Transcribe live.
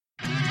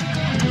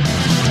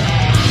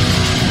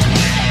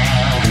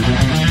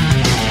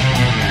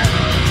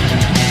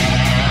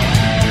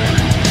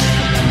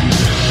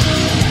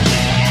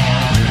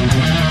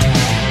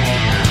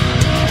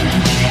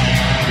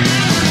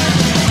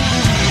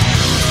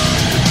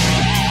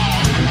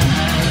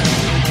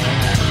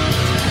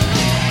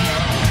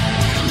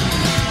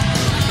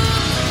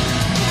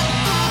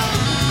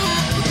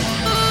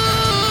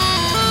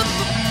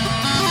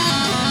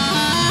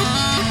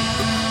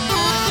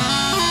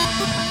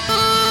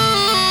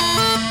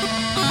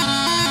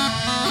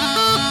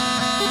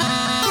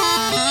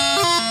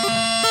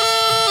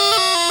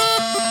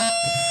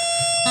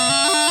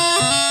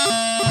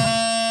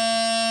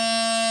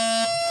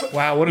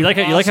What You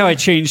like how I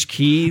changed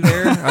key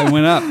there? I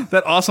went up.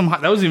 that awesome.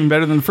 That was even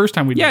better than the first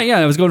time we did. Yeah.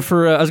 I was going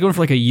for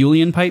like a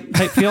Julian type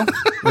feel,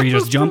 where you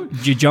just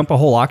jump a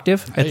whole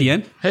octave at the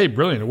end. Hey,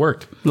 brilliant! It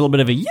worked. A little bit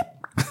of a yip.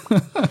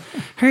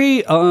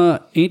 Hey,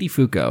 Andy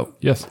Foucault.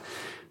 Yes.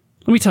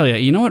 Let me tell you.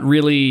 You know what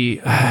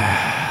really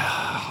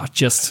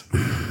just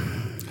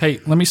Hey,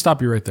 let me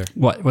stop you right there.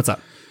 what's up?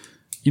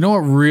 You know what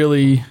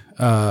really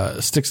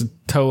sticks a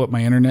toe up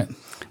my internet?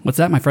 What's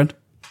that, my friend?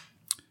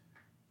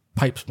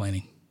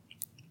 Pipe-splaining.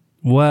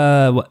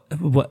 What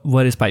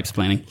is pipe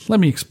splaining? Let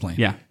me explain.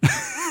 Yeah.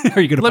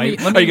 Are you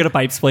gonna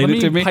pipe splain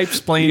it to me?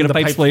 Pipe-splain You gonna the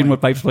pipe explain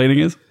what pipe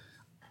splaining is?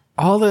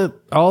 All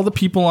the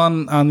people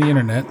on the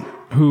internet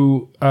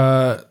who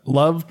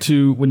love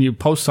to, when you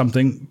post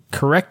something,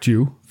 correct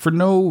you for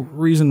no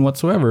reason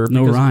whatsoever.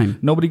 No because rhyme.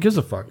 Nobody gives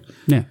a fuck.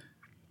 Yeah.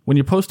 When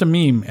you post a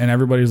meme and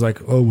everybody's like,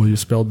 "Oh, well, you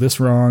spelled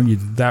this wrong. You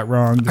did that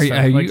wrong."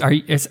 Are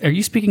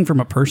you speaking from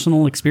a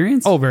personal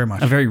experience? Oh, very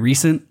much. A very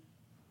recent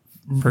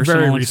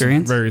personal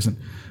experience. Very recent.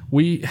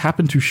 We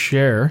happen to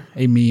share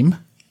a meme.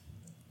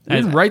 I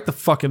didn't write the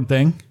fucking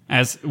thing.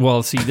 As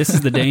well, see, this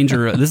is the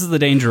danger. This is the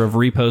danger of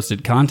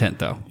reposted content,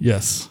 though.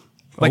 Yes.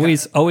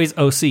 Always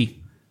OC.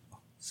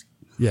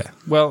 Yeah.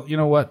 Well, you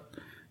know what?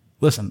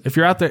 Listen, if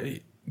you're out there,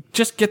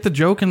 just get the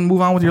joke and move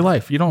on with your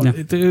life. You don't.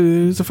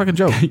 It's a fucking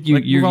joke.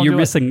 You're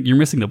missing the point. You're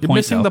missing though.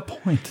 the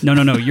point. No.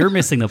 You're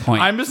missing the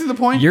point. I'm missing the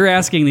point. You're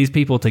asking these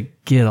people to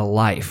get a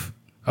life.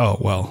 Oh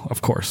well,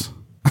 of course.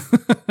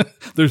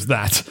 There's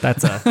that.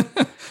 That's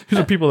These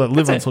are people that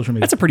live on social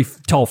media. That's a pretty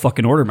tall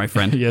fucking order, my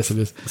friend. Yes, it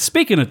is.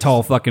 Speaking of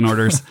tall fucking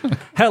orders,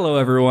 hello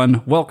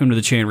everyone. Welcome to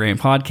the Chain Rant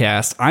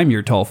Podcast. I'm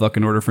your tall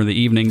fucking order for the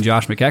evening,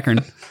 Josh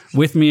McEachern.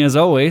 With me, as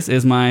always,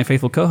 is my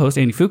faithful co-host,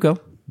 Andy Foucault.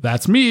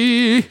 That's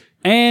me.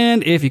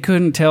 And if you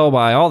couldn't tell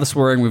by all the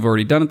swearing we've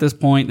already done at this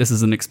point, this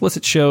is an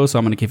explicit show, so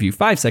I'm going to give you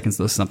 5 seconds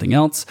to listen to something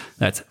else.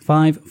 That's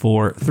 5,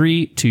 4,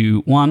 3,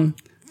 2, 1.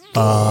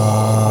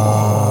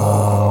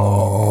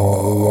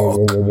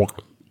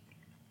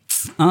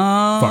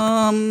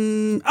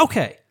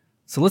 Okay.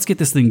 So let's get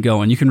this thing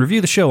going. You can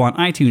review the show on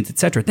iTunes,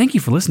 etc. Thank you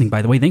for listening,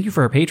 by the way. Thank you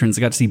for our patrons.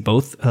 I got to see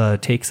both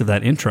takes of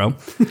that intro.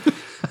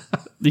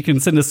 You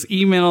can send us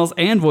emails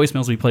and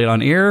voicemails we played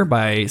on air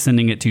by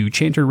sending it to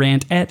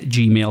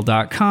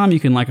chanterrant@gmail.com. You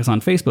can like us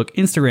on Facebook,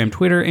 Instagram,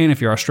 Twitter, and if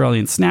you're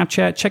Australian,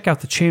 Snapchat. Check out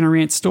the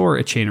Chanterrant store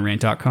at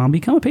chanterrant.com.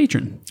 Become a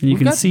patron. And you We've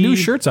can got see new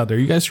shirts out there.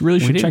 You guys really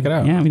should check it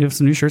out. Yeah, we have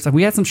some new shirts.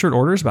 We had some shirt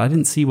orders, but I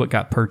didn't see what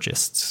got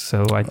purchased.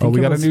 So I think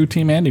we got a new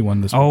Team Andy one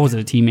this week. Oh, was it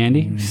a Team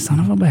Andy? Son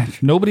of a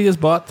bitch. Nobody has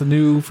bought the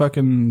new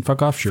fucking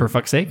fuck off shirt. For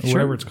fuck's sake. Or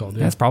whatever it's called.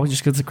 Yeah. That's probably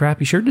just because it's a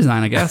crappy shirt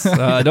design, I guess.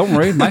 Don't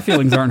worry. My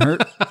feelings aren't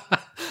hurt.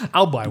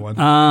 I'll buy one.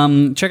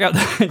 Check out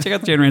the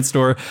Chanterrant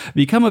store.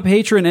 Become a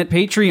patron at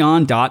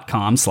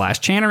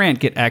patreon.com/Chanterrant.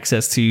 Get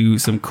access to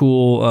some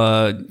cool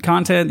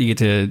content. You get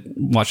to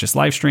watch this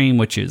live stream,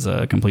 which is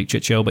a complete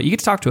shit show, but you get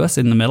to talk to us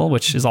in the middle,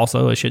 which is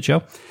also a shit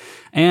show.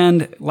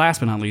 And last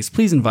but not least,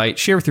 please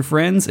share with your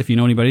friends if you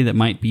know anybody that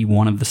might be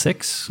one of the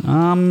 6.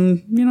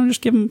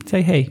 Just give them,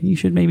 say, hey, you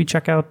should maybe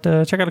check out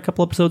a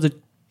couple episodes of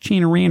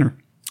Chanterrant.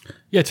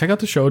 Yeah, check out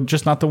the show,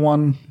 just not the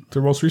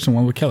most recent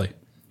one with Kelly.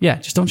 Yeah,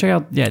 just don't check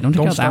out. Yeah, don't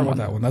check out start that with one.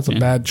 that one. That's a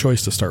bad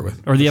choice to start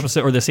with. Or the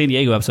episode, or the San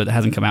Diego episode that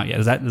hasn't come out yet.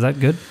 Is that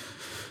good?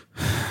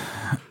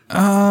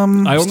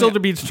 Still to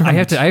be determined.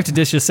 I have to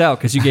dish this out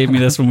because you gave me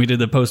this when we did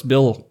the post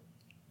bill.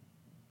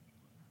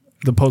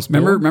 The post.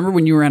 Remember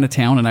when you were out of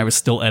town and I was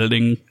still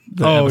editing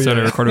the episode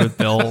I recorded with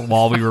Bill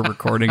while we were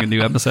recording a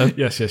new episode?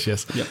 Yes.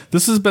 Yep.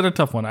 This has been a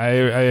tough one. I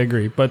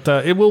agree, but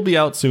it will be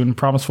out soon.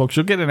 Promise, folks.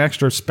 You'll get an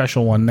extra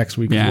special one next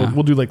week. Yeah.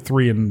 We'll do like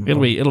 3 and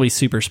it'll be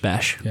super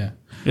special. Yeah.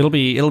 It'll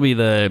be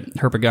the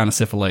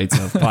herpagonosyphilides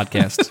of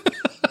podcasts.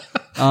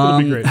 It'll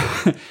be great.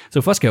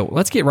 So Fusco,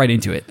 let's get right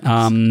into it.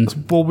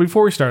 Well,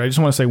 before we start, I just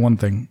want to say one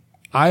thing.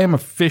 I am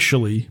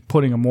officially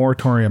putting a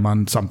moratorium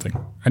on something.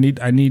 We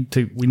need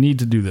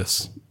to do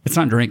this. It's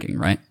not drinking,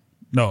 right?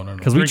 No.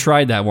 Because we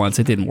tried that once.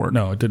 It didn't work.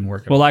 No, it didn't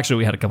work. Well, actually,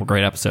 we had a couple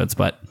great episodes,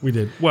 but... We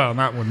did. Well,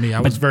 not with me. I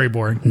was very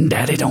boring.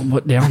 Daddy don't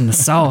put down the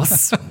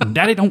sauce.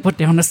 Daddy don't put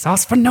down the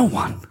sauce for no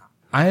one.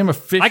 I am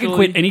officially... I can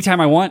quit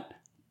anytime I want.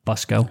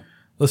 Busco.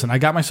 Listen, I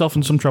got myself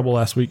in some trouble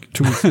last week,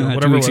 2 weeks ago,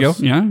 whatever 2 weeks it was.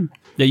 ago?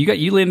 Yeah. Yeah,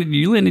 you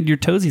landed your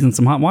toesies in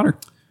some hot water.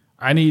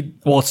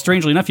 Well,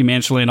 strangely enough, you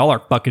managed to land all our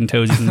fucking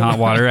toesies in hot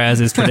water, as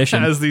is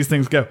tradition. As these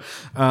things go.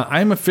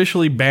 I am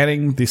officially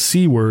banning the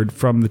C word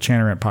from the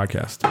Chanterrant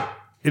podcast.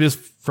 It is,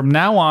 from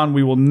now on,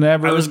 we will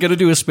never... I was going to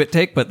do a spit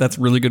take, but that's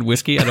really good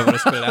whiskey. I don't want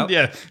to spit it out.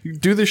 Yeah,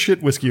 do this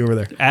shit whiskey over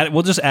there.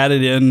 We'll just add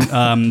it in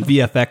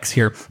VFX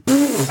here.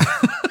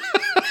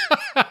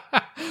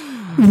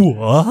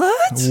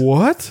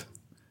 What?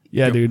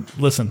 Yeah, dude.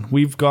 Listen,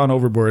 we've gone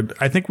overboard.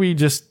 I think we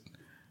just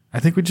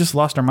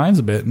lost our minds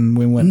a bit, and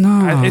we went.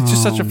 No, it's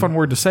just such a fun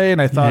word to say,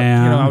 and I thought,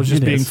 I was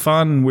just being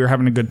fun, and we were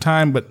having a good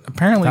time, but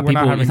apparently we're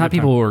not having. It's not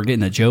people who are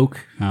getting a joke.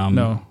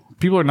 No,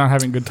 people are not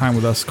having a good time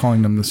with us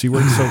calling them the C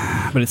word. So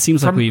But it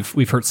seems like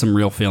we've hurt some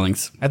real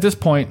feelings. at this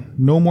point,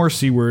 no more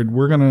C word.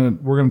 We're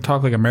gonna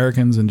talk like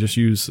Americans and just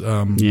use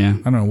I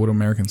don't know, what do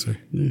Americans say?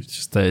 It's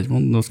just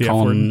we'll The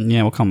call F them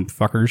we'll call them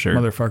fuckers or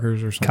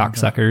Motherfuckers or something. Like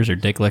that. cocksuckers or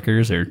dick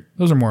lickers or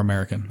Those are more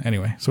American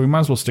anyway. So we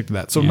might as well stick to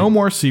that. So no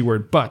more C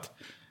word, but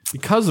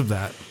because of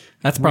that,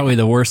 that's probably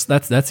the worst.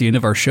 That's the end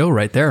of our show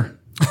right there.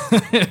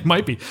 it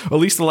might be at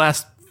least the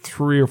last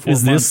 3 or 4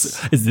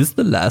 months. Is this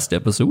the last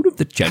episode of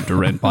the Gender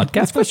Rant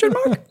podcast? Question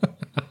mark.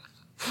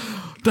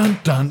 Dun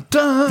dun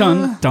dun.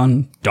 Dun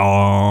dun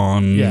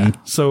dun. Yeah.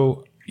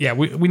 So yeah,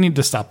 we need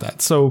to stop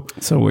that. So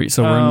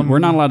We're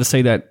not allowed to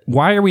say that.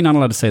 Why are we not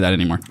allowed to say that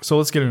anymore? so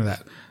let's get into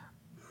that.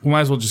 We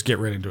might as well just get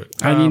right into it.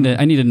 I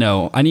need to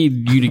know. I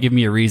need you to give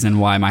me a reason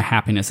why my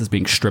happiness is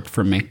being stripped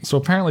from me. So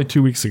apparently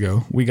 2 weeks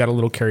ago, we got a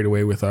little carried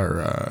away with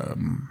our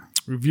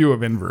review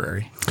of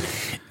Inverary.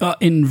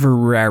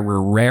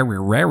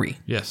 Inverary.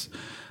 Yes.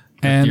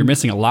 And You're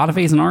missing a lot of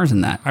A's and R's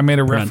in that. I made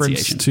a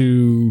reference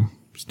to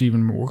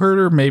Stephen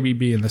McWhirter maybe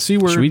being the C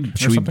word.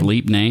 Should we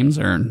bleep names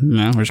or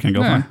no? We're just gonna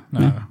go for it.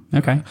 No.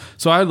 Okay.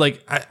 So I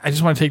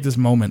just want to take this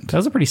moment. That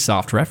was a pretty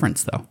soft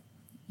reference, though.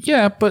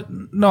 Yeah, but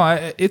no,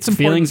 it's important.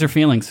 Feelings are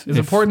feelings. It's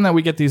important that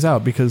we get these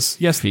out because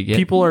yes,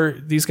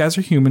 these guys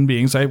are human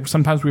beings.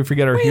 Sometimes we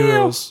forget our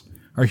heroes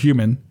are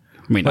human.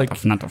 I mean,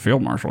 not the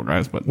field marshal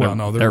guys, but they're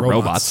they're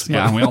robots. robots.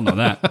 Yeah, we all know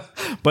that.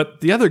 But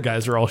the other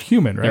guys are all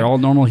human, right? They're all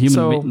normal human,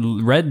 So-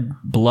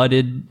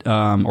 red-blooded,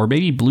 or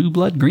maybe blue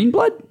blood, green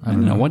blood. I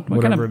don't know what kind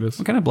Whatever of it is.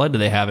 what kind of blood do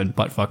they have in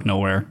buttfuck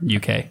nowhere,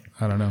 UK?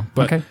 I don't know.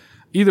 But Okay.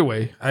 either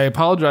way, I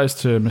apologize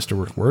to Mr.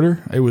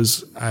 McWhirter. It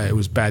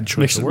was bad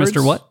choice of words.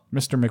 Mr. what?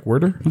 Mr.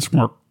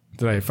 McWhirter.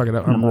 Did I fuck it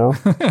up?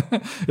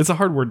 It's a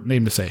hard word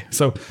name to say.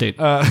 So, Dude,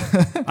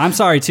 I'm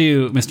sorry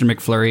too, Mr.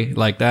 McFlurry,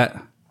 like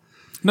that.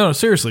 no,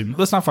 seriously,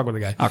 let's not fuck with the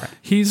guy. Okay.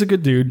 He's a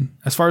good dude,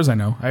 as far as I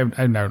know. I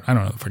don't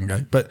know the fucking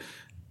guy, but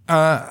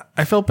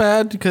I felt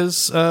bad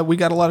because we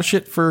got a lot of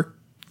shit for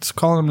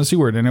calling him the C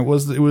word, and it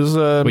was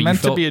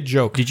meant to be a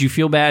joke. Did you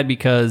feel bad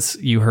because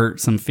you hurt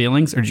some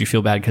feelings, or did you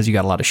feel bad because you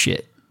got a lot of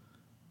shit?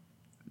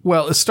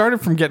 Well, it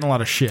started from getting a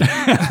lot of shit,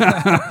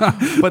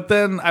 but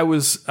then it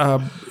was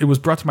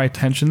brought to my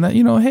attention that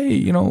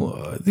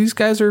hey, these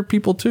guys are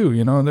people too.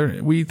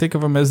 We think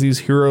of them as these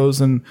heroes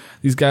and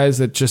these guys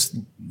that just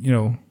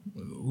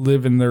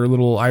live in their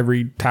little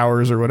ivory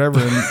towers or whatever,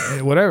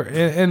 and whatever.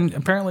 And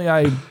apparently,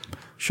 I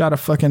shot a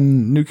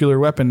fucking nuclear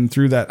weapon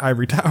through that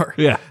ivory tower.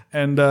 Yeah.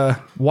 And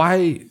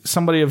why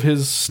somebody of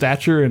his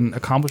stature and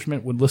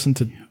accomplishment would listen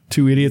to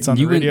two idiots on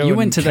the radio? You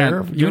went to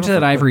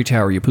that ivory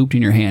tower. You pooped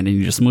in your hand and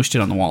you just smushed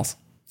it on the walls.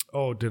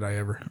 Oh, did I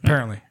ever?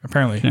 Apparently.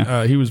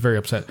 He was very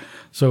upset.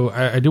 So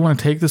I do want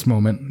to take this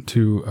moment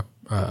to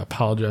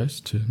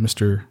apologize to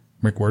Mr.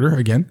 McWhirter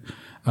again.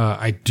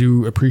 I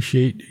do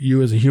appreciate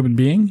you as a human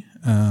being.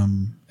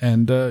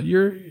 And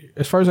you're,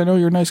 as far as I know,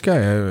 you're a nice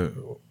guy.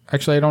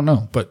 Actually, I don't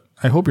know, but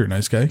I hope you're a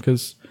nice guy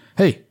because,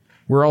 hey,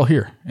 we're all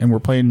here and we're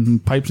playing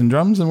pipes and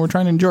drums and we're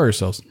trying to enjoy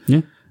ourselves.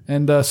 Yeah.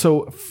 And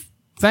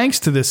thanks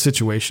to this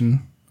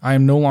situation, I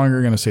am no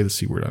longer going to say the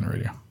C word on the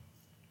radio.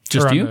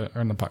 Just or you?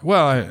 on the podcast.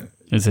 Well,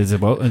 Is it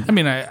about? I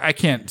mean, I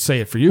can't say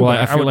it for you. Well,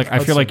 but I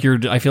feel like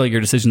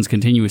your decisions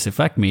continuously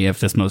affect me. If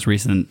this most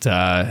recent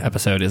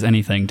episode is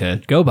anything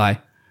to go by,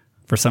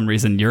 for some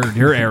reason your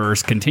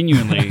errors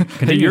continuously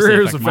your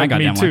errors affect my affect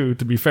me goddamn too.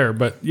 To be fair,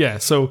 but yeah.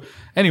 So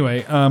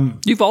anyway,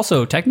 You've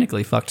also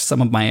technically fucked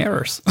some of my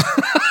errors.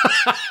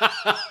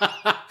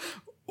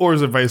 or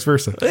is it vice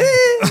versa?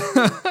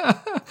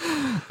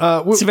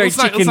 It's very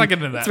let's not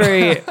get into that.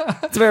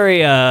 It's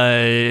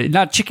very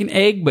not chicken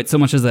egg, but so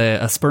much as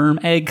a sperm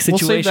egg We'll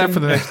situation. save that for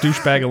the next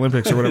douchebag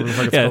Olympics or whatever the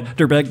fuck it's yeah, called.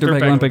 Dirtbag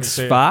Olympics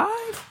yeah. 5.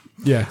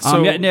 Yeah.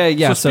 So,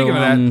 yeah. So speaking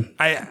of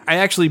that, I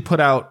actually put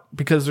out,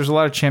 because there's a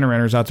lot of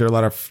Chanaranters out there, a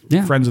lot of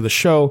friends of the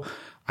show.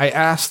 I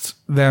asked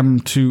them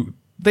to.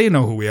 They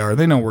know who we are.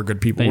 They know we're good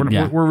people.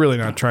 We're really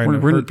not trying to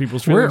hurt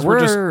people's feelings. We're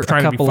just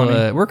trying to be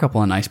funny. We're a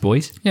couple of nice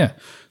boys. Yeah.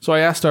 So I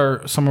asked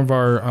some of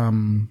our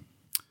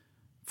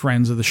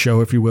friends of the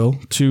show, if you will,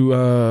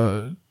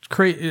 to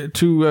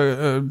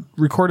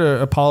record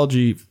an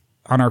apology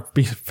on our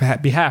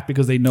behalf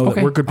because they know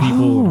that we're good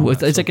people. Oh,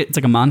 it's like a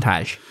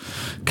montage.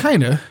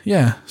 Kinda,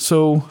 yeah.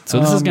 So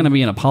this is going to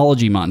be an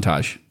apology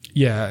montage.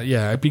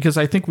 Yeah, because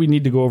I think we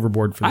need to go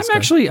overboard for this. I'm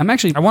actually.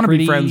 I want to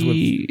be friends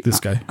with this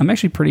guy. I'm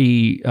actually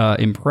pretty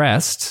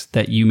impressed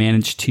that you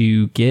managed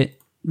to get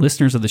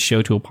listeners of the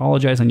show to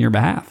apologize on your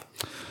behalf.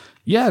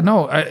 Yeah,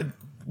 no,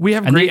 we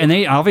have great.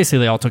 They obviously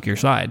they all took your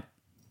side.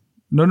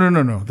 No.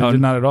 They did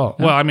not at all.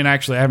 Well, I mean,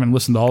 actually, I haven't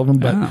listened to all of them,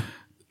 but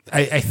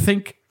I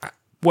think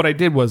what I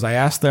did was I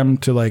asked them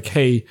to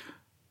hey,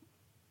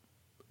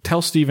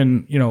 tell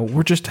Steven,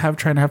 we're just trying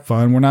to have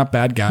fun. We're not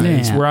bad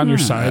guys. Yeah. We're on your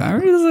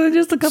side.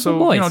 Just a couple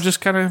boys.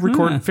 Just kind of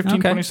record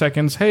 15-20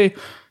 seconds. Hey,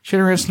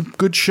 Chanarant's a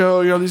good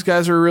show. These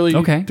guys are really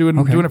doing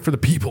it for the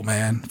people,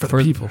 man. For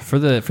the people. For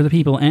the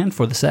people and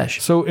for the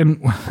sesh. So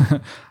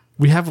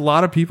we have a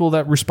lot of people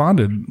that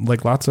responded,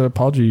 like lots of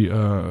apology.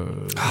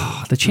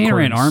 The Chain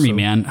Rant Army,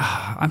 man.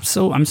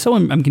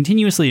 I'm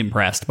continuously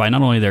impressed by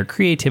not only their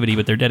creativity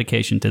but their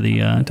dedication to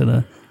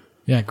the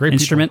great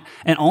instrument,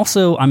 people. and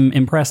also I'm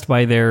impressed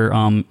by their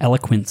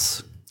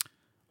eloquence.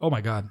 Oh my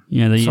God!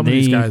 Yeah, some of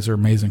these guys are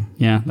amazing.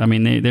 Yeah, I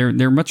mean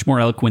they're much more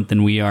eloquent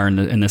than we are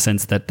in the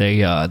sense that they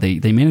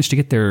manage to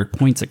get their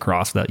points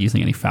across without using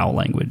any foul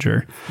language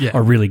or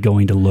really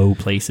going to low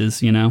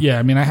places. You know. Yeah,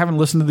 I mean I haven't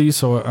listened to these,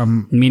 so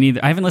me neither.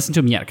 I haven't listened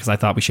to them yet because I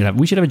thought we should have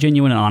a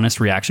genuine and honest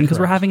reaction because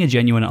we're having a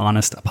genuine and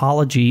honest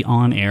apology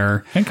on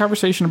air and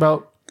conversation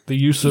about the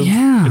use of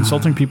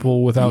insulting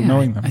people without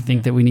knowing them. I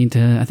think that we need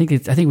to. I think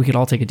we could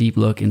all take a deep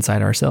look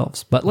inside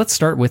ourselves. But let's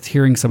start with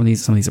hearing some of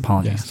these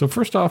apologies. Yeah. So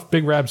first off,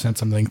 Big Rab sent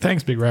something.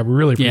 Thanks, Big Rab. We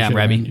really appreciate it.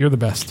 Rabby. You're the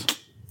best.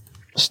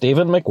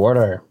 Stephen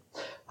McWhirter.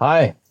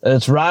 Hi,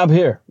 it's Rab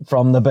here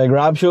from the Big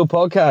Rab Show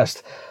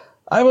podcast.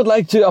 I would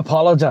like to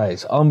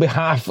apologize on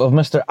behalf of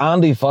Mr.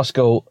 Andy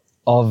Fusco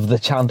of the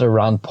Chanter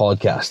Rant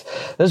podcast.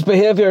 His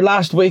behaviour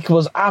last week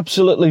was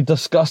absolutely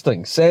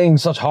disgusting, saying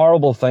such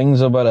horrible things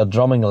about a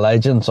drumming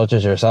legend such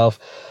as yourself.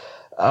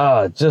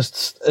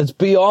 It's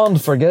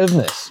beyond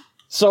forgiveness.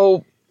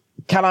 So,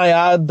 can I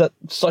add that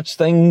such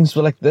things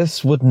like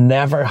this would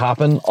never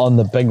happen on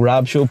the Big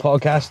Rab Show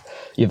podcast?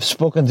 You've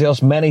spoken to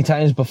us many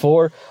times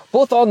before,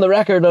 both on the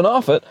record and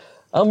off it,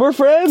 and we're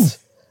friends.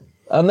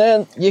 And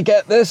then you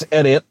get this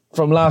idiot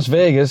from Las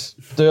Vegas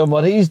doing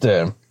what he's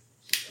doing.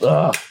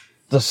 Ugh.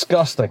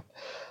 Disgusting.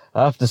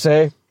 I have to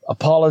say,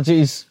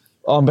 apologies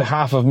on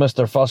behalf of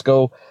Mr.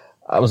 Fusco.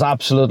 I was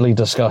absolutely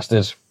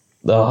disgusted.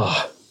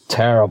 Ugh,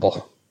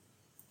 terrible.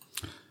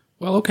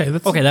 Well, okay.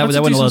 That went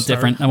a little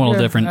different. That went a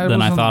little different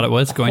than I thought it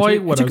was going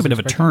to. It took a bit of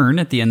a turn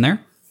at the end there.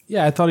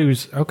 Yeah, I thought he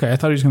was okay. I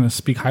thought he was going to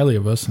speak highly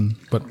of us,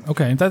 but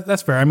okay,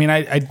 that's fair. I mean,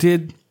 I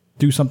did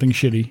do something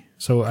shitty,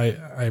 so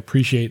I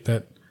appreciate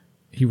that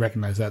he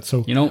recognized that.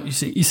 So you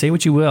say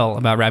what you will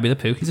about Rabby the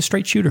Pooh. He's a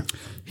straight shooter.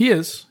 He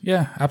is.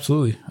 Yeah,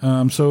 absolutely.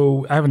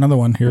 So I have another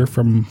one here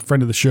from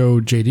friend of the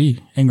show, JD.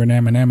 Yeah,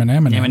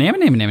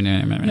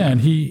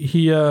 and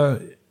he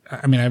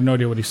I mean, I have no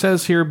idea what he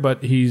says here,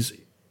 but he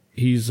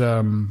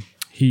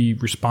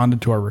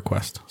responded to our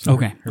request. So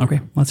okay.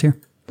 Let's hear.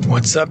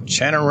 What's up,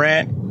 Chanter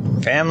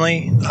Rant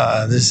family?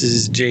 This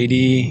is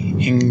JD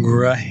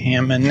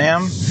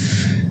Ingrahamanam,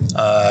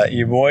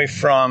 your boy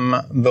from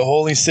the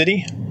Holy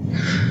City.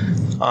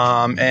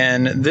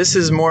 And this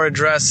is more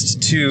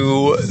addressed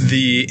to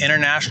the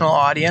international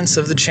audience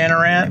of the Chanter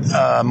Rant,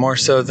 more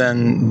so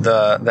than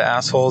the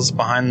assholes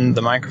behind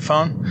the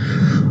microphone.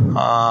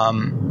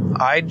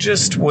 I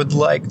just would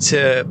like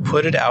to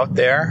put it out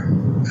there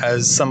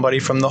as somebody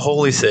from the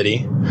Holy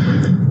City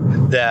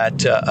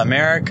that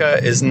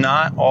America is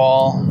not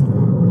all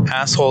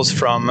assholes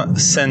from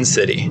Sin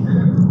City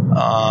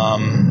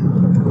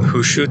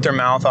who shoot their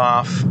mouth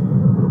off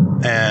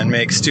and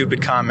make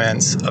stupid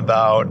comments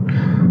about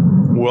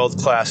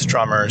world-class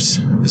drummers,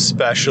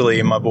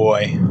 especially my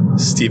boy,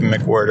 Stephen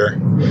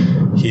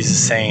McWhirter. He's a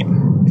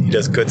saint. He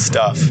does good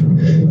stuff.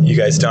 You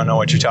guys don't know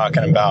what you're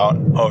talking about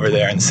over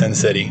there in Sin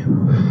City.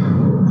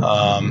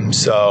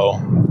 So,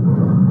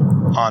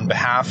 on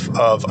behalf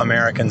of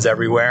Americans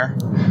everywhere,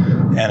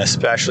 and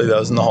especially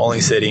those in the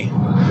Holy City,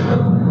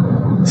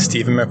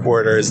 Stephen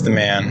McWhirter is the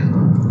man.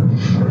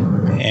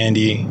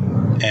 Andy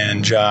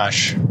and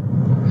Josh,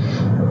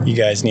 you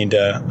guys need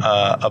to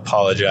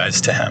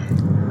apologize to him.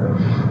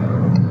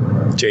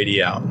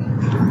 JD out.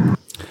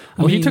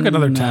 Well, he took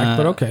another tack,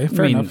 but okay,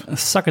 fair enough.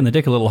 Sucking the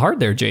dick a little hard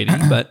there,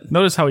 JD. But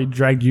notice how he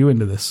dragged you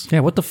into this.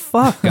 Yeah, what the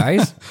fuck,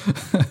 guys?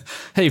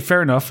 Hey,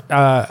 fair enough.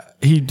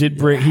 He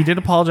did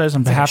apologize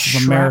on behalf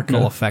of America.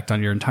 Effect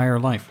on your entire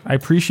life. I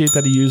appreciate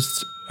that he used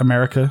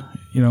America.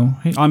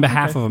 On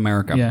behalf of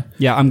America.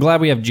 Yeah. I'm glad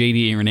we have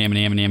JD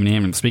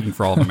and speaking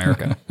for all of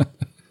America.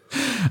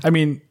 I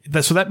mean,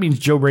 so that means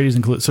Joe Brady's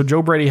included. So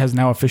Joe Brady has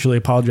now officially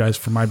apologized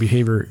for my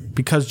behavior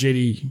because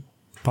JD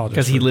apologized.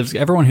 Because he lives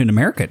everyone in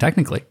America,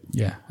 technically.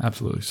 Yeah,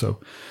 absolutely. So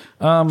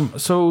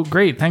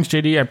great. Thanks,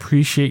 JD. I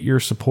appreciate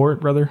your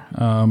support, brother.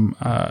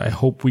 I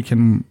hope we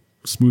can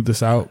smooth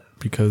this out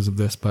because of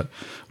this. But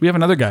we have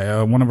another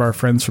guy, one of our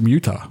friends from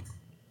Utah.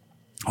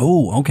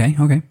 Oh, okay.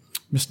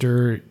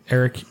 Mr.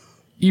 Eric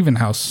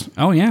Evenhouse.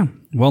 Oh, yeah.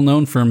 Well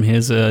known from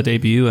his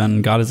debut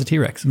on God is a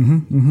T-Rex.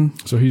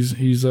 So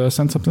he's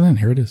sent something in.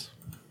 Here it is.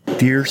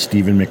 Dear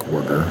Stephen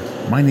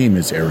McWhirter, my name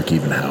is Eric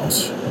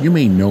Evenhouse. You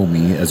may know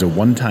me as a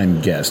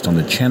one-time guest on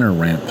the Chanter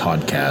Rant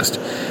podcast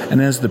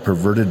and as the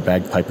perverted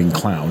bagpiping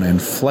clown and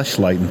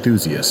fleshlight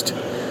enthusiast.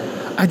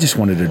 I just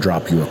wanted to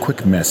drop you a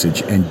quick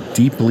message and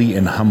deeply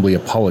and humbly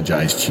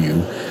apologize to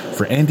you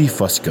for Andy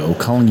Fusco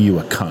calling you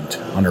a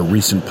cunt on a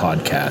recent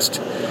podcast.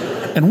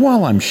 And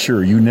while I'm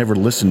sure you never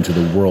listened to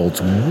the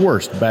world's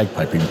worst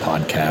bagpiping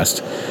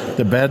podcast,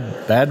 the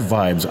bad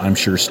vibes I'm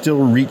sure still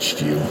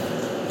reached you.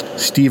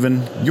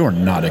 Stephen, you're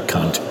not a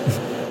cunt.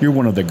 You're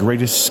one of the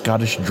greatest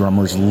Scottish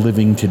drummers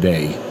living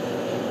today.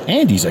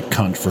 Andy's a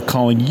cunt for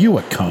calling you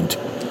a cunt.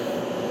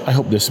 I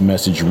hope this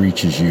message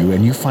reaches you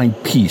and you find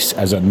peace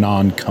as a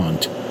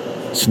non-cunt.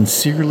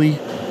 Sincerely,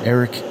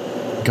 Eric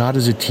God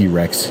is a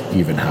T-Rex,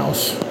 even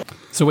house.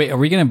 So wait, are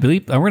we gonna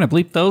bleep? We're gonna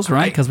bleep those,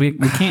 right? Because we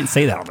can't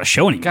say that on the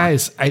show anymore.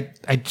 Guys,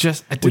 we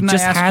just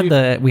had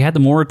the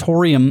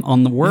moratorium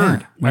on the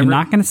word. We're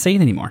not gonna say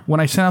it anymore. When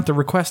I sent out the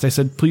request, I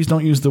said, please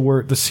don't use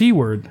the C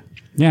word.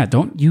 Yeah,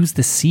 don't use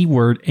the C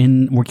word,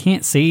 and we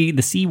can't say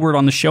the C word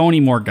on the show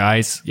anymore,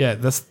 guys. Yeah,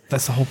 that's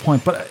the whole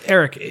point. But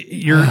Eric,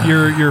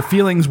 your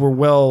feelings were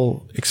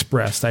well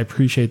expressed. I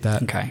appreciate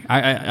that. Okay,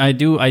 I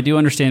do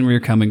understand where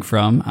you're coming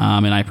from,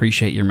 and I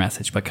appreciate your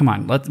message. But come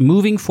on,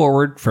 moving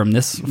forward from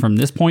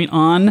this point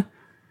on,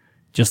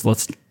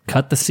 let's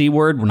cut the C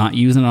word. We're not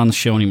using it on the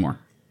show anymore.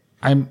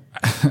 I'm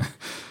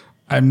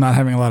not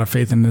having a lot of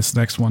faith in this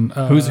next one.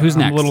 Who's next?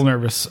 I'm a little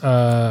nervous.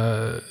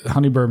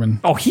 Honey Bourbon.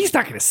 Oh, he's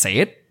not going to say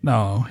it.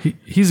 No,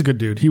 he's a good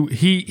dude.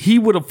 He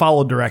would have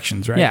followed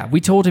directions, right? Yeah, we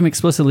told him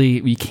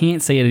explicitly we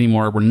can't say it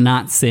anymore. We're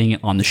not saying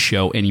it on the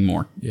show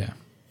anymore. Yeah.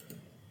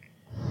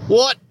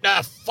 What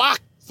the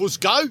fuck,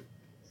 Fusco?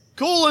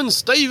 Calling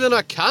Steven a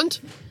cunt?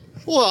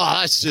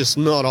 Well, that's just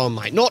not on,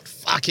 mate. Not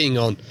fucking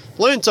on.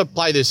 Learn to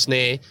play the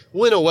snare,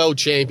 win a world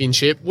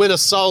championship, win a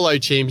solo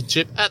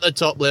championship at the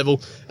top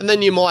level, and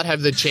then you might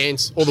have the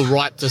chance or the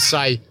right to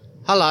say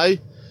hello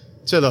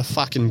to the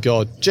fucking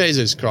god.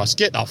 Jesus Christ,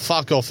 get the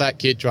fuck off that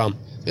kit drum.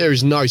 There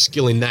is no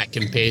skill in that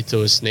compared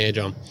to a snare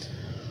drum.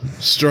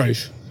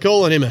 Struth,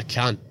 calling him a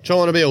cunt,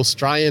 trying to be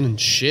Australian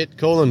and shit,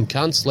 calling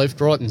cunts left,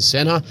 right and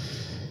centre.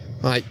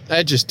 Mate,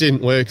 that just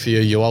didn't work for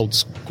you old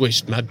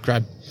squished mud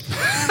crab.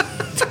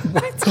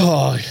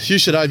 Oh, you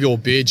should have your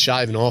beard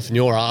shaven off and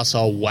your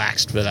arsehole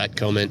waxed for that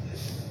comment.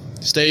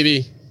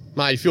 Stevie,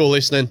 mate, if you're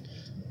listening,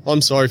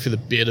 I'm sorry for the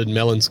bearded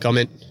melons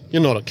comment.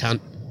 You're not a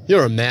cunt.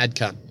 You're a mad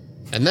cunt.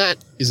 And that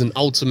is an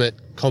ultimate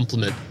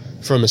compliment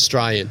from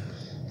Australian.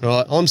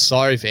 Right? I'm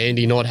sorry for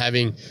Andy not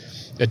having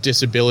a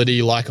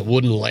disability like a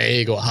wooden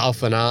leg or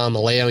half an arm,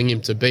 allowing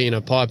him to be in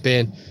a pipe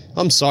band.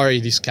 I'm sorry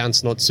this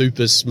cunt's not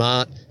super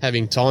smart,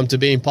 having time to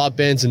be in pipe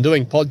bands and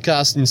doing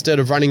podcasts instead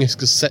of running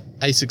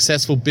a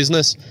successful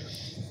business.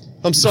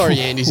 I'm sorry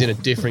Andy's in a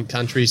different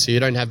country, so you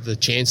don't have the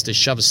chance to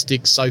shove a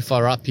stick so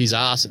far up his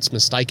ass it's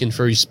mistaken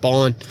for his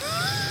spine.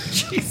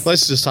 Jeez.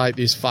 Let's just hope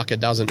this fucker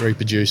doesn't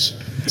reproduce,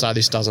 so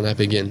this doesn't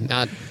happen again.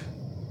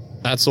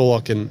 That's all I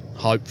can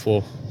hope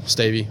for,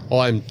 Stevie.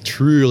 I am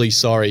truly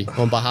sorry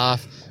on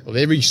behalf of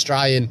every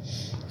Australian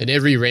and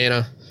every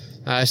ranter.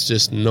 That's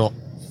just not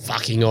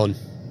fucking on,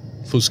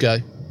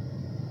 Fusco.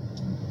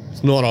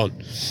 It's not on.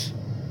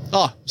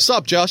 Oh,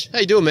 sup, Josh? How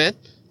you doing, man?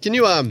 Can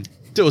you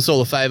do us all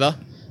a favour?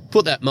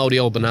 Put that mouldy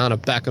old banana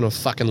back on a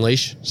fucking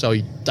leash so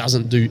he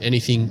doesn't do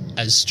anything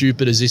as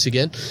stupid as this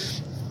again.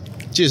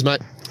 Cheers, mate.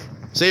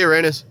 See you,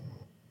 Renus.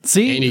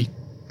 See? Andy,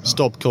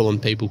 stop calling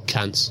people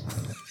cunts.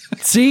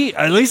 See?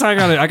 At least I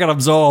got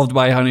absolved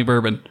by Honey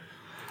Bourbon.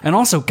 And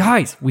also,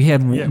 guys, we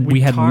had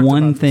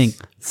one thing.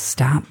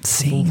 Stop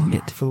saying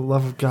it. For the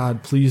love of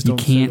God, please don't.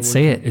 You can't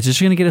say it. It's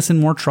just going to get us in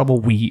more trouble.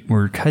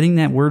 We're cutting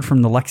that word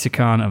from the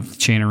lexicon of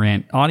Channer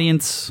Rant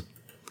audience.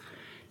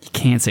 You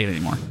can't say it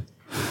anymore.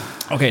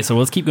 Okay, so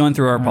let's keep going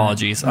through our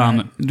apologies.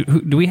 Right.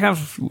 Do we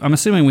have? I'm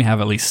assuming we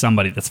have at least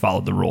somebody that's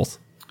followed the rules.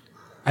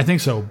 I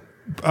think so.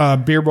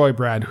 Beer Boy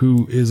Brad,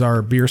 who is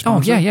our beer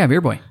sponsor. Oh yeah,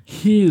 Beer Boy.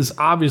 He is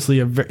obviously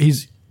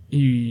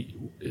he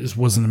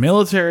was in the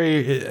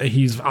military.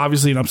 He's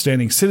obviously an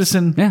upstanding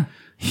citizen. Yeah.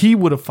 He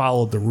would have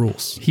followed the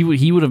rules. He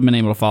would have been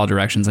able to follow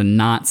directions and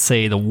not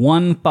say the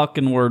one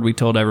fucking word we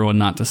told everyone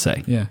not to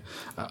say. Yeah.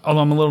 Although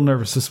I'm a little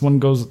nervous.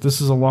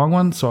 This is a long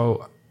one,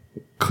 so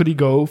could he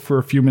go for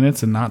a few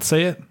minutes and not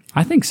say it?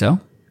 I think so.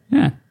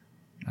 Yeah.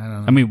 I don't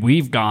know. I mean,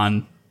 we've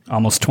gone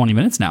almost 20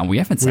 minutes now. We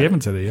haven't said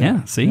it yet.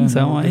 Yeah. See?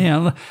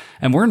 Yeah,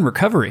 and we're in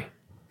recovery.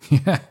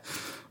 Yeah.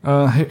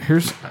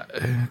 Here's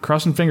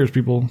crossing fingers,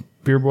 people.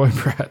 Beer Boy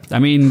Brad. I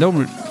mean,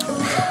 don't.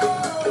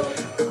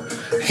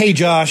 Hey,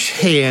 Josh.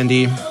 Hey,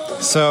 Andy.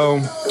 So,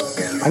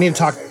 I need to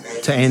talk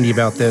to Andy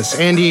about this.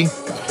 Andy,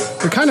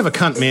 you're kind of a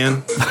cunt,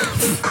 man.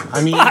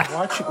 I mean,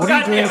 what are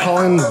you doing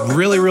calling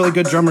really, really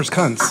good drummers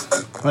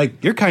cunts?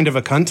 Like, you're kind of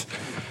a cunt.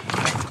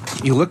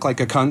 You look like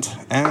a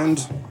cunt,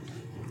 and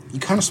you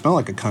kind of smell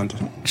like a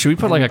cunt. Should we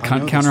put like a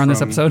cunt counter on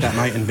this episode? That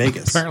night in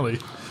Vegas. Apparently.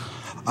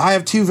 I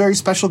have two very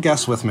special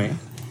guests with me.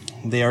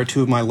 They are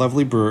two of my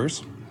lovely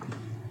brewers.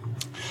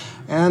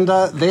 And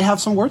they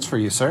have some words for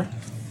you, sir.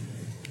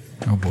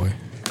 Oh, boy.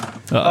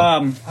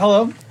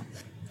 Hello.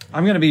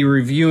 I'm going to be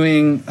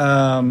reviewing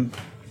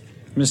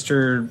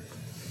Mr.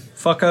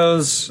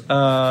 Fucko's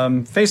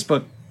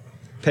Facebook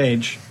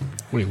page.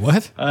 Wait,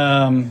 what?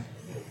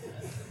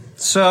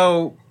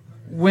 So,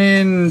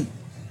 when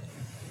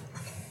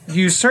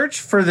you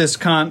search for this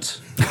cunt,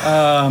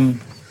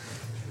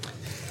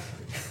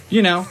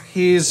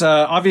 he's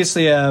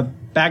obviously a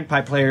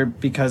bagpipe player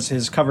because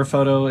his cover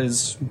photo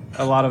is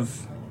a lot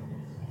of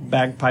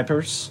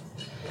bagpipers.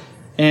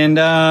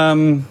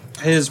 And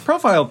his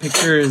profile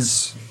picture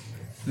is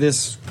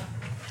this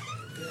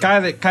guy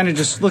that kind of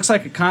just looks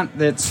like a cunt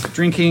that's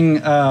drinking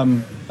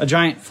a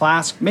giant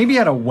flask, maybe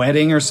at a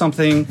wedding or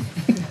something.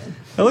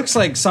 It looks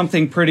like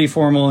something pretty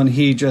formal, and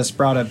he just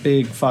brought a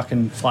big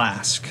fucking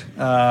flask.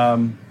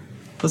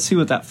 Let's see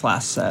what that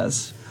flask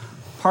says.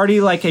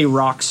 Party like a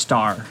rock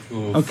star.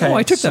 Ooh. Okay. Oh,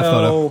 I took that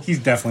photo. He's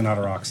definitely not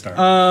a rock star.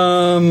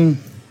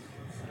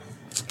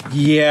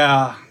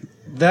 Yeah.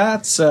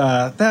 That's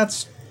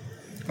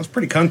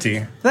pretty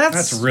cunty.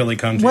 That's really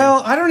cunty.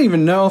 Well, I don't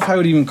even know if I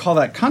would even call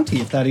that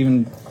cunty, if that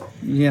even,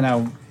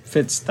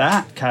 fits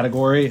that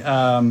category.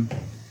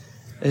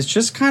 It's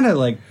just kind of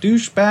like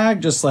douchebag,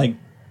 just like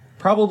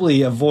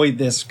probably avoid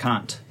this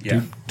cunt.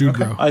 Yeah. Dude,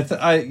 bro.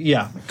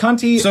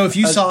 Cunty. So if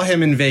you saw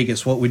him in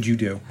Vegas, what would you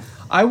do?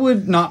 I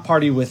would not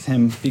party with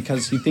him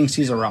because he thinks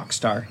he's a rock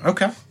star.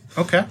 Okay.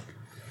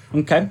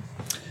 I'm going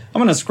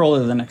to scroll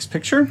to the next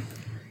picture.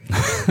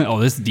 Oh,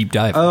 this is a deep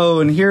dive. Oh,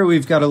 and here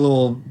we've got a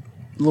little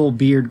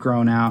beard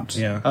grown out.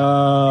 Yeah.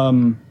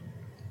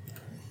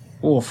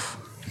 Oof.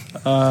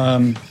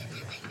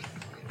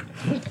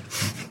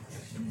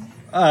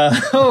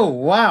 Oh,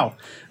 wow.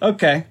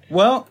 Okay.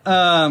 Well,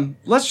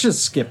 let's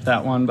just skip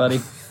that one,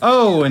 buddy.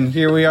 Oh, and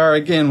here we are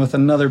again with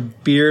another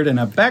beard and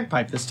a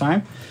bagpipe this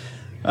time.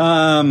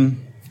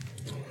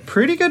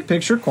 Pretty good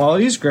picture.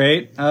 Quality is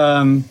great.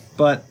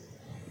 But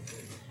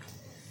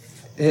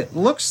it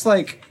looks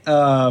like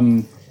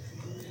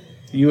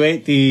you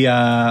ate the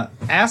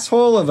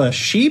asshole of a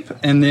sheep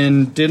and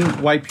then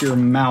didn't wipe your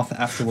mouth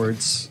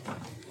afterwards.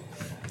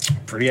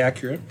 Pretty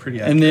accurate.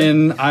 And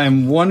then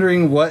I'm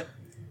wondering what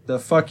the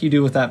fuck you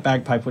do with that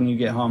bagpipe when you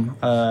get home.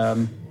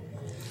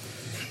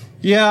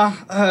 Yeah.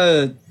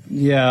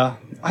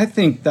 I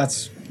think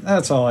that's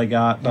all I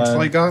got. That's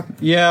all I got?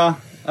 Yeah.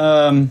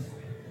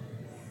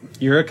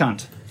 You're a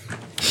cunt.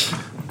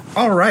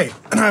 All right.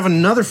 And I have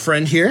another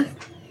friend here.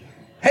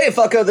 Hey,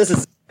 fucko, this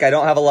is... I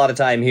don't have a lot of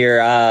time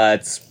here.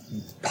 It's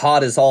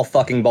hot as all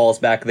fucking balls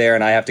back there,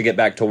 and I have to get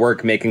back to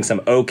work making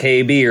some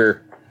okay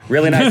beer.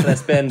 Really nice that I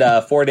spend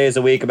 4 days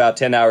a week, about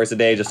 10 hours a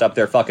day, just up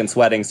there fucking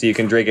sweating so you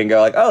can drink and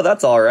go like, oh,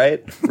 that's all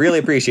right. Really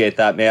appreciate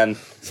that, man.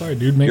 Sorry,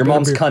 dude. Your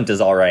mom's cunt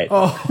is all right.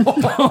 Oh,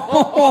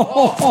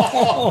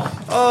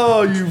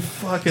 you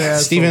fucking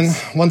asshole. Steven,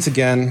 once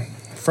again,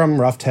 from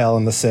Rough Tail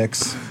and the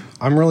Six,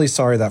 I'm really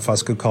sorry that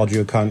Fusco called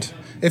you a cunt.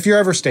 If you're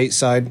ever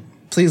stateside,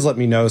 please let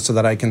me know so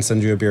that I can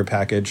send you a beer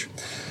package.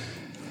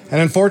 And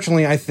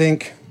unfortunately, I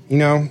think,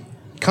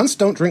 cunts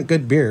don't drink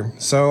good beer,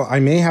 so I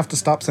may have to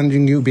stop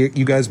sending you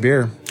guys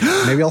beer.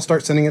 Maybe I'll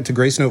start sending it to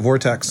Grace Note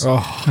Vortex. Oh.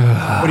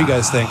 What do you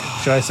guys think?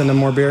 Should I send him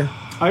more beer?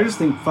 I just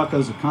think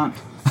fucko's a cunt.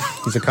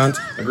 He's a cunt?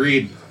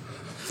 Agreed.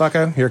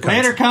 Fucko, you're a cunt.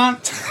 Later,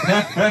 cunt.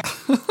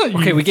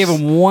 Okay, we gave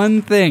him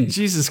one thing.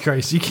 Jesus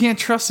Christ. You can't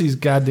trust these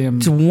goddamn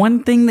It's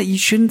one thing that you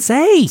shouldn't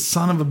say.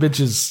 son of a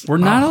bitches. We're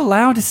not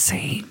allowed to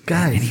say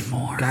guys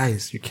anymore.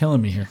 Guys, you're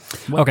killing me here.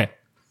 Okay.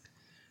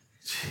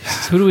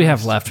 Who do we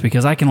have left?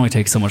 Because I can only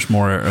take so much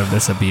more of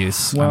this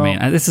abuse.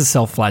 Well- this is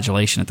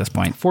self-flagellation at this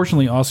point.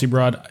 Fortunately, Aussie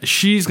Broad,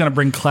 she's going to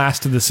bring class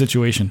to this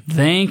situation.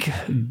 Thank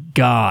I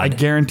God.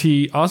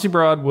 guarantee Aussie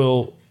Broad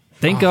will...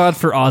 Thank God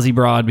for Aussie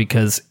Broad,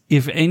 because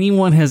if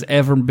anyone has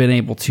ever been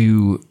able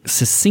to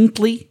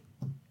succinctly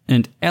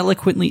and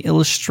eloquently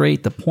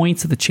illustrate the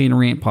points of the Chain of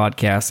Rant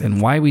podcast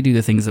and why we do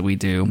the things that we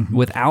do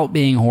without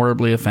being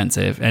horribly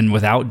offensive and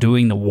without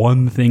doing the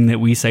one thing that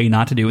we say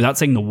not to do, without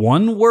saying the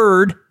one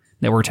word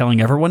that we're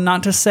telling everyone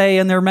not to say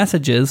in their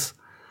messages,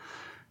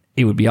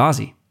 it would be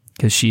Aussie,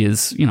 because she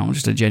is,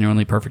 just a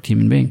genuinely perfect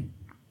human being.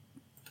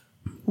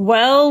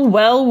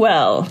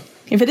 Well.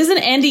 If it isn't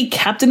Andy,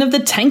 captain of the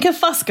tanker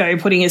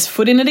Fusco, putting his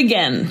foot in it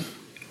again.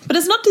 But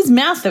it's not his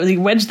mouth that he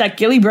wedged that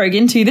Gillybrogue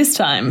into this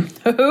time.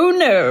 Oh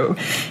no,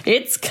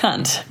 it's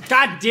cunt.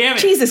 God damn it.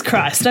 Jesus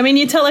Christ. I mean,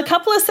 you tell a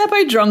couple of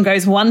Seppo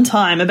drongos one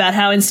time about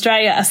how in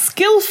Australia a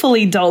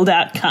skillfully doled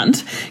out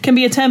cunt can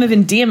be a term of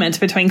endearment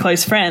between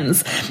close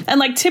friends. And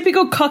like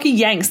typical cocky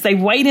Yanks, they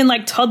wade in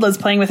like toddlers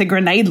playing with a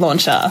grenade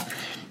launcher.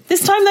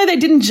 This time, though, they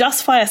didn't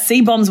just fire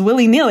C-bombs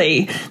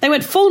willy-nilly. They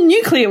went full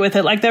nuclear with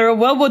it like they were a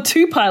World War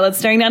II pilot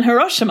staring down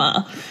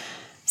Hiroshima.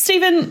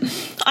 Stephen,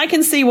 I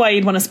can see why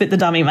you'd want to spit the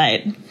dummy,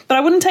 mate, but I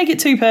wouldn't take it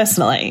too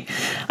personally.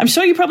 I'm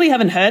sure you probably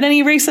haven't heard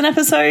any recent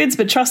episodes,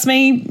 but trust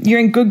me, you're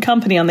in good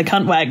company on the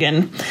cunt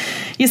wagon.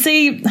 You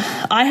see,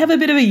 I have a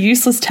bit of a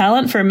useless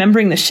talent for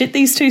remembering the shit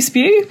these two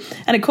spew,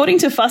 and according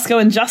to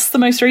Fusco in just the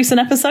most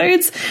recent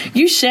episodes,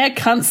 you share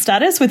cunt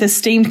status with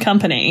esteemed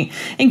company,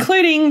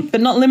 including,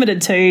 but not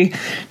limited to,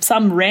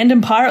 some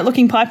random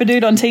pirate-looking piper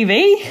dude on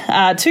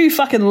TV, two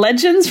fucking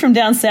legends from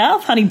down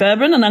south, Honey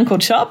Bourbon and Uncle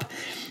Chop,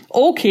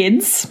 all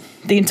kids,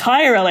 the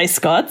entire LA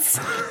Scots,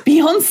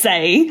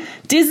 Beyonce,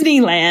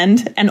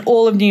 Disneyland, and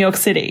all of New York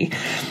City.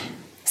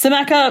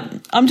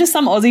 Samaka, I'm just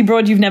some Aussie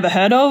broad you've never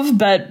heard of,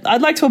 but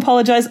I'd like to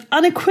apologise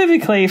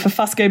unequivocally for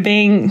Fusco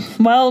being,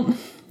 well,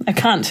 a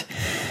cunt.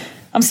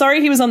 I'm sorry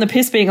he was on the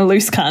piss being a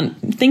loose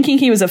cunt, thinking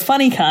he was a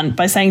funny cunt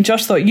by saying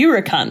Josh thought you were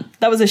a cunt.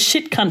 That was a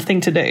shit cunt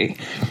thing to do.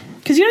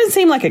 Because you don't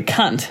seem like a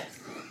cunt.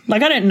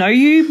 Like, I don't know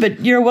you,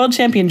 but you're a world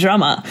champion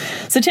drummer.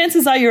 So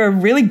chances are you're a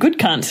really good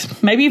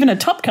cunt, maybe even a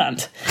top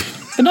cunt,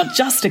 but not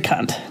just a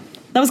cunt.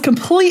 That was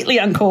completely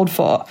uncalled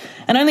for,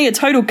 and only a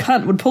total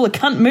cunt would pull a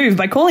cunt move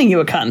by calling you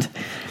a cunt.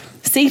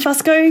 See,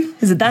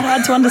 Fusco? Is it that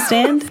hard to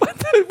understand?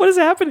 What is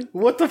happening?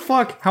 What the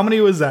fuck? How many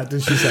was that,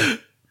 did she say?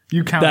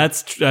 You count.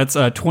 That's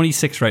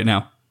 26 right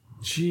now.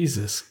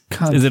 Jesus.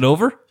 Cunt. Is it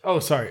over? Oh,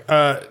 sorry.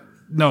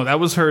 No, that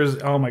was hers.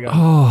 Oh my god.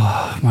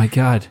 Oh my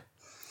god.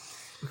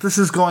 This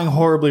is going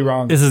horribly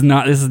wrong. This is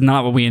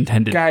not what we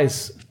intended.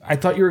 Guys, I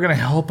thought you were going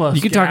to help us.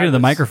 You can talk into the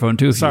microphone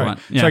too if you want.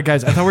 Yeah. Sorry,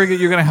 guys. I thought you were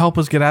going to help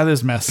us get out of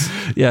this mess.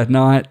 Yeah,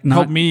 not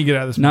help me get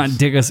out of this mess. Not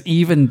dig us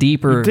even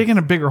deeper. You're digging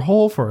a bigger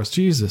hole for us.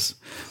 Jesus.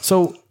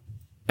 So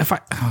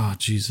oh,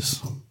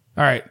 Jesus. All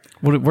right.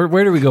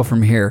 Where do we go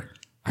from here?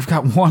 I've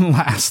got one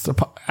last.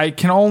 I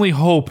can only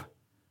hope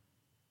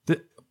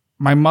that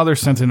my mother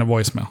sent in a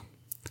voicemail.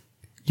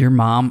 Your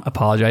mom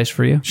apologized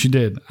for you? She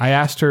did. I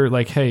asked her,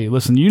 like, hey,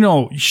 listen,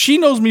 she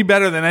knows me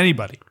better than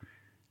anybody.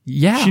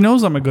 Yeah. She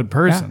knows I'm a good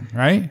person,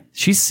 right?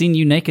 She's seen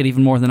you naked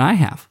even more than I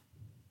have.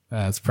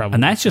 That's probably.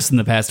 And that's just in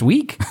the past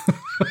week.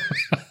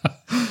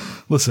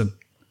 Listen,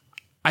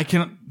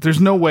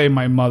 there's no way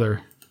my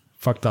mother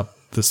fucked up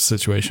this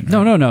situation.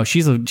 Right? No.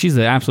 She's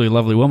an absolutely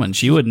lovely woman.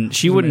 She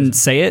wouldn't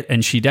say it,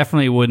 and she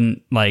definitely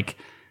wouldn't, like,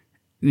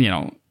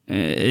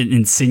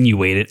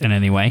 insinuate it in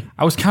any way.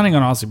 I was counting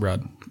on Aussie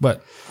Broad,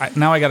 but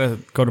now I got to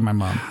go to my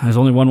mom. There's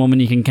only one woman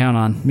you can count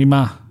on. Me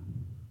ma.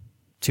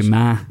 To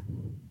ma.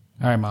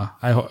 All right, ma.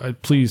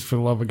 Please, for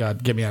the love of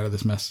God, get me out of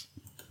this mess.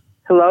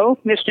 Hello,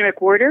 Mr.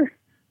 McWhorter.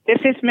 This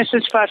is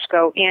Mrs.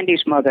 Fusco,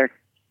 Andy's mother.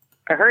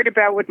 I heard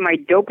about what my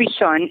dopey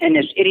son and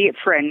his idiot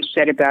friend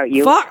said about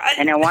you,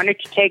 and I wanted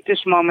to take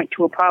this moment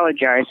to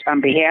apologize on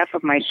behalf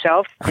of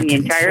myself and the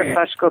entire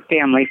Fusco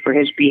family for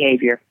his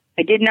behavior.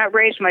 I did not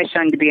raise my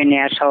son to be an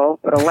asshole,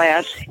 but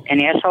alas,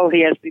 an asshole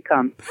he has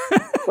become.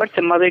 What's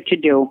a mother to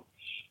do?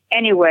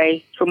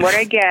 Anyway, from what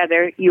I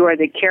gather, you are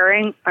the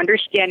caring,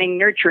 understanding,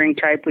 nurturing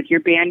type with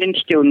your band and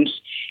students,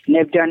 and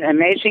have done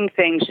amazing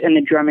things in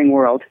the drumming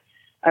world.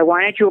 I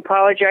wanted to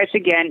apologize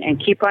again and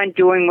keep on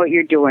doing what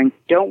you're doing.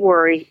 Don't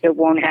worry, it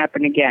won't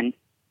happen again.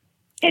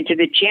 And to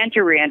the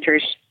Chanter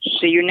Ranters,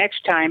 see you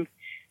next time.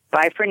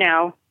 Bye for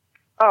now.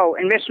 Oh,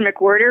 and Mr.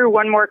 McWhorter,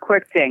 one more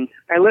quick thing.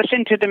 I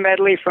listened to the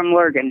medley from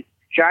Lurgan.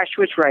 Josh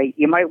was right.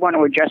 You might want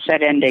to adjust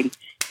that ending.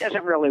 It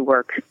doesn't really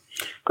work.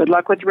 Good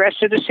luck with the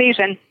rest of the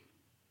season.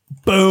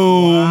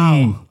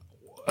 Boom.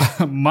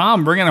 Wow.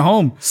 Mom, bringing it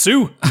home.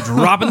 Sue,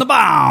 dropping the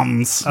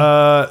bombs.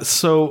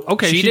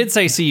 Okay. She did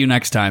say see you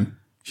next time.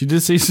 She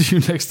did say see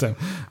you next time.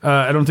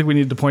 I don't think we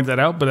need to point that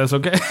out, but that's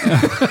okay.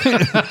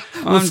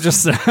 I'm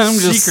just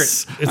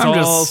secret. It's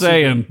all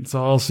saying. It's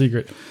all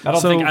secret. I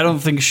don't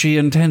think she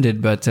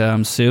intended, but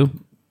Sue.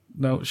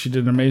 No, she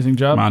did an amazing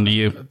job. On to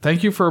you.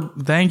 Thank you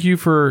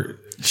for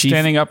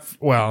standing up.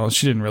 Well,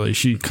 she didn't really.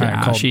 She kind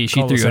of called. She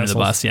threw you under the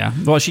bus. Yeah.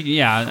 Well,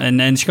 and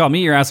then she called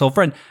me your asshole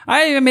friend.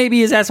 I may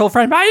be his asshole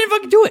friend, but I didn't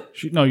fucking do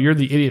it. No, you're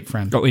the idiot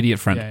friend. Oh, idiot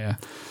friend.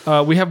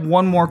 Yeah. We have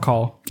one more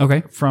call.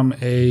 Okay.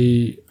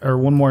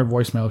 One more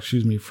voicemail.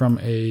 Excuse me, from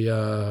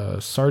a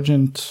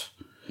Sergeant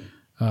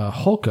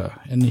Holka,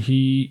 and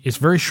it's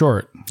very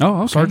short.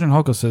 Oh, okay. Sergeant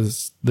Holka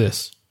says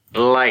this.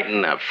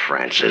 Lighten up,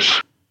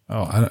 Francis.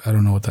 Oh, I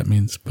don't know what that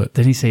means, but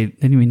did he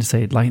mean to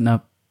say lighten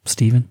up,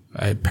 Stephen?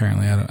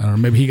 Apparently, I don't know.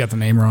 Maybe he got the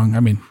name wrong. I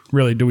mean,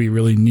 really, do we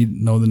really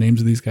know the names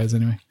of these guys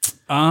anyway?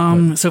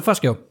 So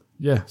Fusco.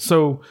 Yeah.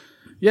 So.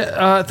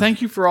 Yeah,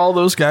 thank you for all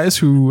those guys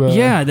who.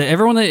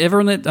 Everyone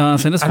that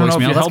sent us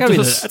voicemail.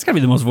 That's gotta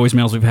be the most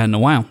voicemails we've had in a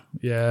while.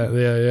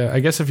 Yeah. I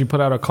guess if you put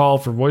out a call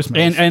for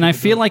voicemails, and I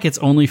feel like it's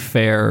only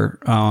fair,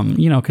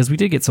 because we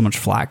did get so much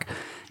flack.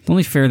 It's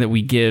only fair that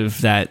we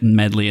give that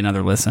medley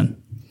another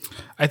listen.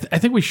 I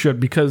think we should,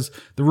 because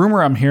the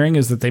rumor I'm hearing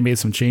is that they made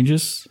some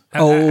changes.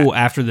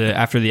 After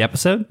the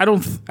episode,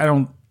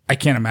 I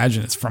can't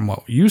imagine it's from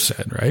what you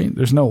said, right?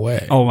 There's no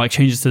way. Oh, like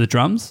changes to the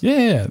drums?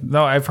 Yeah.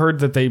 No, I've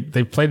heard that they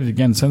played it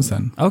again since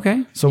then.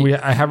 Okay. So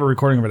I have a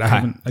recording of it. I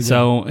haven't. Again.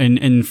 So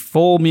in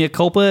full mea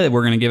culpa,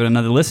 we're going to give it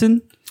another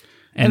listen,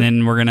 and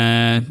then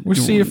we'll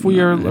see if we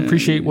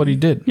appreciate what he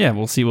did. Yeah,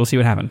 we'll see what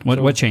happened.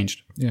 What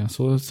changed? Yeah.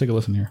 So let's take a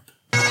listen here.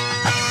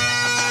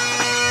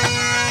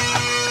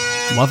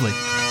 Lovely.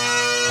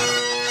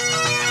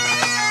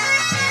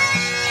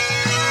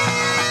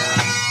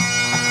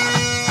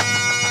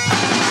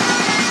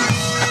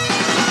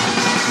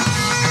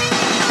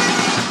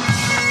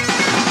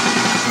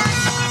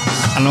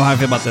 I don't know how I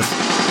feel about this.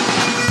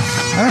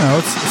 I don't know.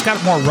 It's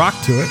got more rock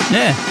to it.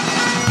 Yeah.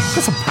 It's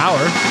got some power.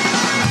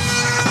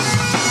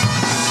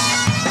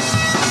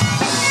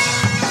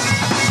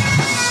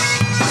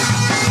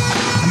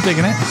 I'm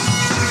digging it.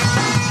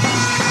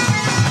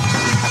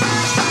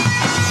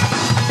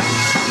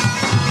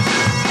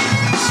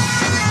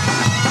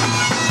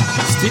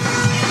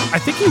 I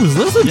think he was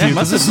listening to you.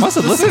 Must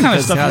have listened. Kind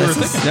of stuff we were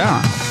thinking.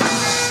 Yeah.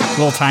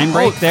 Little time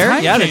break there.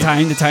 The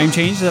time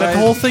change. That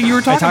whole thing you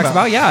were talking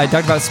about. I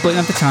talked about splitting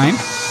up the time.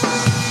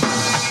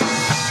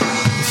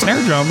 The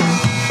snare drum.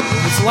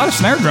 It's a lot of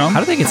snare drum. How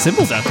do they get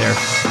cymbals out there?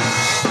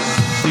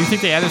 Do you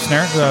think they added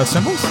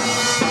cymbals?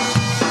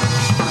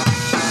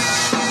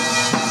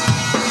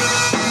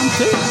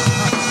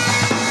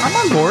 I'm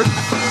on board.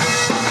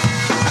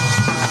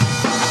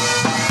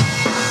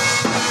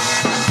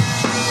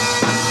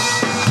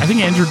 I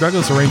think Andrew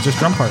Douglas arranged this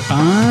drum part.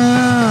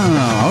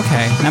 Oh,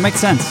 okay. That makes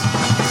sense.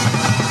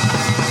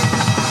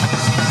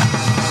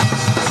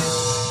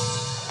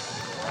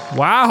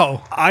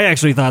 Wow. I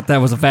actually thought that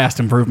was a vast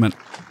improvement.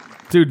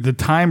 Dude, the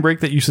time break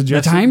that you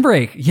suggested. The time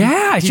break.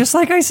 Yeah, it's just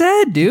like I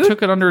said, dude.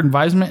 Took it under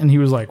advisement, and he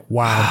was like,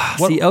 wow.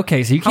 See,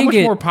 okay, so you How can't much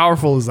get more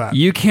powerful is that?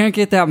 You can't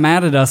get that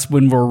mad at us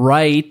when we're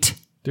right.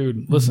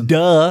 Dude, listen.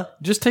 Duh.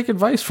 Just take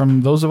advice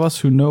from those of us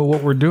who know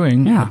what we're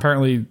doing. Yeah.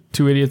 Apparently,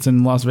 two idiots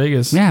in Las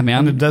Vegas. Yeah, man.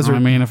 In the desert. I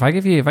mean, if I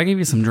give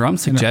you some drum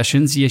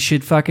suggestions, you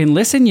should fucking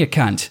listen, you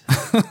cunt.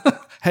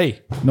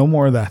 Hey, no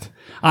more of that.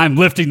 I'm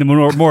lifting the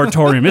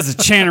moratorium. This is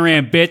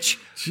Chanaran, bitch.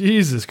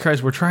 Jesus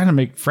Christ, we're trying to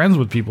make friends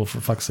with people, for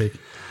fuck's sake.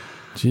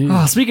 Jeez.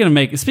 Oh,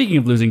 speaking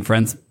of losing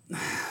friends,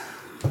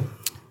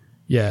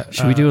 yeah.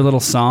 Should we do a little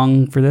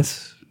song for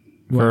this?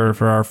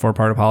 For our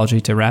 4-part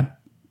apology to Rab?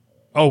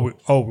 We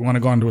want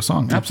to go into a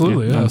song?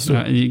 Absolutely. Yeah, let's do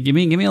it. Give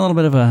me a little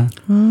bit of a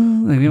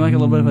like a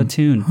little bit of a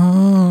tune,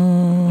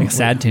 like a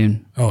sad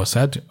tune. Oh, a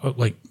sad tune,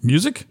 like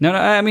music? No,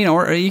 I mean,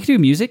 or you can do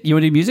music. You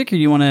want to do music, or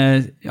you want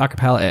to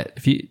acapella it?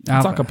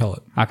 Let's acapella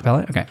it.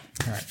 Acapella, okay.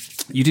 All right.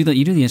 You do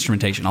the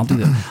instrumentation. I'll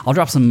do I'll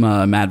drop some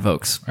mad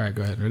vocals. All right,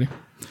 go ahead. Ready?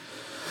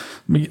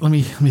 Let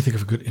me think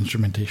of a good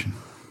instrumentation.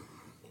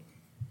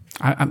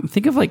 I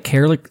think of like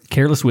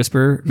Careless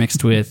Whisper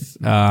mixed with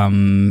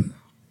Celine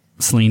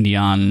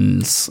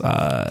Dion's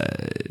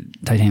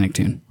Titanic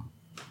tune,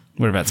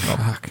 whatever that's called.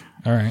 Fuck.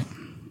 All right.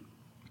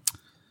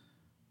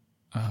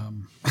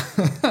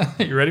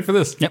 You ready for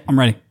this? Yep, I'm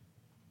ready.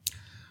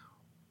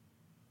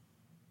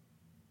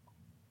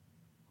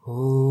 There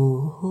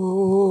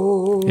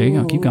you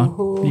go. Keep going.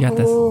 You got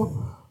this.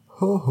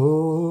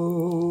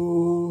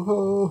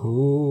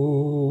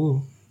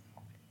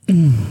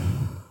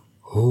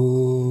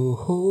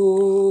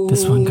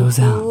 This one goes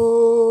out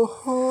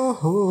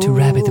to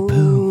Rabbit the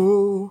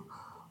Pooh.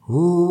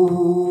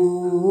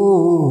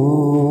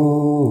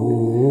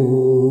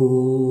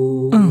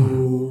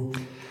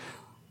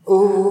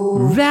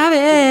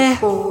 Rabbit,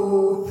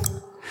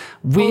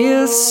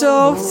 we're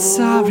so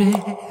sorry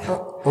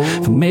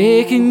for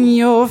making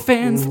your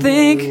fans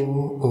think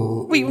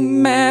we were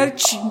mad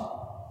at you.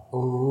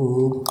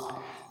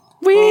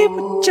 We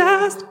were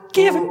just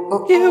giving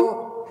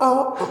you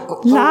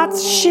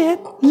lots of shit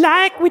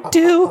like we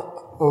do.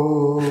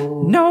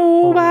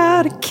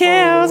 Nobody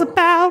cares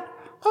about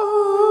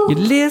your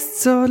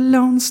list or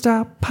Lone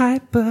Star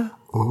Piper.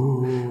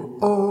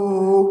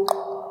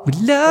 We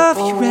love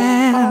you,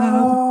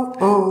 Rab,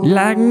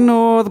 like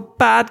no other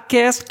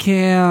podcast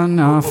can.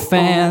 Our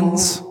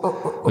fans,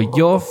 or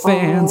your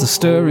fans, are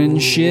stirring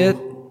shit.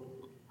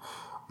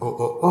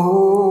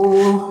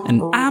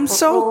 And I'm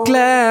so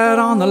glad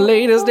on the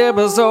latest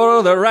episode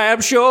of the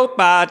Rab Show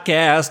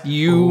podcast,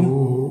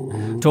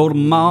 you told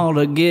them all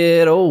to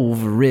get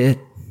over it.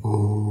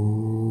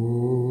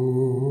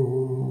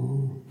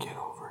 Get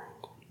over it.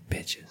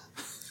 Bitches.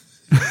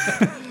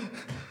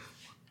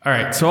 All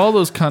right, so all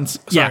those cunts.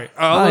 Sorry,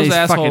 all those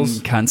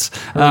assholes. Fucking cunts.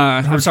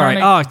 I'm sorry.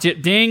 Oh,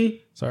 ding.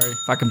 Sorry.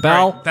 Fucking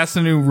bell. Right, that's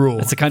the new rule.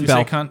 It's a cunt if you bell.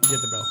 Say cunt, get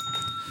the bell.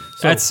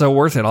 So, that's so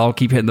worth it. I'll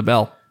keep hitting the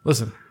bell.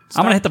 Listen.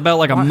 I'm going to hit the bell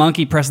like a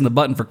monkey pressing the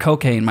button for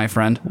cocaine, my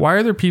friend. Why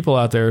are there people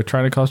out there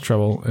trying to cause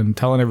trouble and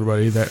telling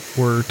everybody that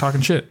we're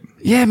talking shit?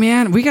 Yeah,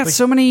 man. We got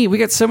so many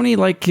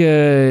like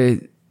this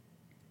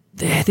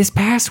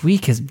past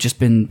week has just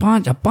been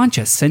a bunch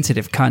of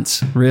sensitive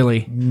cunts,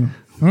 really.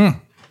 Mm-hmm.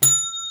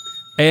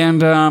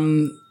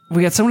 And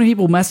we got so many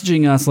people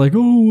messaging us like,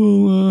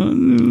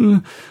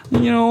 oh,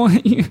 well, you know,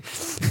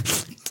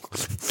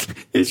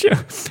 it's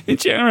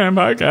Chanaran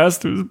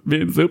podcast has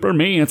been super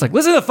mean. It's like,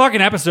 listen to the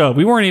fucking episode.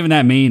 We weren't even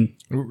that mean.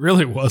 It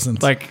really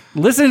wasn't. Like,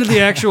 listen to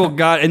the actual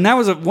God. And that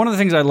was one of the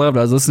things I loved.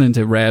 I was listening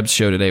to Rab's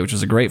show today, which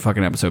was a great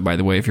fucking episode, by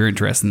the way, if you're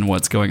interested in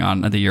what's going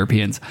on at the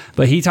Europeans.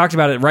 But he talked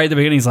about it right at the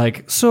beginning. He's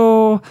like,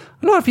 so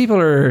a lot of people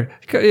are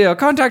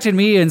contacting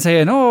me and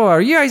saying, oh,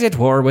 are you guys at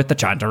war with the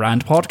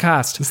Chantarant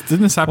podcast?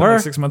 Didn't this happen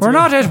like 6 months We're ago?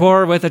 not at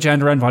war with the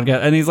Chantarant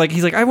podcast. And he's like,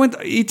 he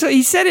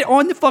said it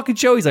on the fucking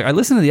show. He's like, I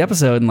listened to the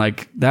episode and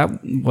like,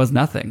 that was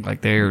nothing.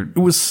 Like it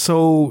was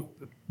so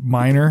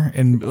minor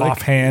and like,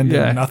 offhand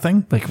and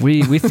nothing. Like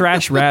we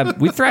thrash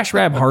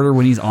Rab harder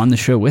when he's on the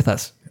show with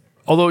us.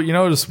 Although you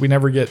notice we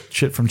never get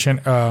shit from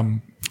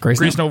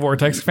Grace No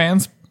Vortex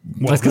fans.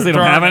 Well, that's because they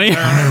don't have any.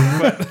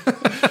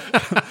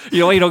 You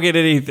know why you don't get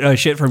any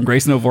shit from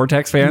Grace Note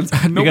Vortex fans?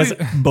 Because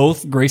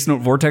both Grace Note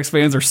Vortex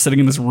fans are sitting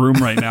in this room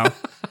right now.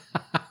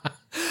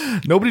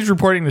 Nobody's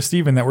reporting to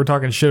Steven that we're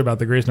talking shit about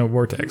the Grace Note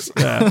Vortex.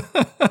 Yeah.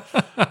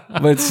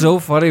 But it's so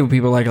funny when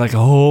people are like,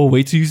 oh,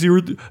 wait till you see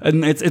what...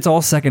 And it's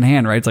all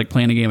secondhand, right? It's like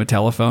playing a game of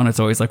telephone. It's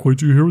always like, wait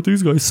till you hear what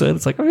these guys said.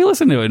 It's like, oh, you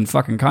listen to it in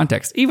fucking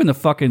context. Even the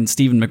fucking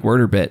Stephen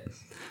McWhirter bit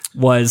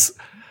was...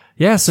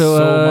 Yeah,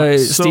 so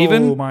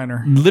Stephen...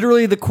 minor.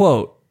 Literally the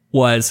quote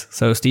was,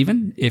 so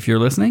Stephen, if you're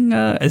listening...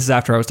 this is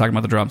after I was talking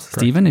about the drums.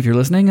 Correct. Stephen, if you're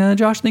listening,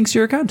 Josh thinks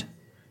you're a cunt.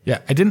 Yeah,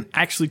 I didn't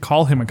actually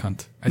call him a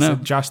cunt. I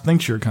said, Josh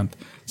thinks you're a cunt.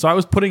 So I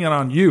was putting it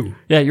on you.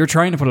 Yeah, you're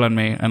trying to put it on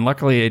me, and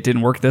luckily it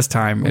didn't work this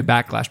time. It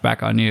backlashed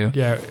back on you.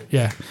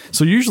 Yeah.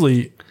 So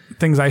usually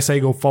things I say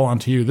fall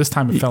onto you. This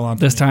time it fell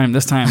onto me.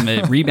 This time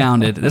it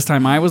rebounded. This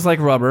time I was like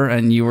rubber,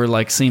 and you were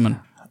like semen.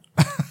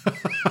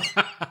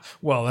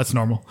 Well, that's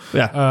normal.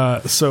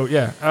 Yeah. So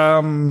yeah.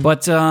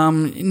 But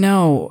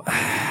no,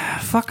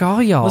 fuck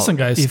all y'all. Listen,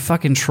 guys. You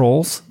fucking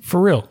trolls. For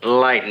real.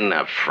 Lighten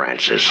up,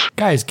 Francis.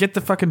 Guys, get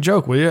the fucking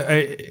joke, will you?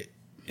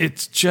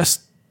 It's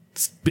just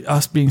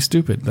us being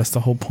stupid. That's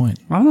the whole point.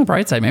 Well, on the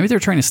bright side, maybe they're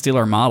trying to steal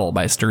our model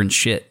by stirring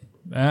shit.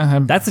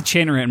 That's a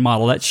Chain Rant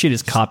model. That shit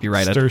is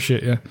copyrighted. Stir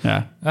shit, yeah.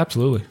 Yeah.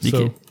 Absolutely.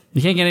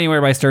 You can't get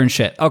anywhere by stirring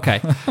shit.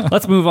 Okay.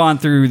 Let's move on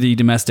through the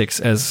domestics,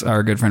 as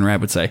our good friend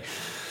Rab would say.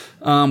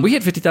 We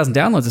had 50,000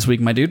 downloads this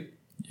week, my dude.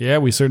 Yeah,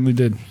 we certainly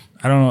did.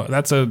 I don't know.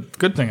 That's a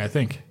good thing, I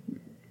think.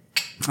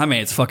 I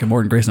mean, it's fucking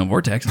more than Grace No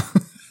Vortex.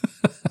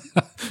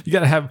 You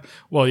got to have...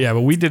 Well, yeah,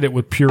 but we did it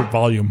with pure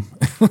volume.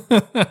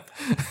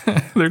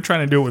 They're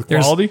trying to do it with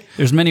quality.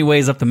 There's many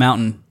ways up the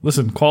mountain.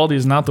 Listen, quality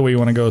is not the way you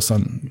want to go,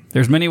 son.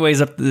 There's many ways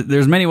to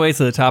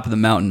the top of the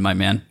mountain, my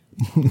man.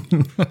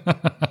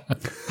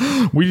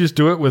 We just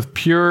do it with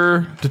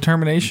pure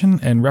determination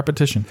and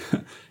repetition.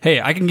 Hey,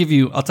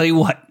 I'll tell you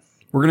what.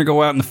 We're going to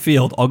go out in the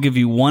field. I'll give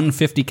you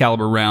 150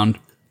 caliber round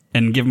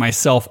and give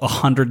myself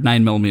 100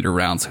 9mm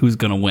rounds. Who's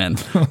going to win?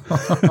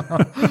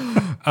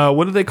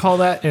 What do they call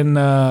that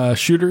in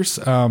shooters?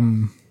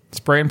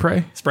 Spray and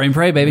pray? Spray and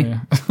pray, baby. Yeah.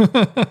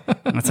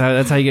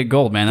 That's how you get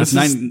gold, man. That's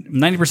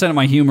 90% of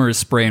my humor is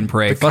spray and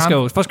pray.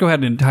 Fusco had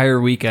an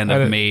entire weekend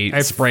of me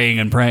spraying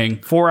and praying.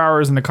 4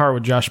 hours in the car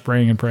with Josh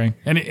spraying and praying.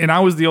 And I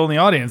was the only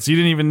audience. You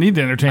didn't even need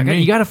to entertain me.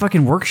 You got to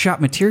fucking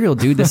workshop material,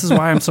 dude. This is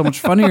why I'm so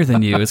much funnier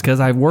than you. It's because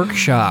I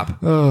workshop.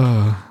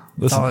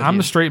 Listen, I'm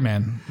the straight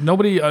man.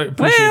 Nobody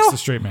appreciates the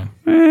straight man.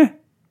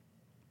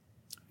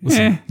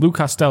 Listen, Lou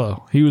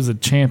Costello, he was a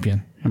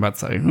champion. I'm about to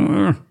say,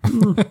 you're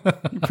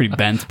pretty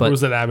bent, but or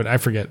was it Abbott? I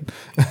forget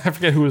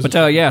who was.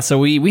 But yeah, so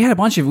we had a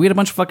bunch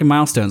of fucking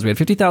milestones. We had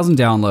 50,000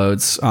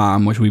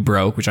 downloads, which we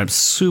broke, which I'm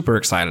super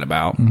excited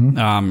about.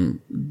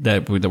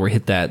 That we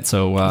hit that.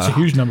 So it's a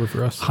huge number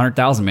for us.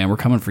 100,000, man. We're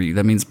coming for you.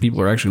 That means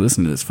people are actually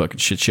listening to this fucking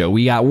shit show.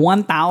 We got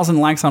 1,000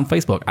 likes on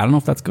Facebook. I don't know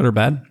if that's good or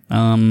bad.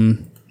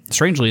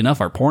 Strangely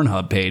enough, our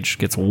Pornhub page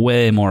gets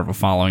way more of a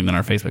following than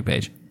our Facebook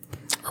page.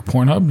 Our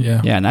Pornhub,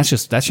 yeah. Yeah, and that's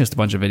just a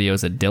bunch of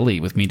videos of Dilly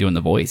with me doing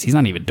the voice. He's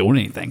not even doing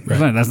anything. Right.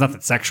 There's nothing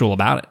sexual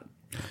about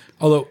it.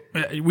 Although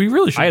we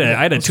really should.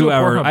 I had a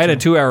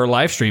 2-hour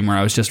live stream where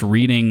I was just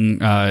reading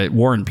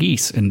War and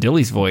Peace in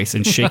Dilly's voice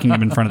and shaking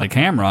him in front of the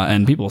camera,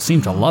 and people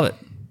seem to love it.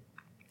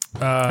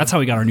 That's how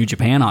we got our New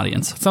Japan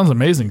audience. It sounds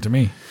amazing to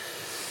me.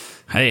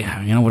 Hey,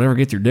 whatever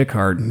gets your dick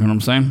hard. You know what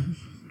I'm saying?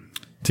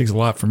 It takes a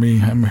lot for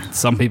me.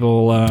 Some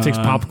people it takes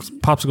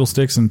popsicle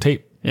sticks and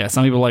tape. Yeah,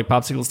 some people like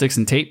popsicle sticks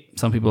and tape.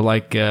 Some people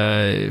like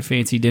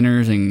fancy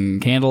dinners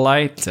and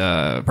candlelight.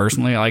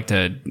 Personally, I like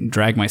to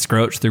drag my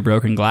scroach through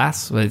broken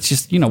glass. It's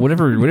just,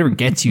 whatever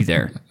gets you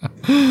there.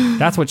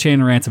 That's what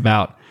Chain Rant's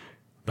about.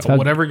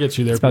 Whatever gets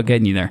you there. It's about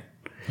getting you there.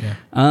 Yeah.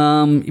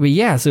 But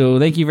yeah, so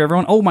thank you for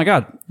everyone. Oh my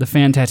God, the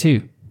fan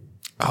tattoo.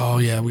 Oh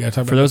yeah, we gotta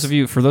talk about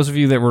For those of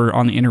you that were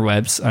on the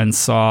interwebs and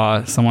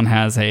saw someone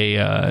has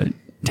a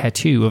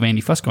tattoo of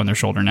Andy Fusco on their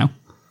shoulder now.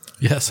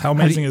 Yes, how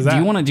amazing is that? Do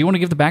you want to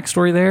give the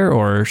backstory there,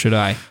 or should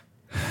I?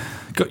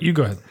 You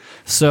go ahead.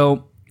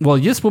 So,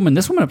 this woman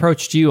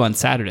approached you on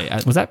Saturday.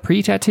 Was that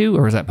pre-tattoo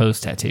or was that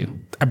post-tattoo?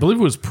 I believe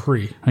it was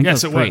pre.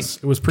 Yes, it was.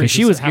 It was pre.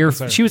 She was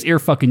ear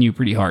fucking you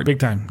pretty hard, big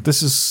time.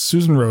 This is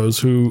Susan Rose,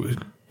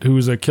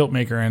 who's a kilt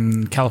maker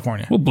in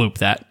California. We'll bloop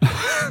that.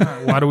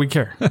 Why do we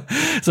care?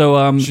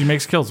 So she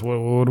makes kilts.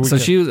 What do we? So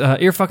care? she was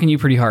ear fucking you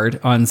pretty hard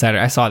on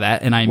Saturday. I saw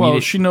that, and I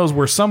immediately. She knows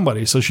we're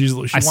somebody, so she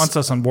wants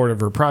us on board of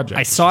her project.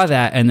 I saw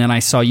that, and then I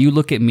saw you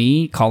look at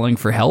me calling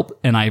for help,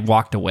 and I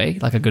walked away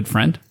like a good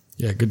friend.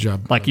 Yeah, good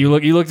job. Like you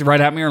looked right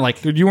at me, and were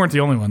like, dude, you weren't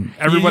the only one.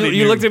 Everybody,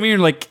 you looked at me, and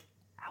you're like,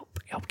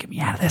 help, get me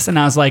out of this, and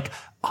I was like,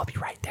 I'll be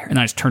right there, and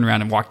I just turned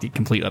around and walked the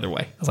complete other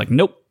way. I was like,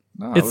 nope.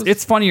 No,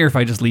 it's funnier if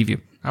I just leave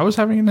you. I was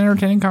having an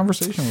entertaining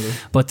conversation with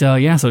her. But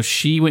yeah, so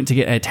she went to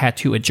get a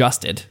tattoo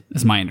adjusted,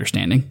 is my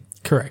understanding.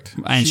 Correct.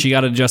 And she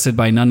got adjusted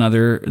by none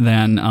other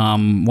than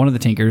one of the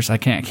Tinkers. I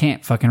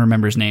can't fucking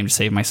remember his name to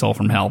save my soul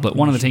from hell, but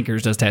one of the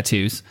Tinkers does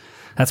tattoos.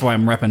 That's why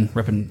I'm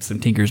repping some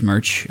Tinkers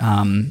merch.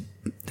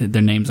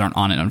 Their names aren't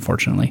on it,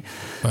 unfortunately.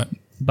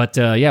 But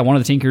yeah, one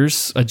of the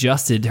Tinkers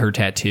adjusted her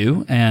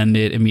tattoo, and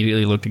it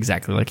immediately looked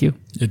exactly like you.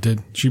 It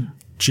did.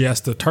 She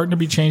asked the tartan to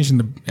be changed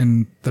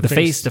and the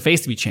face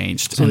to be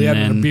changed. So they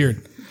added a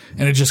beard,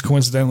 and it just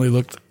coincidentally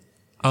looked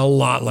a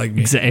lot like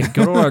me. Exactly.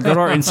 Go to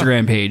our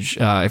Instagram page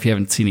if you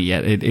haven't seen it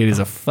yet. It is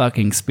a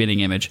fucking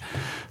spitting image.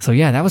 So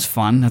yeah, that was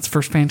fun. That's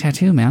first fan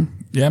tattoo, man.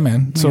 Yeah,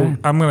 man. So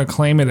I'm gonna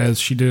claim it as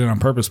she did it on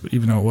purpose, but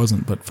even though it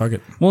wasn't. But fuck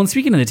it. Well, and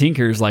speaking of the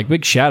Tinkers,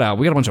 big shout out.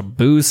 We got a bunch of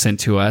booze sent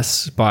to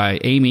us by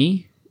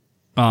Amy.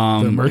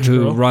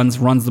 Who runs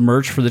the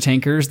merch for the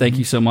Tinkers. Thank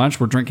you so much.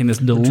 We're drinking this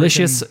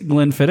delicious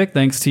Glenfiddich.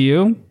 Thanks to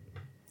you.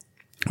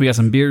 We got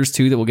some beers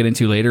too that we'll get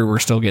into later. We're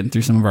still getting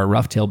through some of our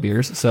rough tail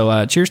beers.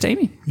 So cheers to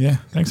Amy. Yeah,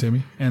 thanks,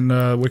 Amy. And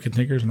Wicked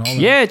Tinkers and all that.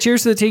 Yeah,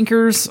 cheers to the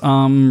Tinkers.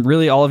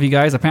 Really, all of you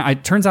guys.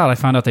 Turns out I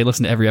found out they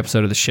listen to every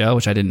episode of the show,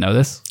 which I didn't know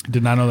this.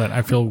 Did not know that.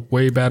 I feel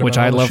way bad about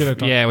all the shit I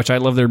talked about. Which I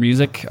love their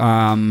music.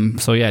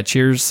 So yeah,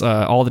 cheers.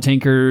 All the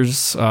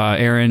Tinkers,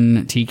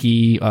 Aaron,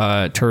 Tiki,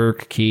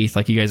 Turk, Keith.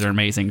 Like, you guys are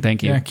amazing.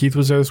 Thank you. Yeah, Keith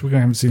was there this week. I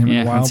haven't seen him in a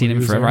while. I haven't seen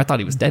him forever. There. I thought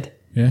he was dead.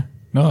 Yeah.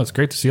 No, it's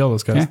great to see all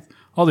those guys. Yeah.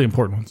 All the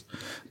important ones.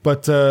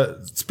 But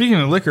speaking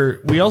of liquor,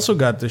 we also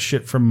got this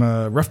shit from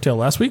Rough Tail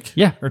last week.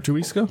 Yeah. Or 2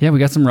 weeks ago. Yeah, we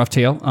got some Rough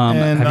Tail.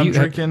 And I'm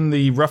drinking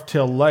the Rough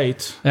Tail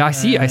Light. I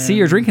see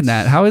you're drinking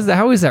that. How is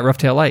that Rough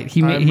Tail Light?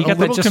 He got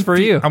that just for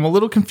you. I'm a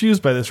little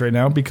confused by this right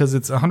now because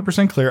it's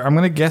 100% clear. I'm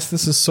going to guess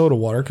this is soda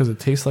water because it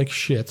tastes like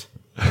shit.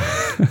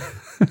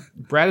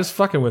 Brad is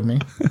fucking with me.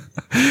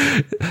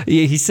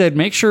 He said,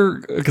 make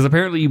sure, because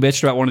apparently you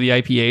bitched about one of the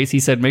IPAs.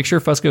 He said, make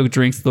sure Fusco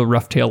drinks the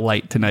Rough Tail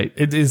Light tonight.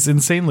 It is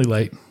insanely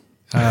light.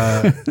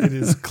 It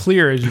is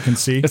clear, as you can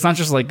see. It's not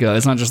just like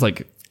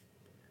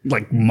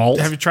malt.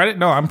 Have you tried it?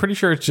 No, I'm pretty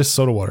sure it's just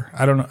soda water.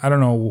 I don't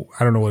know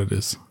what it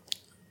is.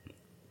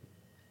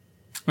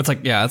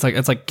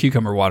 It's like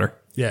cucumber water.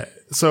 Yeah.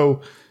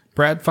 So,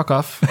 Brad, fuck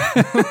off.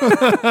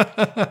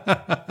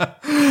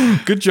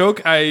 Good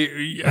joke.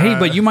 Hey,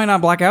 but you might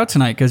not black out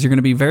tonight because you're going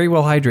to be very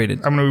well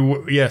hydrated.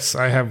 Yes,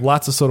 I have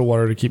lots of soda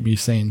water to keep me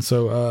sane.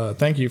 So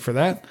thank you for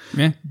that.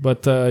 Yeah.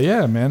 But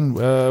yeah, man,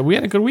 we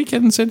had a good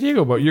weekend in San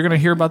Diego. But you're going to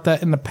hear about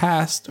that in the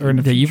past or in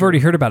the future. You've already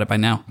heard about it by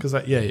now. Because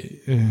yeah,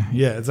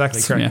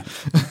 exactly. Correct.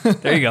 Yeah.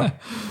 There you go.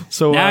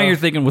 So now you're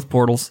thinking with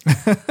portals.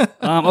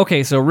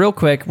 Okay, so real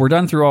quick, we're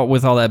done through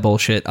all that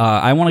bullshit.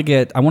 I want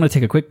to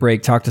take a quick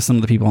break, talk to some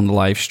of the people on the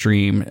live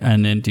stream,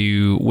 and then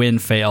do win,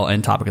 fail,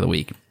 and topic of the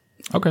week.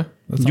 Okay.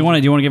 Do you want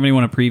to give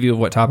anyone a preview of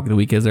what topic of the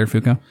week is there,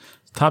 Fuko?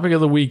 Topic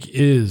of the week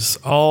is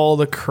all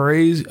the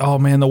crazy. Oh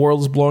man, the world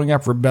is blowing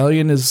up.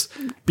 Rebellion is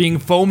being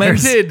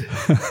fomented.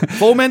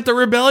 Foment the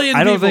rebellion.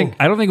 I don't think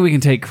we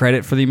can take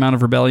credit for the amount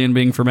of rebellion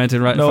being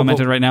fomented right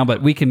now,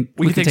 but we can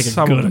take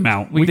a good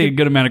amount. We can take a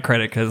good amount of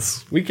credit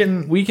because we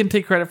can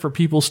take credit for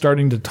people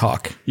starting to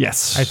talk.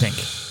 Yes, I think.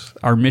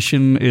 Our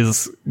mission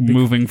is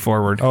moving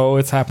forward. Oh,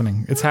 it's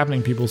happening. It's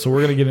happening, people. So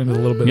we're going to get into a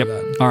little bit of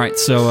that. All right.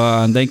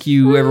 So thank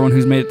you, everyone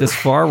who's made it this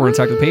far. We're going to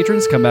talk to the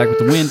patrons. Come back with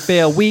the win,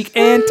 fail, week,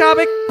 and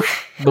topic.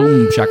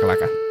 Boom,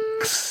 shakalaka.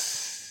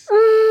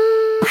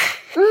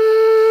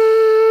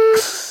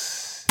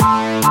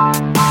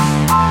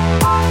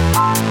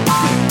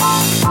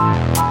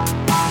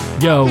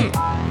 Yo,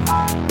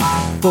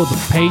 for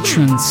the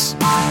patrons.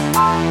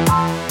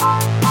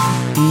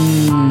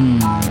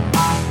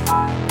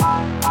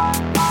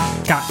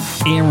 Got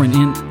Aaron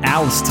and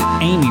Alistair,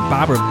 Amy,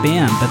 Barbara,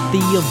 Ben,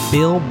 Bethia,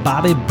 Bill,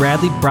 Bobby,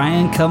 Bradley,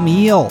 Brian,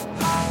 Camille,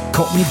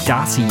 Courtney,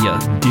 Dacia,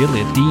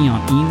 Dilly, Dion,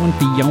 Ewan,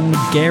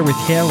 Fiona, Gareth,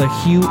 Heller,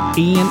 Hugh,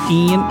 Ian,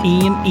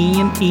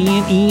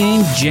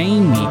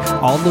 Jamie,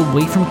 all the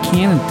way from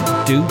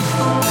Canada, dude.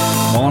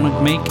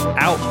 Wanna make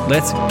out?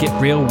 Let's get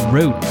real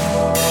rude.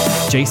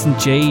 Jason,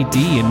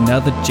 JD,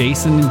 another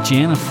Jason and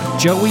Jennifer,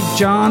 Joey,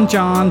 John,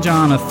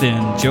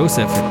 Jonathan,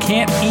 Joseph. I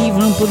can't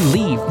even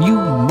believe you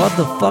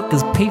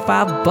motherfuckers pay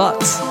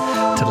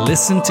 $5 to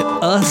listen to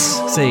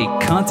us say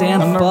cunt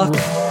and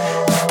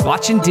fuck.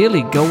 Watching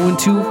Dilly go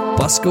into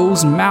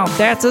Busco's mouth.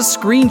 That's a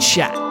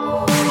screenshot.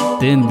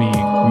 Then we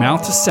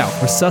mount to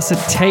south,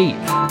 resuscitate.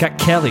 Got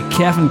Kelly,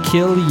 Kevin,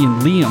 Kelly,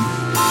 and Liam.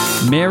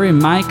 Mary,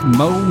 Mike,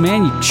 Mo,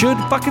 man, you should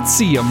fucking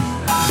see them.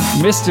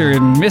 Mr.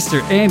 and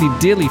Mr. Andy,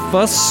 Dilly,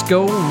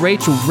 Fusco,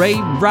 Rachel, Ray,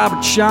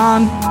 Robert,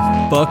 Sean,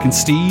 fucking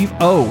Steve,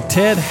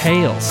 Ted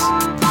Hales,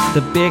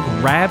 The Big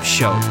Rap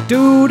Show,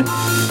 dude,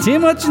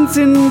 Tim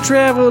Hutchinson,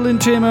 Traveling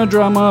Tim,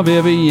 Drama,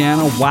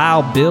 Viviana,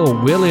 Wild Bill,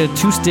 Willie,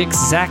 Two Sticks,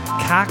 Zach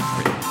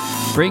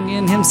Cochran,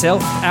 bringing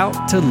himself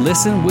out to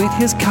listen with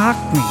his cock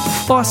ring,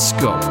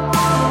 Fusco,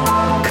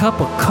 cup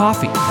of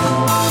coffee,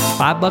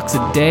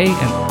 $5 a day,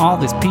 and all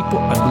these people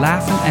are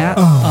laughing at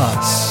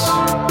us.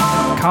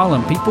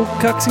 Calling people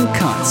cucks and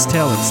cunts,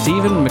 telling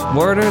Stephen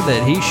McWhirter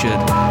that he should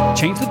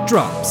change the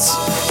drums.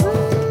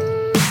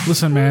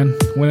 Listen, man,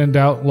 when in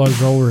doubt,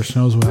 Lars Ulrich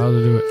knows how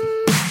to do it.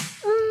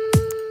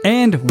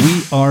 And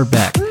we are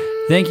back.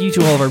 Thank you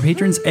to all of our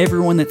patrons,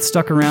 everyone that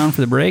stuck around for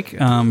the break,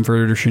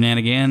 for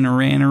Shenanigan,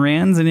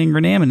 Rans, and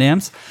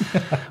Ingranamandams.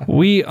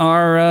 We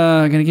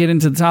are going to get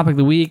into the topic of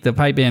the week, the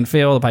pipe band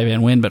fail, the pipe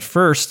band win. But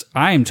first,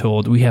 I am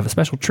told we have a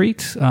special treat.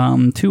 2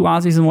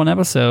 Aussies in one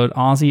episode,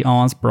 Aussie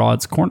Oz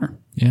Broad's Corner.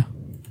 Yeah.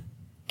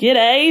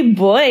 G'day,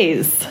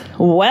 boys.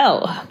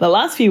 Well, the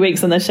last few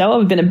weeks on the show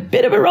have been a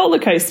bit of a roller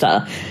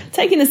coaster,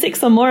 taking the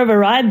 6 or more of a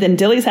ride than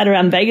Dilly's had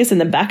around Vegas in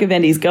the back of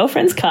Andy's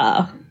girlfriend's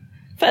car.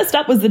 First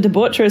up was the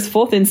debaucherous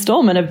 4th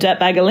installment of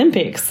Dirtbag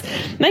Olympics,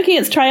 making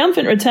its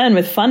triumphant return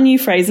with fun new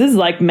phrases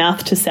like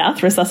mouth to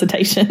south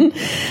resuscitation,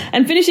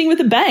 and finishing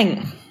with a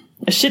bang.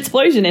 A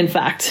shitsplosion, in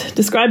fact,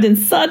 described in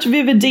such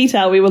vivid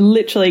detail we were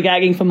literally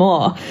gagging for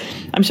more.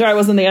 I'm sure I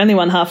wasn't the only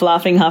one half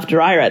laughing, half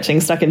dry retching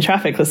stuck in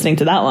traffic listening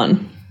to that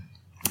one.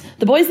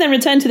 The boys then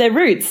returned to their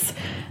roots,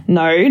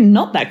 No,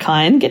 not that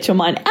kind. Get your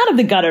mind out of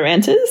the gutter,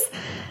 ranters.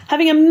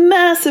 Having a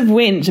massive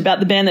whinge about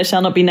the band that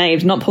shall not be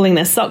named not pulling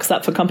their socks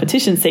up for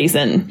competition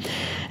season,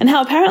 and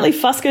how apparently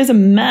Fusco's a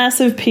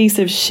massive piece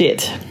of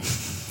shit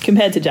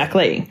compared to Jack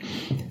Lee.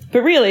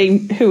 But really,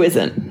 who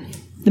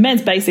isn't? The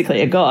man's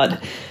basically a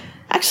god.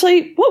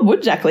 Actually, what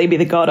would Jack Lee be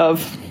the god of?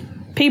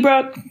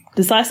 Pibroch,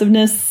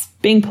 decisiveness,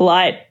 being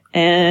polite,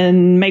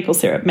 and maple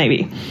syrup,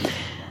 maybe.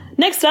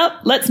 Next up,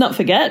 let's not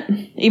forget,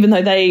 even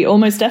though they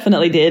almost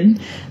definitely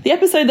did, the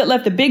episode that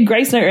left the big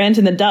Grace Note rant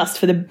in the dust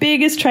for the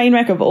biggest train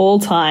wreck of all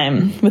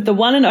time, with the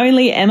one and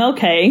only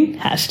MLK,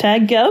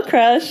 hashtag girl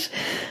crush,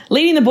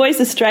 leading the boys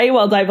astray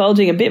while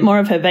divulging a bit more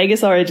of her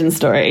Vegas origin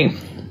story.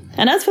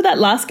 And as for that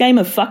last game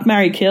of Fuck,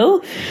 Marry, Kill,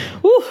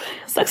 whew,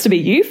 sucks to be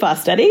you,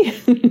 Fast Eddie.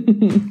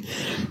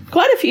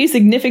 Quite a few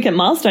significant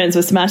milestones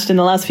were smashed in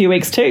the last few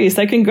weeks too,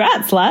 so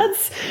congrats,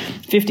 lads.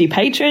 50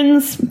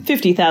 patrons,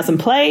 50,000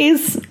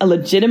 plays, a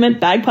legitimate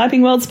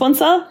Bagpiping World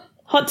sponsor.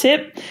 Hot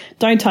tip,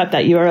 don't type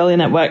that URL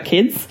in at work,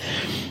 kids.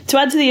 To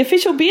add to the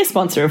official beer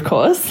sponsor, of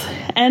course.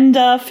 And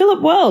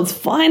Philip World's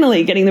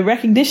finally getting the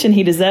recognition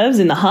he deserves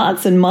in the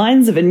hearts and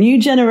minds of a new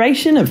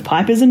generation of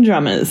pipers and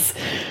drummers.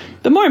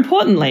 But more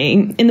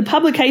importantly, in the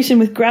publication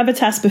with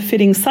gravitas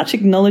befitting such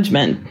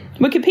acknowledgement,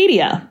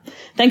 Wikipedia,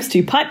 thanks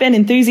to pipe band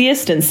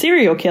enthusiast and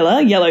serial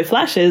killer Yellow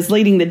Flashes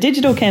leading the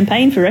digital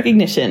campaign for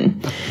recognition.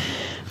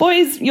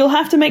 Boys, you'll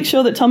have to make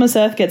sure that Thomas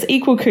Earth gets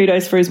equal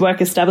kudos for his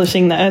work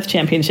establishing the Earth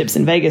Championships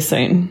in Vegas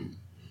soon.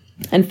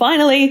 And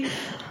finally,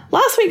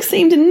 last week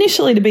seemed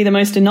initially to be the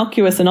most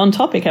innocuous and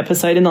on-topic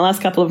episode in the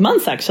last couple of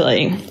months,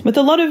 actually, with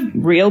a lot of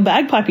real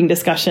bagpiping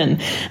discussion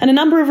and a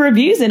number of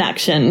reviews in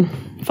action.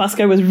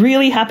 Fusco was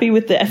really happy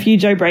with the FU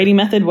Joe Brady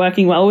method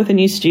working well with a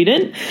new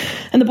student,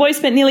 and the boys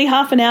spent nearly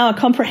half an hour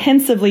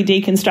comprehensively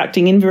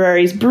deconstructing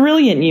Inverary's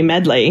brilliant new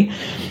medley,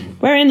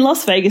 wherein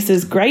Las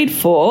Vegas's grade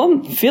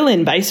 4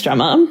 fill-in bass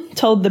drummer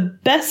told the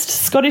best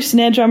Scottish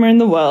snare drummer in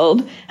the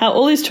world how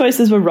all his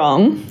choices were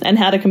wrong and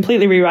how to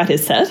completely rewrite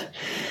his set.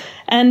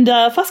 And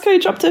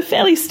Fusco dropped a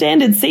fairly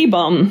standard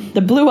C-bomb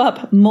that blew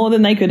up more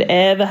than they could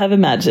ever have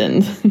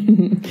imagined.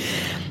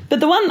 But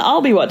the one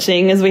I'll be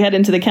watching as we head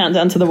into the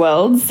countdown to the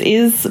Worlds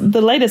is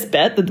the latest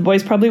bet that the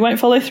boys probably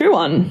won't follow through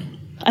on.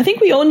 I think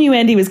we all knew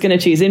Andy was going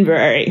to choose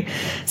Inverary,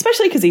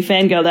 especially because he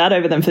fangirled out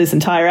over them for this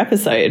entire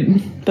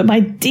episode. But my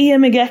dear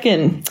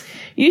McGecken,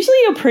 usually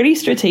you're pretty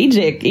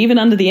strategic, even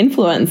under the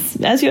influence,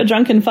 as your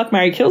drunken fuck,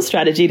 marry, kill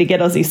strategy to get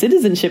Aussie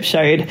citizenship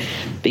showed.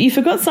 But you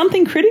forgot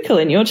something critical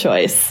in your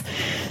choice.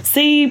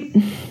 See,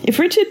 if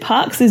Richard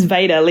Parkes is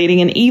Vader leading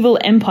an evil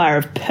empire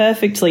of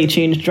perfectly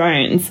tuned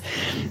drones,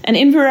 and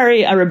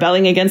Inverary are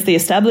rebelling against the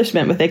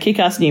establishment with their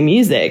kick-ass new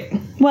music,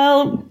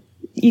 well,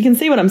 you can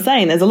see what I'm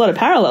saying. There's a lot of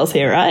parallels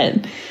here,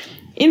 right?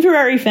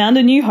 Inverary found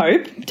a new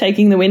hope,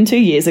 taking the win 2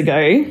 years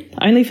ago,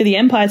 only for the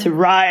empire to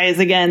rise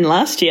again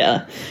last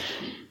year.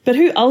 But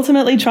who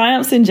ultimately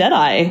triumphs in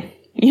Jedi?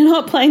 You're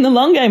not playing the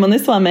long game on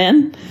this one,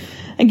 man.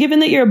 And given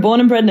that you're a born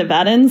and bred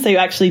Nevadan, so you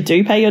actually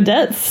do pay your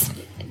debts,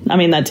 I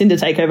mean, that Tinder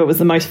takeover was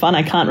the most fun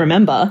I can't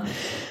remember.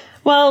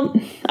 Well,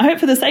 I hope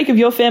for the sake of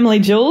your family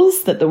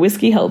jewels that the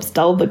whiskey helps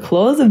dull the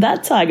claws of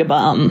that tiger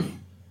balm.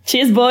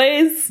 Cheers,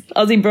 boys.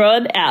 Aussie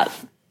Broad out.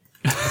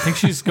 I think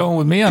she's going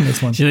with me on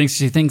this one.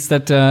 She thinks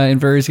that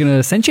Inverary's going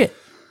to cinch it.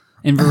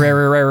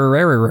 Inverary.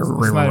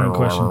 It's not even a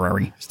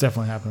question. It's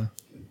definitely happening.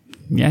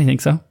 Yeah, I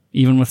think so.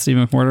 Even with Steve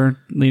McWhorter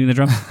leading the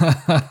drum.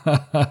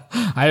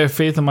 I have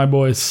faith in my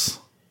boys.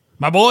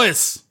 My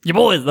boys. Your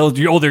boys.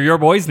 They're your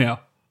boys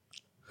now.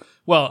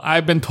 Well,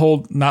 I've been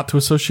told not to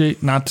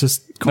associate, not to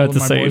call them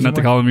my boys. Not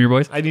to call them your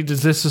boys. I need to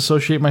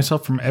disassociate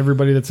myself from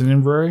everybody that's in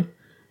Inverary.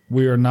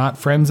 We are not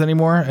friends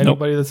anymore.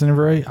 Anybody that's in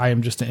Inverary, I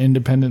am just an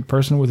independent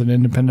person with an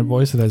independent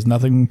voice that has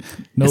nothing.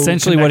 No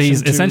essentially what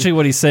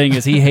he's saying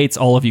is he hates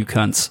all of you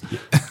cunts.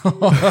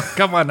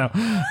 Come on now.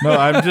 No,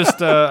 I'm just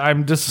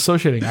I'm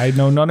disassociating. I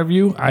know none of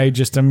you. I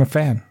just am a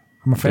fan.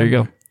 I'm a fan. There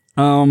you go.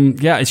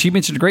 Yeah, she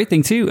mentioned a great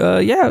thing too.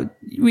 Yeah,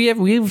 we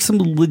have some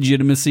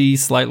legitimacy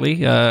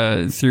slightly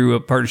through a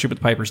partnership with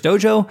Piper's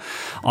Dojo,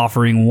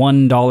 offering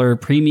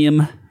 $1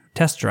 premium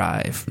test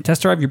drive.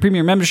 Test drive your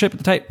premium membership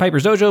at the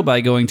Piper's Dojo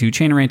by going to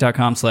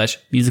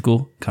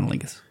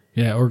chainerant.com/musical-cunnilingus.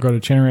 Yeah, or go to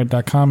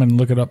chainerant.com and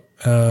look it up.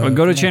 Or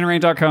go to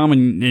chainerant.com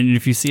and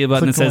if you see a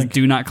button that says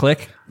 "Do not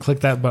click," click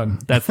that button.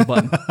 That's the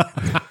button.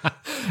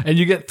 And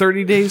you get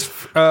 30 days,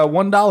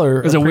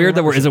 $1. Is it weird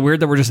that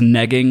we're just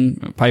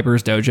negging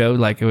Piper's Dojo?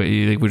 Like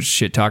we just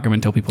shit talk them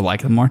until people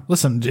like them more?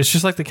 Listen, it's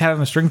just like the cat on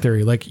the string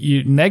theory. Like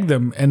you neg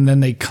them and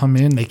then they come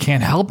in, they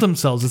can't help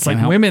themselves. It's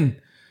like women.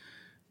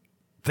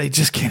 They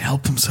just can't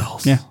help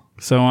themselves. Yeah.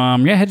 So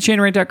head to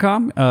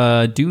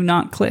chainerant.com. Do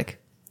not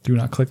click. Do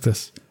not click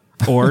this.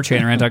 Or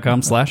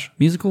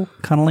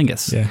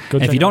chainerant.com/musical-cunnilingus. Yeah.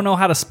 And if you don't know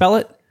how to spell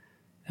it,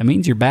 that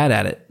means you're bad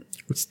at it.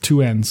 It's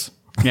 2 N's.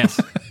 Yes.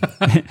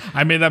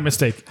 I made that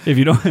mistake. If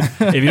you don't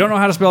know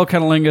how to spell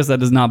cunnilingus, that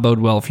does not bode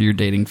well for your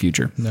dating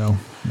future. No,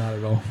 not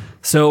at all.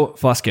 So,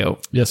 Fusco.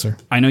 Yes, sir.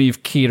 I know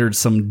you've catered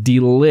some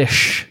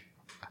delish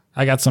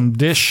I got some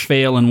dish.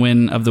 Fail and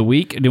win of the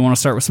week. Do you want to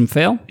start with some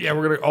fail? Yeah,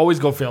 we're going to always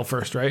go fail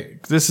first,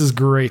 right? This is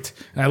great.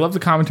 And I love the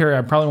commentary.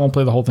 I probably won't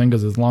play the whole thing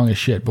because it's long as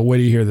shit, but wait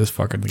till you hear this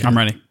fucking thing. I'm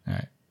ready. All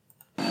right.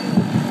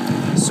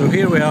 So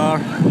here we are,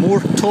 more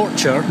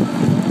torture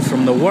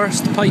from the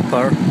worst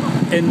piper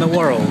in the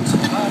world.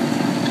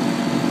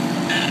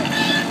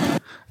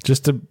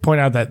 Just to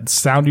point out, that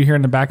sound you hear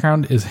in the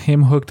background is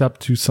him hooked up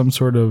to some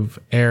sort of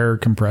air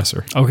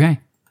compressor. Okay.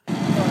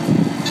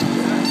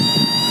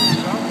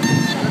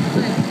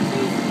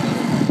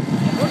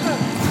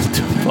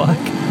 Fuck.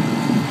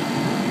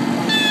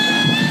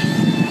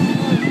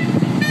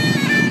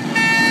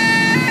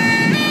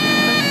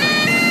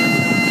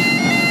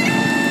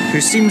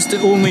 Who seems to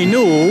only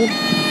know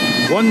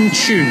one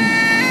tune.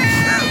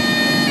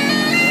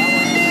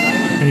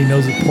 And he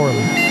knows it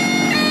poorly.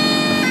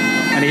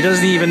 And he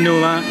doesn't even know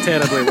that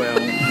terribly well.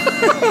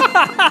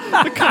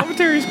 The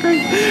commentary is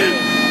great.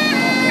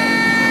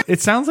 It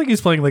sounds like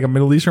he's playing like a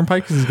Middle Eastern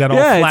pipe because he's got all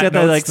flat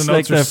notes. The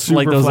notes are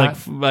super those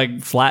flat.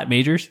 like flat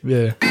majors.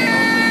 Yeah.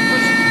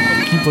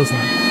 Keep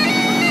listening.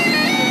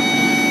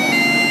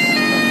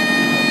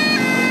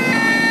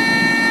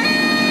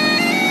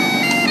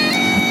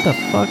 What the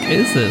fuck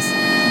is this?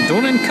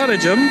 Don't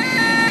encourage him.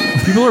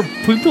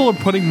 People are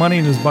putting money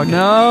in his bucket.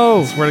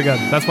 No. I swear to God.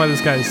 That's why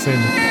this guy is saying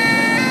it.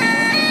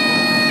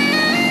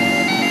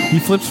 He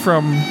flips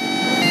from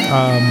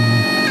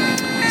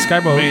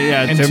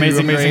Skyboat to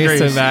Amazing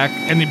Grace to back.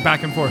 And then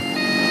back and forth.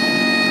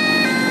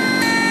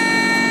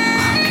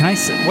 Can I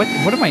say,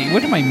 what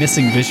am I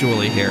missing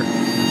visually here?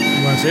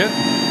 You want to see it?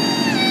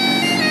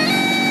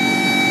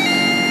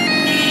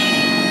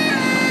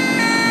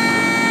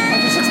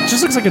 It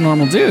just looks like a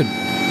normal dude.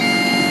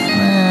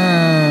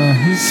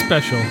 He's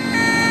special.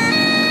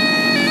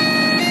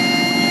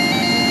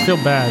 I feel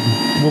bad.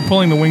 We're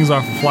pulling the wings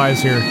off of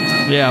flies here.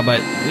 Yeah, but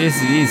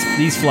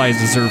these flies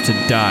deserve to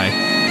die.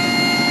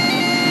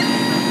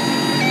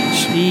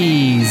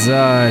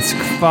 Jesus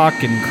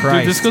fucking Christ.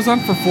 Dude, this goes on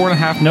for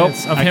 4.5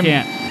 minutes of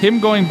him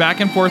going back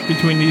and forth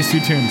between these two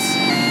tunes.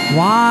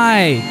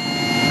 Why?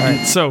 All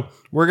right, so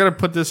we're going to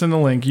put this in the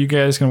link. You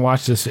guys can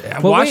watch this.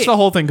 Watch the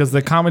whole thing because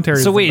the commentary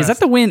is So the wait, best. is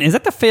that the win? Is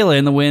that the fail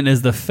and the win?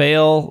 Is the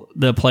fail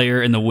the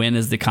player and the win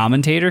is the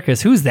commentator?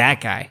 Because who's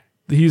that guy?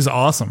 He's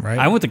awesome, right?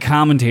 I want the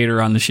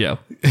commentator on the show.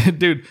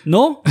 Dude.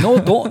 No,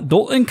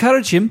 don't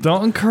encourage him.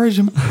 Don't encourage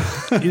him.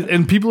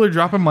 And people are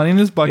dropping money in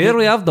his bucket. Here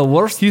we have the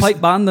worst pipe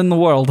band in the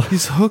world.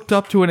 He's hooked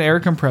up to an air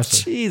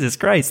compressor. Jesus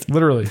Christ.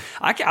 Literally.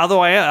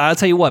 I'll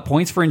tell you what,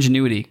 points for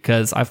ingenuity,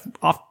 because I've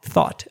often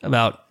thought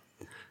about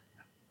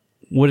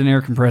would an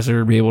air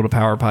compressor be able to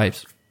power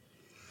pipes?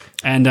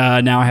 And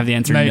now I have the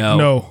answer,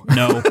 no.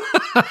 No.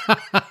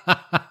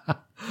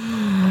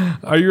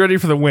 Are you ready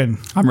for the win?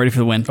 I'm ready for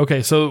the win.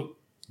 Okay, so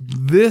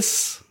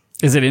this...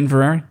 Is it in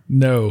Ferrari?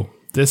 No.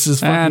 This is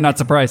fucking... not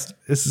surprised.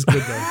 This is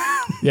good, though.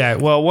 Yeah,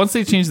 well, once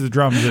they changed the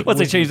drums... Once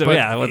they changed it,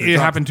 yeah. It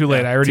happened too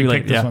late. I already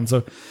picked this one.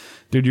 So,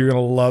 dude, you're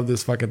going to love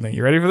this fucking thing.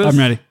 You ready for this? I'm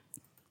ready.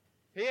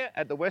 Here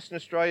at the Western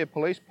Australia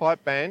Police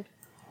Pipe Band,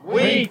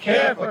 we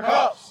care for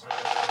cops.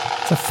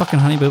 Is that fucking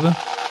Honey Boo Boo?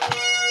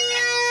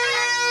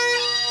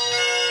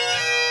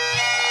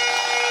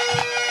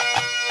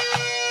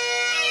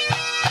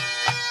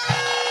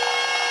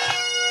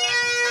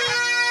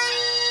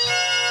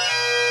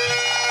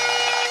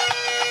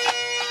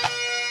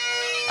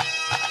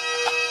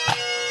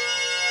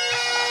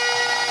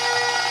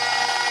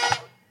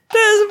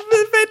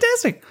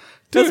 Fantastic.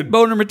 Dude. That's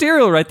boner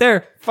material right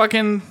there.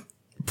 Fucking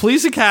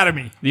Police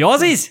Academy. The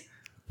Aussies.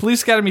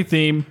 Police Academy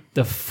theme.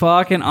 The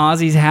fucking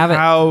Aussies have it.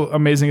 How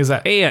amazing is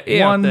that?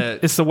 Yeah, One,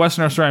 it's the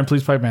Western Australian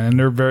Police Pipe Band, and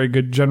they're very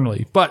good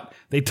generally. But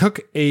they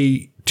took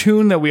a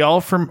tune that we're all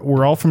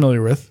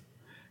familiar with,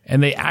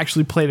 and they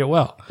actually played it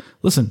well.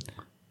 Listen,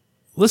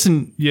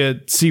 you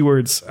C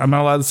words. I'm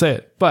not allowed to say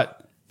it,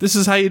 but this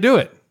is how you do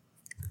it.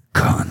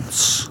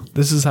 Guns.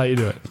 This is how you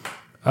do it.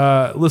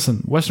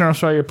 Listen, Western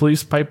Australia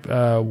Police Pipe,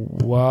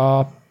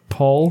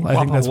 WAPOL. I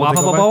think that's what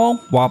they go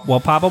by.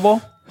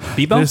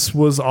 This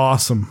was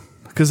awesome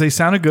because they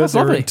sounded good.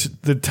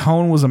 The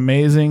tone was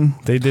amazing.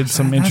 They did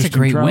some interesting. That's a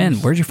great drums. win.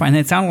 Where'd you find that?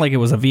 It sounded like it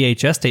was a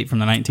VHS tape from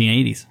the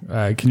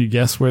 1980s. Can you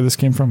guess where this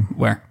came from?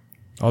 Where?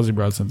 Aussie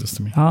Broad sent this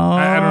to me. Oh,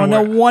 I don't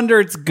know no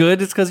wonder it's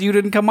good. It's because you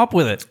didn't come up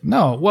with it.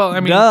 No, well, I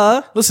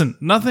mean, listen,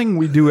 nothing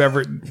we do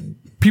ever.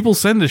 People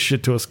send this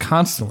shit to us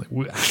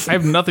constantly. I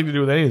have nothing to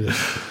do with any of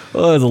this.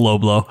 Oh, it's a low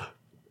blow.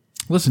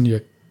 Listen, you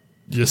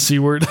C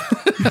word.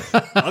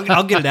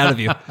 I'll get it out of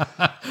you.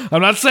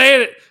 I'm not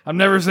saying it. I'm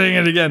never saying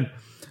it again.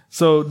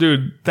 So,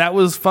 dude, that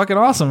was fucking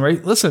awesome,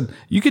 right? Listen,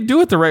 you could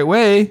do it the right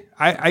way.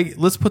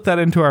 Let's put that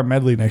into our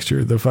medley next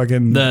year. The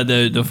fucking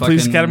the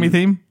Police Academy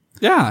theme.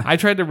 Yeah, I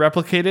tried to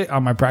replicate it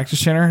on my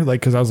practice channel, like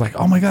because I was like,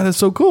 "Oh my god, that's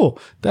so cool!"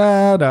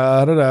 Da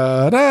da da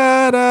da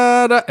da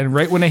da da. And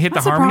right when they hit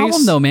That's the harmonies,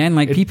 problem, though, man.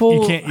 Like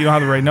people, you don't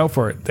have the right note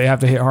for it. They have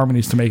to hit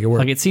harmonies to make it work.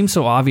 Like it seems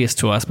so obvious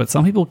to us, but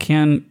some people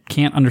can't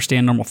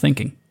understand normal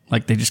thinking.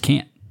 Like they just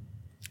can't.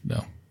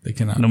 No, they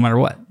cannot. No matter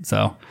what.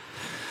 So,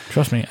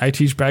 trust me, I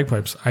teach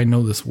bagpipes. I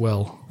know this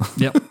well.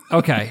 Yep.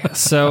 Okay.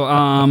 So,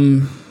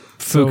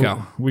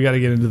 Foucault. We got to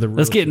get into the.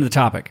 Let's get into the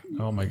topic.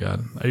 Oh my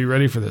God, are you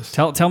ready for this?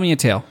 Tell me a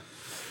tale.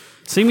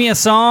 Sing me a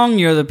song.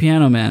 You're the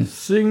piano man.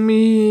 Sing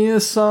me a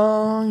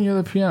song.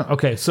 You're the piano.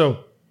 Okay,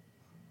 so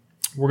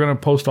we're gonna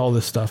post all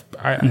this stuff.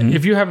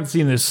 If you haven't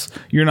seen this,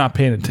 you're not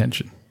paying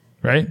attention,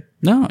 right?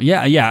 No,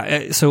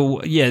 yeah.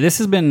 So this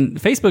has been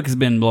Facebook has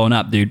been blowing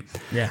up, dude.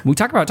 Yeah. We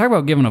talk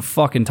about giving a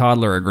fucking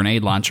toddler a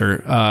grenade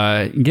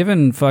launcher.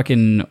 Giving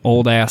fucking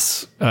old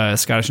ass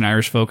Scottish and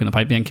Irish folk in the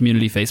pipe band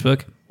community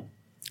Facebook.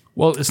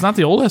 Well, it's not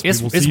the old ass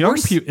people. It's the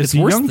young people. It's the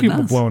young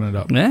people blowing it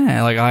up.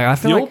 Yeah, like I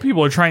feel the like old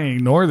people are trying to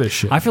ignore this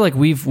shit. I feel like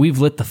we've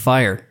lit the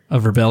fire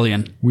of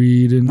rebellion.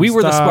 We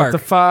were the spark. The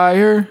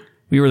fire.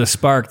 We were the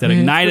spark that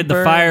ignited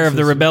the fire of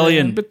the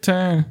rebellion.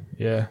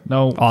 Yeah.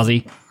 No.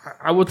 Aussie.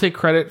 I will take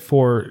credit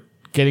for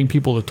getting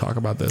people to talk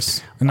about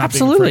this. And not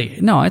absolutely.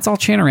 No, it's all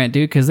Chanarant,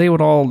 dude, because they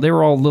were all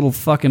little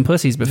fucking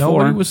pussies before.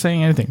 Nobody was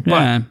saying anything.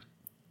 Yeah. But,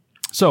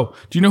 so,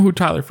 do you know who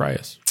Tyler Fry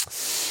is?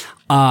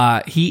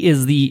 He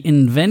is the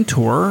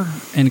inventor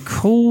and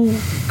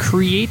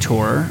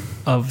co-creator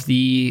of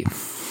the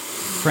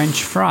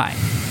French fry.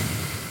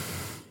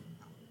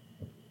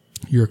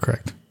 You're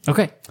correct.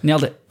 Okay,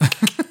 nailed it.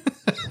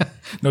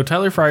 No,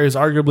 Tyler Fry is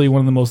arguably one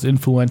of the most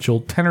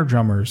influential tenor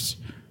drummers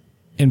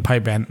in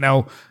pipe band.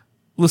 Now,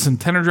 listen,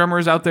 tenor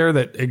drummers out there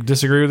that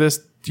disagree with this,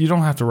 you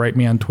don't have to write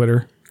me on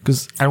Twitter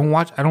because I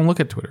don't look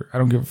at Twitter. I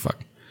don't give a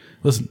fuck.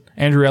 Listen,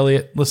 Andrew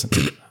Elliott, listen,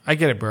 I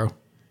get it, bro.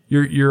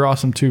 You're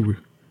awesome too.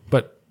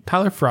 But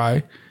Tyler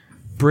Fry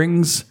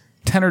brings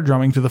tenor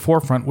drumming to the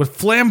forefront with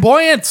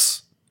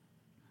flamboyance.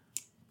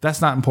 That's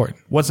not important.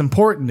 What's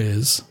important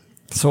is...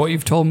 So what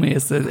you've told me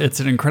is that it's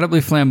an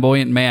incredibly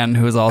flamboyant man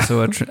who is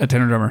also a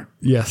tenor drummer.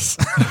 Yes.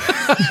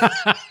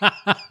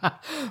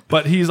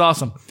 But he's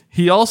awesome.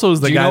 He also is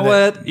the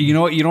guy You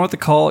know what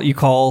you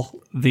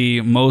call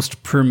the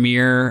most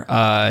premier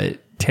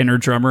tenor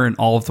drummer in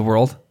all of the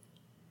world?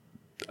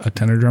 A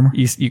tenor drummer?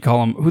 You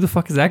call him, who the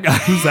fuck is that guy?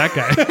 Who's that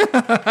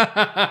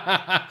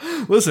guy?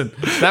 Listen,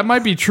 that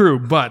might be true,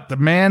 but the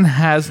man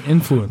has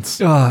influence.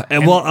 I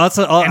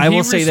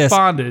will say this.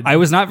 I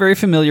was not very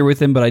familiar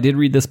with him, but I did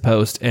read this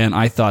post, and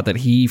I thought that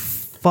he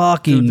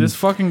fucking... Dude, this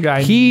fucking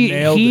guy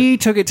nailed it. He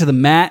took it to the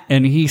mat,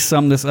 and he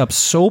summed this up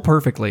so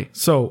perfectly.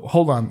 So,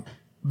 hold on.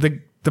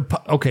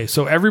 Okay,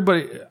 so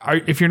everybody,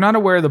 if you're not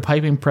aware of the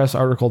Piping Press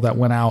article that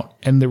went out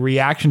and the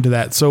reaction to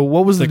that, so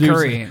what was the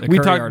Curry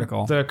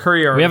article? The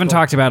Curry article. We haven't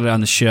talked about it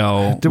on the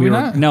show. Did we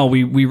not? No,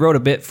 we wrote a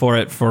bit for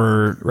it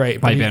for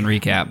Pipe Band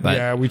Recap. But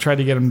yeah, we tried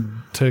to get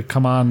him to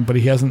come on, but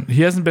he hasn't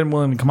been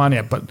willing to come on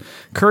yet. But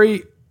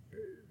Curry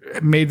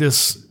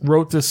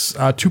wrote this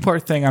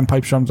 2-part thing on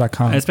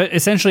pipedrums.com. It's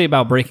essentially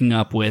about breaking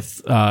up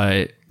with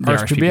the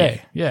RSPBA.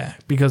 Yeah,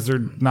 because they're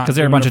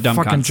a bunch of dumb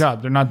fucking cunts.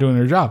 job. They're not doing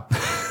their job.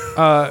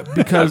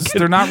 Because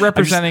they're not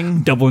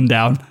representing... doubling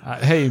down.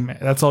 Hey, man,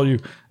 that's all you.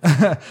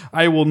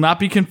 I will not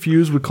be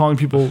confused with calling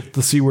people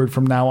the C word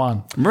from now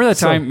on. Remember that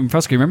time,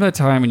 Fusky,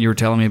 when you were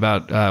telling me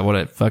about what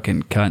a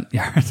fucking cunt the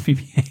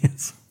RSPBA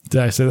is?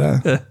 Did I say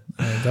that?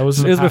 That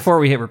was... It was before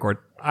we hit record.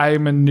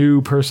 I'm a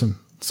new person.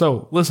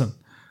 So, listen.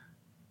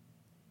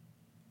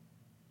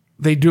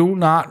 They do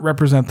not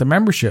represent the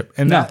membership.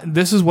 And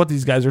this is what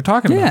these guys are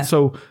talking about.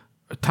 So...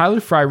 Tyler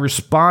Fry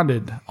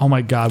responded. Oh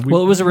my God! It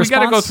was a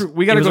response.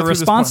 We got to go through. A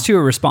response to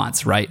a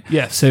response, right?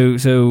 Yes. So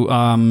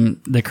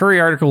the Curry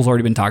article's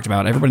already been talked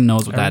about. Everybody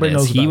knows what that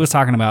is. He was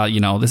talking about,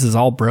 this is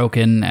all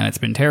broken and it's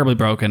been terribly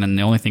broken, and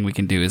the only thing we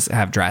can do is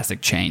have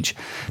drastic change.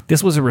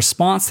 This was a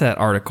response to that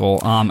article,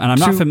 and I'm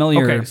not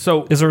familiar. Okay,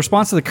 so it's a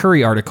response to the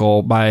Curry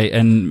article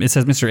and it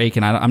says Mr.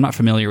 Aiken. I'm not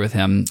familiar with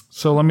him.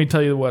 So let me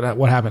tell you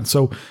what happened.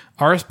 So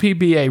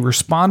RSPBA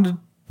responded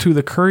to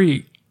the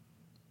Curry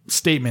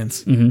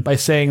statements by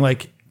saying,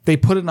 like, they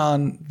put it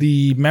on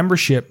the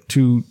membership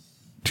to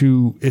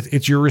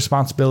it's your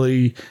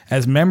responsibility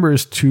as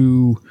members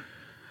to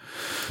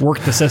work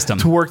the system,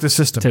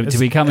 to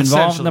become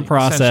involved in the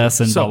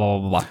process, and blah blah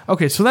blah blah.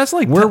 Okay, so that's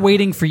like we're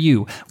waiting for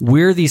you.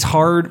 We're these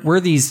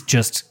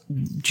just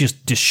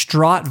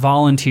distraught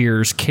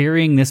volunteers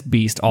carrying this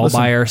beast all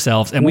by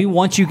ourselves, and we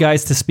want you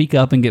guys to speak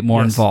up and get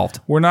more involved.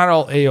 We're not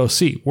all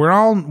AOC.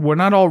 We're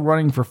not all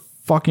running for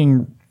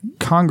fucking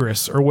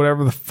Congress or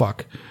whatever the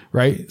fuck,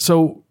 right?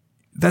 So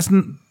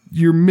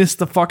you missed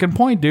the fucking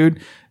point,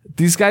 dude.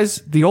 These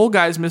guys, the old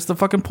guys, missed the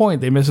fucking point.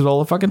 They miss it all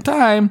the fucking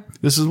time.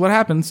 This is what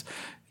happens.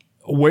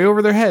 Way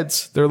over their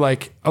heads. They're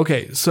like,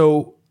 okay,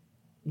 so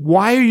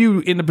why are you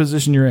in the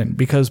position you're in?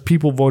 Because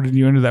people voted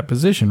you into that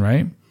position,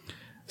 right?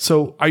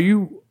 So are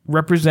you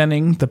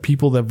representing the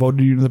people that voted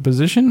you into the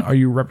position? Are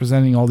you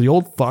representing all the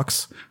old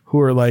fucks who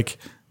are like,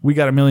 we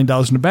got $1 million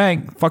in the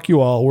bank. Fuck you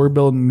all. We're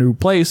building a new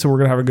place, and we're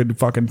gonna have a good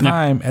fucking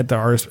time at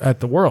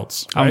the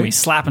Worlds. I'm gonna be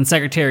slapping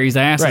secretaries'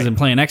 asses and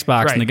playing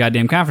Xbox in the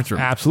goddamn conference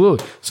room.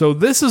 Absolutely. So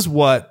this is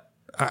what.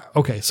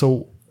 Okay,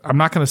 so I'm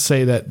not gonna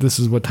say that this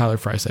is what Tyler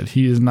Fry said.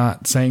 He is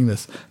not saying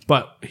this,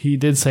 but he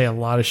did say a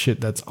lot of shit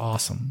that's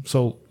awesome.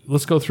 So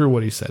let's go through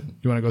what he said.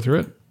 You want to go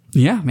through it?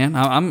 Yeah, man.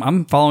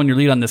 I'm following your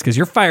lead on this because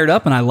you're fired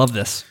up, and I love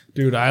this,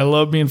 dude. I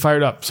love being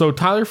fired up. So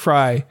Tyler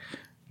Fry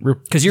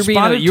Because you're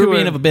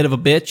being a bit of a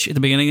bitch at the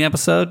beginning of the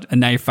episode,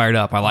 and now you're fired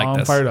up. I like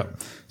this. I'm fired up.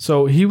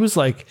 So he was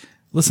like,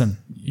 listen,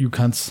 you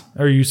cunts,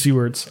 or you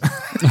C-words.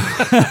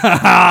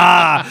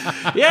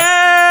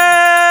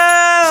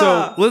 Yeah!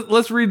 So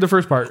let's read the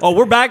first part. Oh,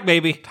 we're back,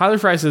 baby. Tyler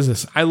Fry says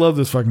this. I love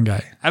this fucking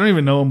guy. I don't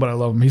even know him, but I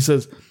love him. He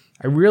says,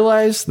 I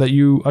realize that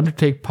you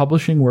undertake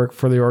publishing work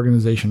for the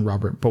organization,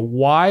 Robert, but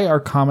why are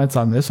comments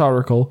on this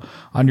article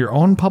on your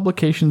own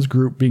publications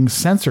group being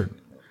censored?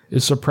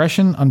 Is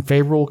suppression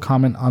unfavorable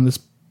comment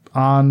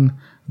on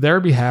their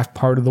behalf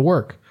part of the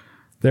work?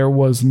 There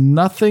was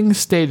nothing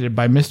stated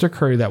by Mr.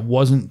 Curry that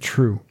wasn't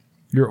true.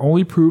 You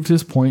only proved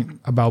his point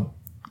about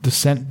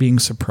dissent being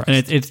suppressed.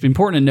 And it's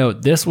important to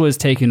note this was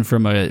taken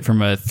from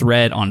a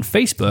thread on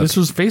Facebook. This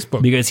was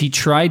Facebook because he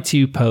tried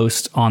to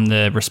post on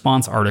the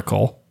response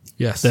article.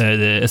 Yes,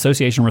 the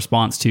association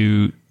response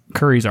to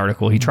Curry's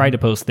article. He tried to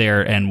post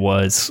there and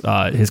was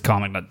his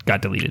comment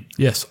got deleted.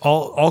 Yes,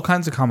 all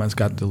kinds of comments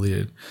got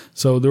deleted.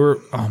 So there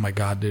were. Oh my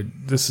god, dude,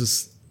 this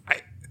is.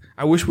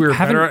 I wish we were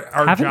better at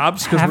our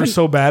jobs because we're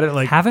so bad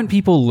at Haven't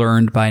people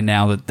learned by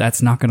now that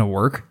that's not going to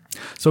work?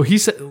 So he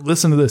said,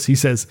 listen to this. He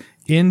says,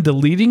 in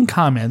deleting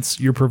comments,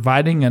 you're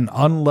providing an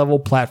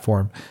unlevel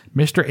platform.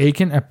 Mr.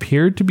 Aiken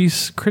appeared to be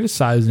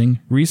criticizing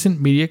recent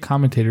media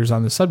commentators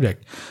on the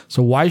subject.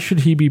 So why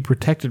should he be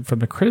protected from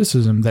the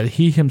criticism that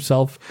he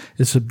himself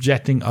is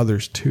subjecting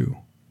others to?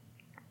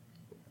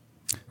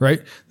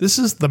 Right? This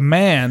is the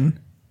man,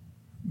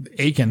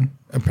 Aiken,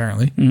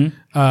 apparently.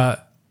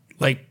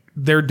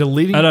 They're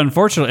deleting. And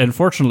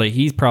unfortunately,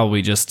 he's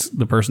probably just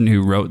the person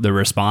who wrote the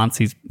response.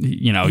 He's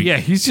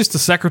he's just a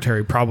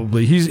secretary.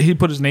 Probably he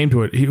put his name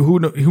to it. Who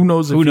knows? Who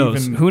knows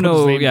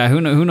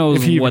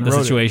what the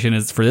situation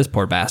is for this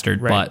poor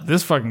bastard? Right. But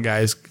this fucking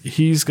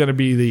he's going to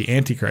be the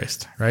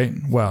Antichrist, right?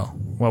 Well,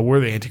 we're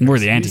the Antichrist. We're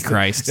the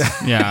Antichrist.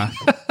 Yeah.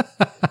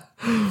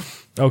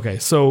 Okay.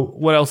 So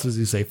what else does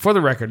he say? For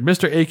the record,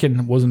 Mr.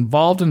 Aiken was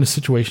involved in a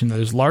situation that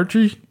is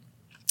largely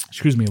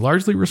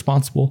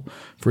responsible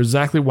for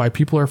exactly why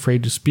people are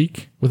afraid to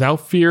speak without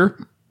fear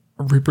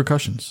of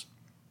repercussions.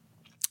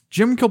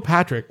 Jim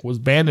Kilpatrick was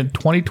banned in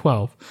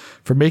 2012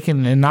 for making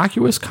an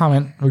innocuous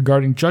comment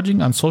regarding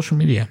judging on social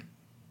media.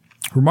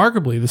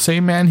 Remarkably, the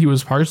same man he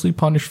was harshly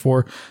punished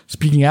for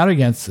speaking out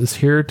against is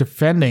here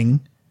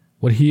defending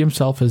what he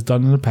himself has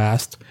done in the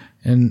past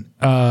and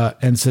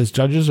says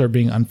judges are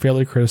being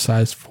unfairly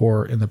criticized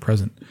for in the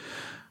present.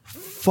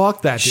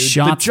 Fuck that, dude.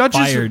 Shots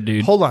fired,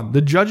 dude. Hold on.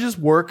 The judges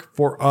work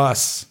for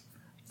us.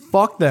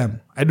 Fuck them.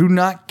 I do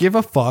not give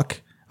a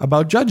fuck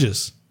about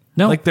judges.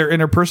 No. Like their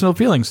interpersonal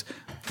feelings.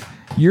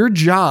 Your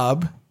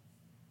job.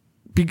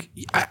 I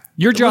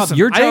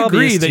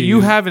agree is that to,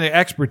 you have an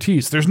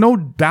expertise. There's no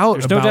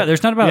doubt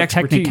there's not about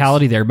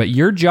technicality there, but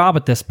your job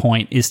at this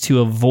point is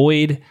to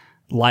avoid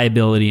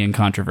liability and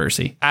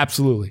controversy.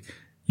 Absolutely.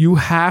 You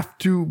have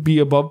to be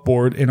above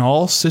board in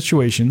all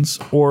situations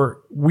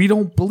or we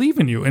don't believe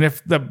in you. And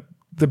if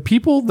the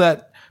people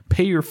that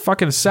pay your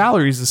fucking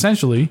salaries,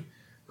 essentially,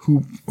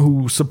 who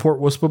support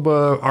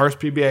WSPBA,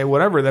 RSPBA,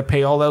 whatever, that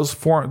pay all those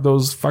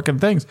fucking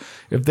things,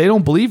 if they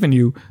don't believe in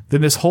you,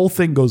 then this whole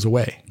thing goes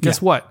away.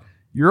 Guess what?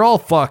 You're all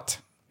fucked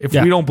if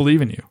we don't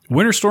believe in you.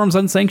 Winter Storm's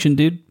unsanctioned,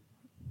 dude.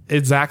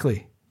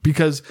 Exactly.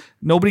 Because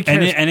nobody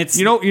cares. And it's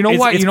you know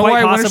why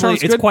Winter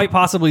Storm's good? It's quite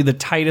possibly the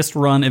tightest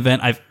run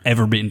event I've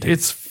ever been to.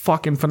 It's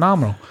fucking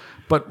phenomenal.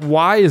 But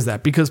why is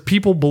that? Because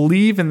people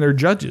believe in their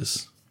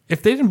judges.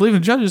 If they didn't believe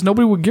in judges,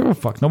 nobody would give a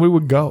fuck. Nobody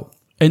would go.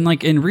 And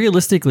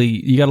realistically,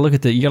 you got to look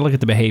at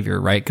the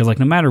behavior, right? Because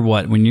no matter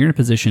what, when you're in a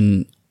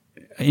position,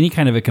 any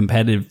kind of a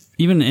competitive,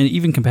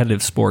 even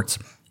competitive sports,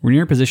 when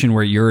you're in a position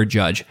where you're a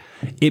judge,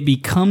 it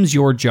becomes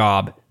your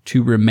job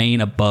to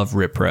remain above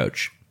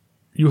reproach.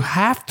 You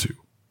have to.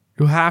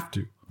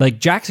 Like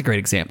Jack's a great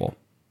example.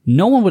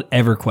 No one would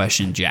ever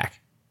question Jack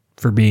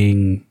for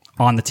being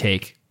on the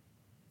take.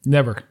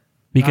 Never.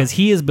 Because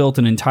he has built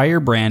an entire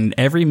brand.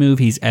 Every move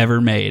he's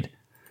ever made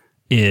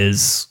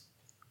is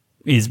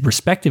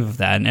respective of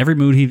that, and every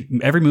move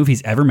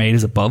he's ever made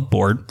is above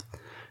board,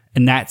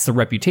 and that's the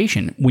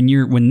reputation.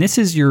 When this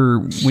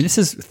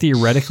is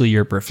theoretically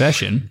your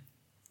profession,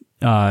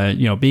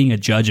 being a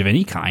judge of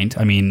any kind.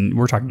 I mean,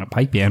 we're talking a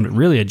pipe band, but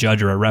really a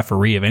judge or a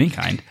referee of any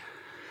kind.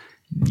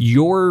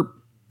 Your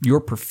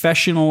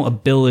professional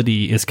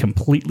ability is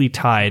completely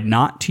tied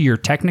not to your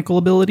technical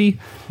ability,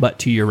 but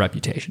to your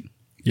reputation.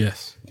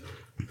 Yes.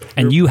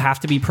 And you have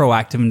to be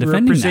proactive in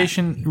defending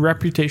that.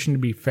 Reputation to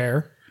be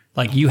fair.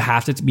 Like you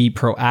have to be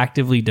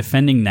proactively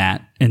defending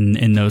that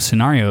in those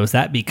scenarios.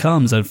 That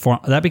becomes a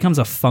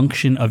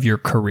function of your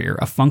career.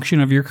 A function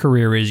of your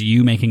career is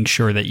you making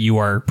sure that you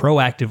are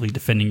proactively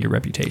defending your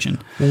reputation.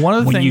 Well, one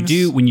of the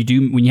things when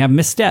you have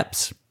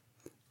missteps,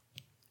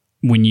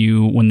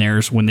 when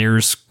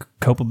there's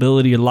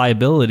culpability and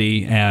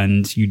liability,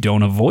 and you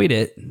don't avoid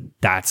it,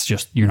 that's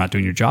just you're not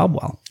doing your job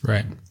well.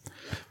 Right.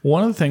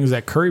 One of the things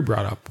that Curry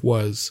brought up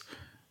was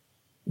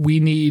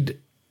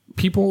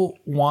people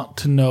want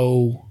to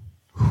know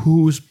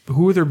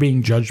who they're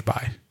being judged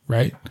by,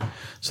 right?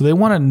 So they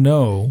want to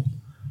know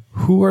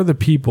who are the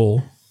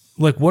people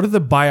like, what are the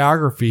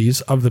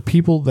biographies of the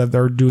people that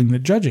are doing the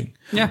judging?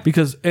 Yeah.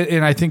 Because,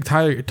 and I think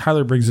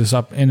Tyler brings this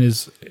up in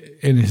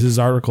his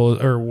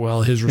article, or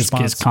well, his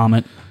response, his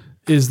comment,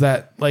 is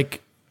that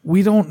like,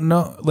 we don't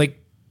know,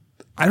 like,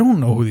 I don't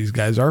know who these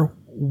guys are.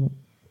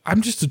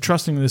 I'm just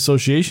trusting the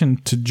association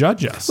to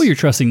judge us. Well, you're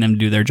trusting them to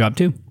do their job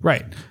too.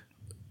 Right.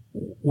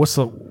 What's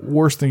the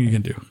worst thing you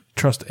can do?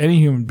 Trust any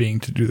human being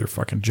to do their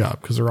fucking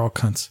job, because they're all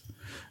cunts.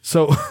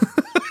 So,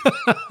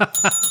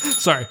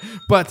 sorry,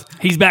 but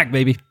he's back,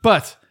 baby.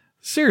 But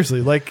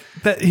seriously, like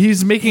that,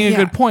 he's making a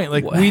good point.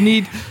 Like we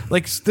need,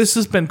 like this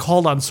has been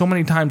called on so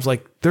many times.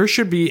 Like there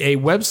should be a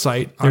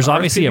website. There's on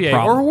obviously RSPBA a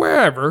problem, or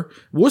wherever,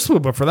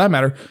 Whistleblower for that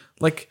matter.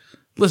 Like,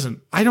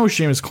 listen, I know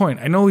Seamus Coyne.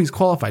 I know he's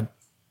qualified,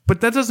 but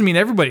that doesn't mean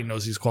everybody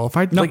knows he's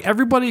qualified. No. Like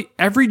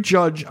every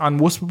judge on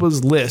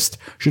Whistleblower's list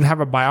should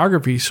have a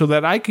biography, so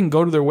that I can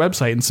go to their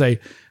website and say,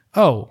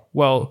 oh,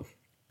 well,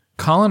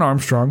 Colin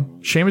Armstrong,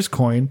 Seamus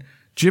Coyne,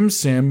 Jim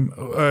Sim,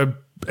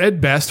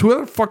 Ed Best,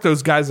 whoever the fuck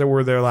those guys that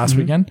were there last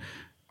weekend,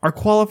 are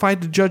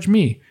qualified to judge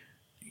me.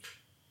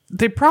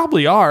 They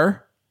probably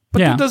are, but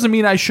that doesn't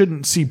mean I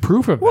shouldn't see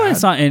proof of well, that.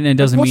 It's not, and it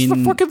doesn't What's mean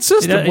the fucking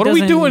system? What are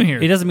we doing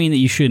here? It doesn't mean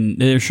that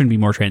there shouldn't be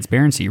more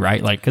transparency,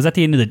 right? Like, because at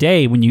the end of the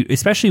day,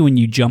 especially when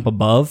you jump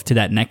above to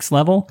that next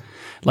level,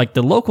 like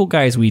the local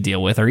guys we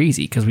deal with are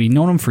easy because we've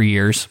known them for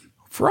years.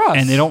 For us,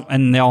 and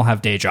they all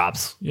have day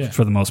jobs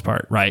for the most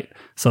part, right?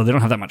 So they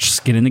don't have that much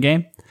skin in the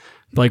game.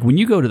 But like when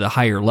you go to the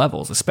higher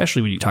levels,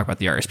 especially when you talk about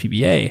the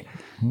RSPBA,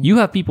 you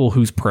have people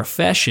whose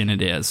profession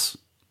it is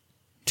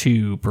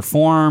to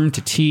perform,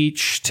 to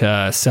teach,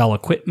 to sell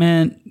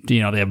equipment.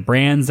 You know, they have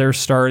brands they're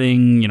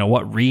starting. You know,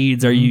 what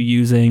reeds are you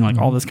using? Like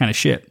all this kind of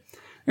shit.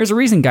 There's a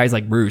reason guys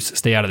like Bruce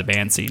stay out of the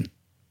band scene.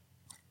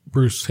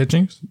 Bruce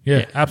Hitchings?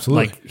 Yeah,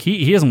 absolutely. Like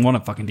he doesn't want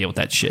to fucking deal with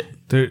that shit.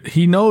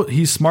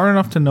 He's smart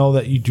enough to know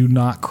that you do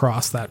not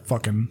cross that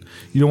fucking.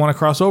 You don't want to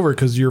cross over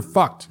because you're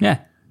fucked. Yeah,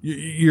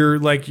 you're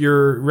like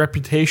your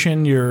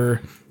reputation.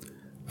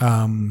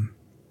 When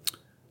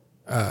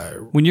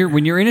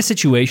you're in a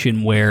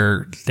situation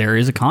where there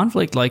is a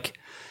conflict, like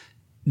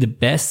the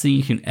best thing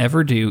you can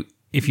ever do,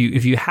 if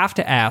you have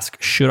to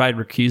ask, should I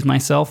recuse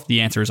myself?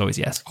 The answer is always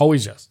yes.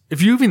 Always yes.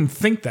 If you even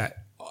think that,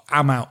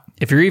 I'm out.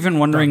 If you're even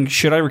wondering,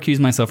 should I recuse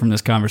myself from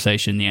this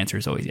conversation? The answer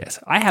is always yes.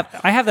 I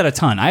have that a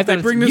ton.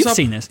 You've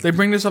seen this. They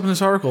bring this up in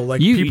this article,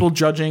 like people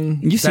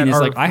judging. You've seen this.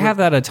 Like I have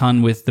that a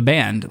ton with the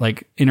band,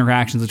 like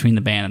interactions between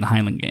the band and the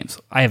Highland Games.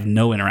 I have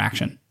no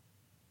interaction.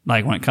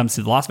 Like when it comes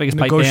to the Las Vegas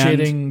Pipe Band,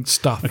 negotiating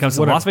stuff. When it comes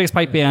to the Las Vegas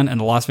Pipe Band and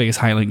the Las Vegas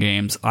Highland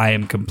Games, I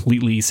am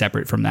completely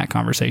separate from that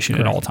conversation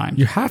at all times.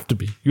 You have to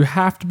be. You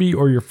have to be,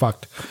 or you're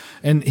fucked.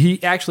 And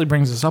he actually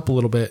brings this up a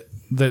little bit.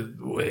 That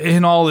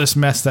in all this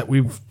mess that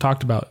we've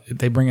talked about,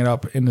 they bring it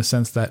up in the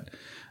sense that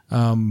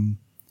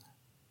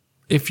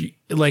if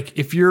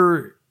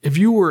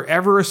you were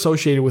ever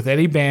associated with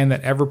any band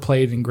that ever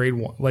played in grade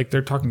 1, like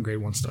they're talking grade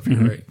 1 stuff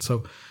here, right?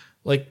 So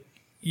like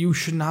you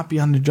should not be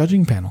on the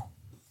judging panel.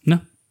 No,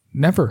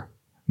 never.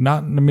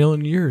 Not in a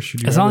million years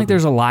should you. It's not like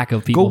there's a lack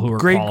of people who are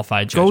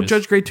qualified judges. Go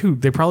judge grade 2.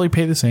 They probably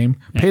pay the same.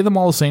 Yeah. Pay them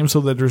all the same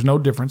so that there's no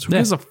difference. Who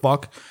gives a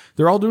fuck?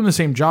 They're all doing the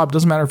same job.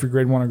 Doesn't matter if you're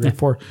grade 1 or grade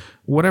 4,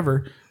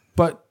 whatever.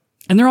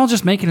 And they're all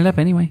just making it up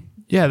anyway.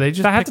 Yeah, they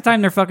just half the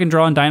time they're fucking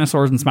drawing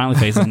dinosaurs and smiley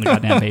faces on the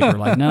goddamn paper.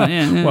 Like, no,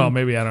 well,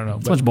 maybe I don't know.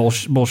 It's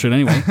much bullshit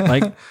anyway.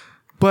 Like,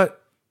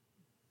 but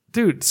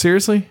dude,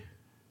 seriously,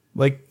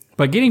 like,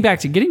 but getting back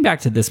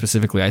to this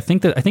specifically, I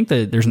think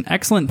that there's an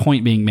excellent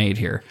point being made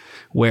here,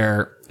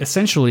 where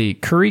essentially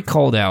Curry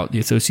called out the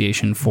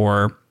association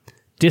for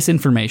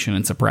disinformation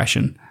and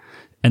suppression,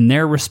 and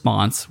their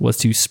response was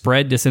to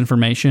spread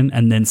disinformation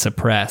and then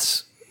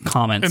suppress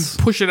comments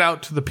and push it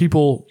out to the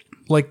people.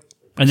 Like,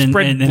 and then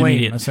spread blame,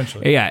 immediate.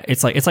 Essentially. Yeah,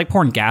 it's like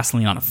pouring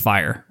gasoline on a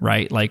fire,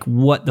 right? Like,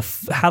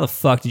 how the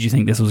fuck did you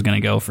think this was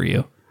going to go for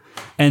you?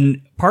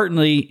 And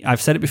partly,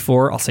 I've said it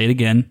before, I'll say it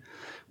again.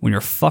 When you're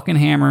a fucking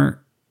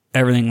hammer,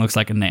 everything looks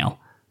like a nail.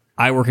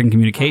 I work in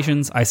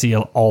communications. I see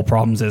all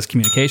problems as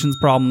communications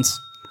problems.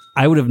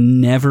 I would have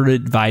never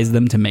advised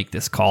them to make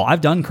this call.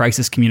 I've done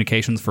crisis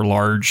communications for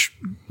large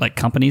like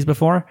companies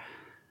before.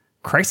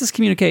 Crisis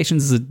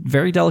communications is a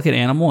very delicate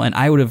animal, and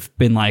I would have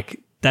been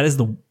like,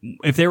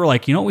 if they were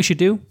like, you know what we should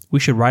do?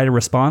 We should write a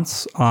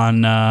response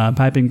on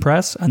Piping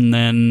Press and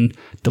then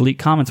delete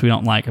comments we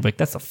don't like. I'm like,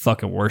 that's the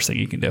fucking worst thing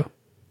you can do.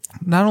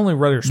 Not only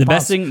write a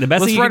response. The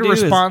best thing you write can a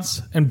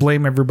response and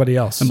blame everybody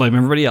else.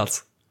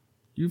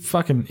 You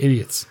fucking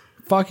idiots.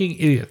 Fucking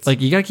idiots.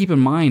 Like, you got to keep in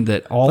mind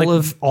that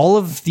all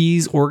of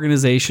these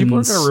organizations, people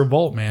are going to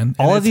revolt, man.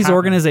 All of these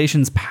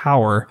organizations'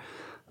 power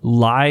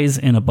lies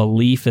in a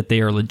belief that they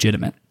are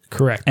legitimate.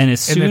 Correct. And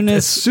as soon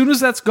as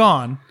that's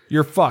gone,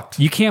 you're fucked.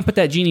 You can't put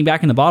that genie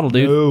back in the bottle,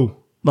 dude. No.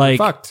 Like,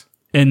 you're fucked.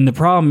 And the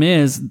problem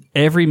is,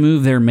 every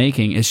move they're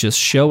making is just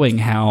showing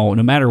how,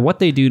 no matter what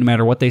they do, no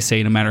matter what they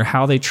say, no matter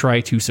how they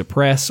try to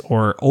suppress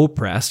or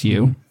oppress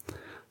you,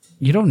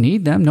 you don't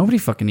need them. Nobody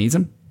fucking needs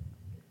them.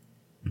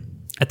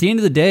 At the end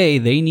of the day,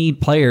 they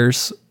need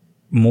players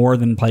more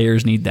than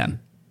players need them.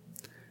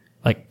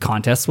 Like,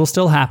 contests will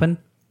still happen.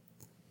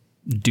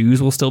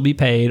 dues will still be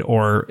paid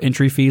or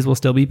entry fees will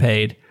still be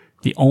paid.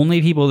 The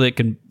only people that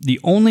can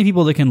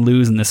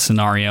lose in this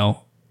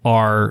scenario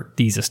are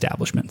these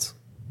establishments,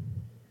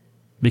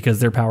 because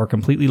their power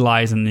completely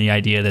lies in the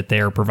idea that they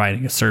are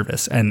providing a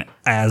service. And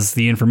as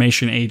the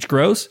information age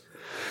grows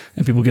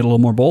and people get a little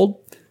more bold,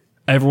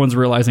 everyone's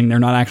realizing they're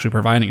not actually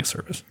providing a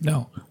service.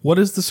 No. What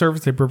is the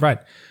service they provide?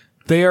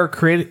 They are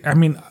creating, I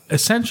mean,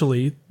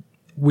 essentially,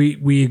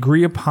 we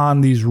agree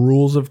upon these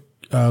rules of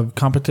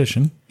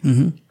competition.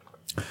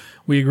 Mm-hmm.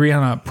 We agree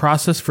on a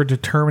process for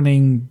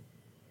determining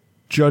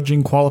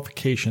judging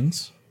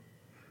qualifications,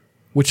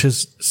 which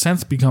has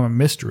since become a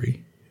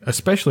mystery,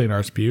 especially in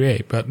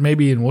RSPBA, but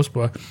maybe in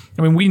WSPA.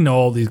 I mean, we know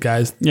all these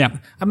guys. Yeah.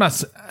 I'm not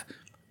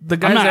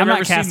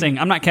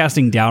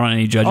casting doubt on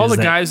any judges. All the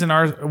guys in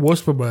our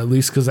WSPA, at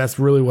least, because that's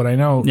really what I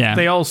know. Yeah.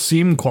 They all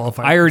seem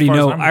qualified. I already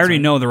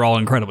know they're all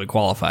incredibly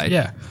qualified.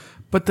 Yeah.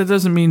 But that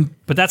doesn't mean.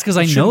 But that's because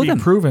I know them.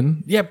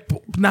 Proven. Yeah.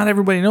 Not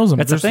everybody knows them.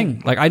 That's the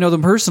thing. Like, I know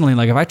them personally.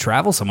 Like, if I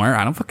travel somewhere,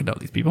 I don't fucking know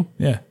these people.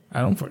 Yeah.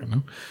 I don't fucking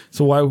know.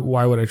 So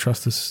why would I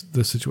trust this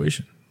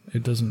situation?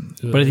 It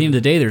doesn't. But at the end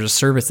of the day, there's a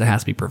service that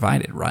has to be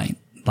provided, right?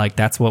 Like,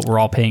 that's what we're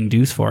all paying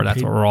dues for.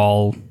 That's what we're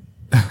all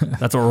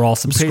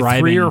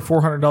subscribing. Pay $300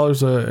 or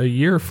 $400 a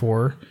year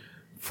for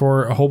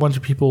a whole bunch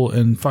of people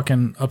in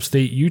fucking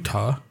upstate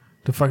Utah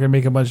to fucking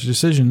make a bunch of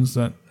decisions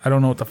that I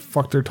don't know what the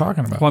fuck they're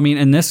talking about. Well,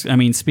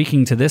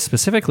 speaking to this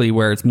specifically,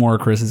 where it's more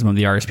criticism of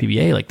the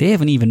RSPBA, like, they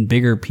have an even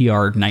bigger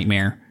PR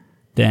nightmare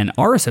than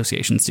our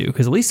associations do,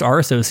 because at least our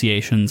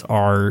associations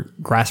are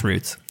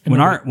grassroots.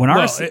 When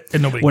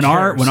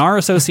our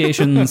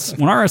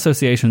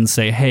associations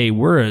say, "Hey,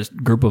 we're a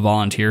group of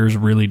volunteers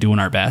really doing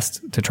our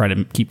best to try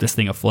to keep this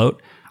thing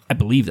afloat," I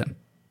believe them.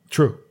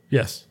 True.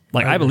 Yes.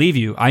 Like, I believe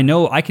you. I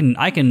know I can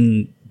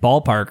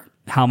ballpark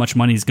how much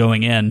money's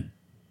going in,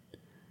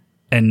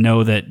 and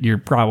know that you're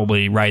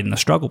probably riding the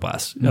struggle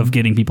bus of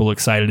getting people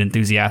excited,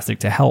 enthusiastic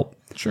to help.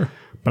 Sure.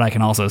 But I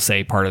can also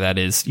say part of that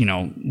is,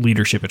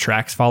 leadership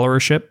attracts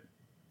followership.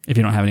 If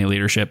you don't have any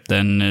leadership,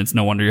 then it's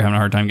no wonder you're having a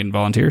hard time getting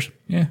volunteers.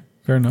 Yeah,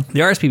 fair enough.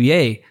 The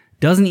RSPBA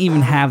doesn't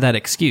even have that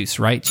excuse,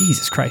 right?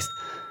 Jesus Christ.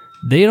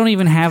 They don't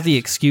even have the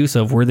excuse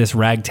of we're this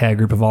ragtag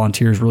group of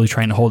volunteers really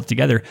trying to hold it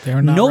together.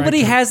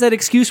 Nobody has that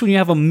excuse when you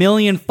have $1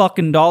 million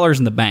fucking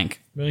in the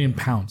bank. £1 million.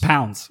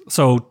 Pounds.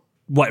 So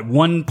what,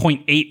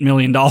 $1.8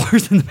 million in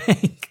the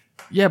bank?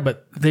 Yeah,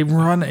 but they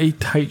run a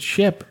tight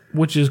ship,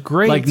 which is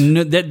great. Like,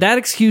 that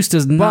excuse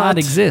does not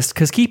exist.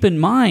 Because keep in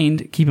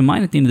mind at the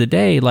end of the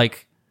day,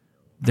 like,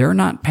 they're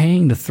not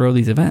paying to throw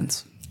these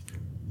events.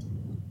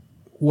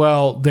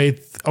 Well,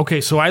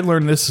 so I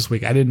learned this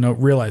week. I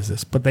didn't realize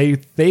this, but they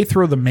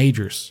throw the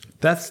majors.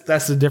 That's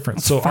the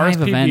difference. So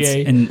five events,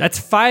 and that's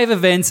 5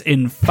 events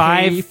in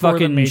 5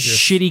 fucking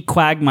shitty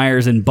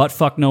quagmires in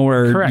buttfuck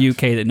nowhere, Correct.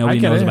 UK that nobody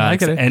knows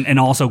about, and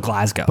also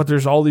Glasgow. But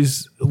there's all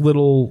these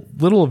little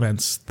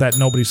events that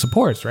nobody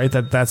supports, right?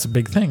 That's a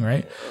big thing,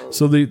 right?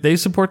 So they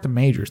support the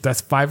majors. That's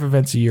 5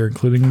 events a year,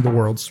 including the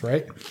Worlds,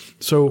 right?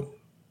 So.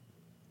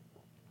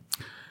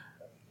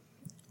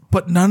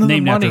 But none of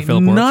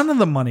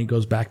the money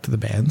goes back to the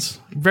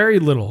bands. Very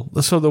little.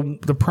 So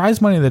the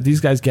prize money that these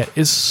guys get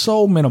is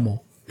so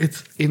minimal.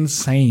 It's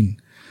insane.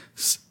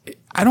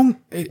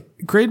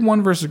 Grade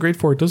 1 versus grade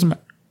 4, it doesn't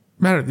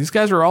matter. These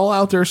guys are all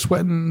out there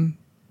sweating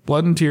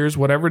blood and tears,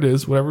 whatever it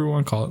is, whatever you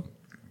want to call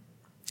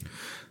it.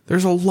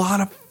 There's a lot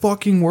of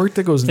fucking work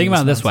that goes into this. Think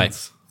about it this way,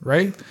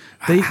 right?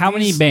 How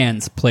many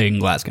bands play in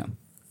Glasgow?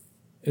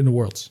 In the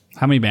Worlds.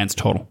 How many bands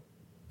total?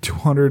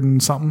 200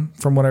 and something,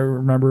 from what I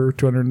remember,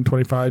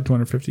 225,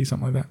 250,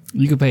 something like that.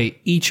 You could pay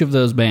each of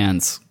those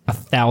bands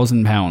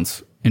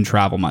 £1,000 in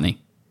travel money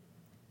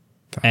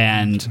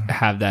and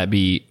have that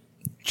be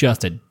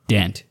just a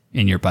dent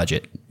in your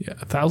budget. Yeah,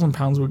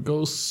 £1,000 would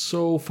go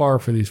so far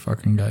for these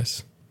fucking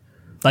guys.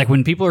 Like,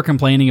 when people are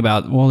complaining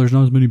about, well, there's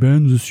not as many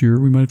bands this year,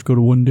 we might have to go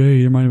to one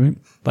day. There might have been,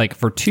 like,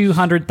 for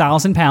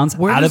 £200,000,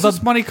 where does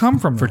this money come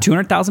from? For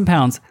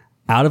 £200,000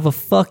 out of a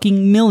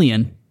fucking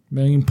million.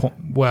 Million,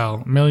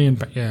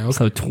 yeah. Okay.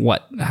 So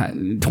what?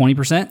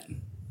 20%?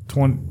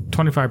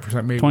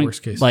 25% maybe,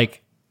 worst case.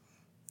 Like,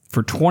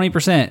 for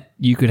 20%,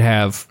 you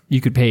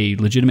could pay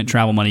legitimate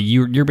travel money.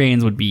 Your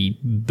bands would be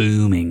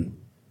booming.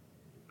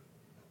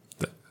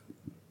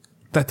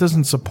 That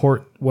doesn't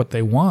support what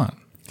they want.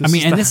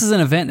 This is an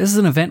event. This is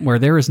an event where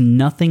there is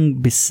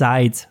nothing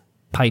besides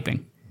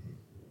piping.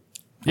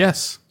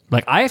 Yes.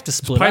 Like, I have to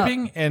split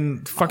piping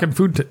and fucking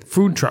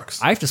food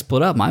trucks. I have to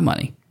split up my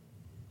money.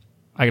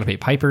 I gotta pay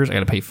pipers. I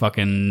gotta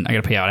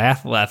pay out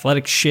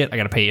athletic shit. I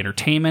gotta pay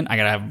entertainment. I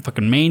gotta have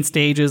fucking main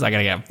stages. I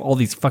gotta have all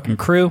these fucking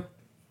crew.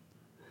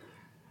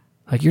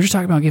 Like, you're just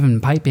talking about giving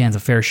pipe bands a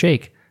fair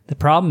shake. The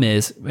problem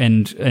is,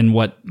 and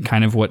what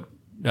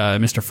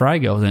Mr. Fry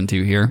goes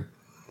into here,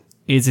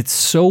 is it's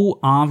so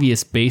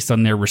obvious based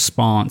on their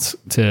response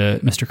to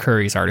Mr.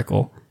 Curry's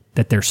article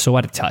that they're so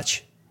out of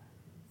touch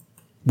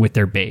with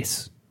their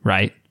base,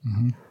 right?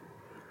 Mm-hmm.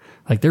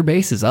 Like, their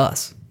base is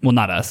us. Well,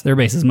 not us. Their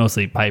base is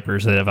mostly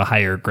pipers that have a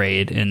higher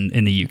grade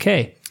in the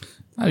UK.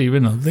 Not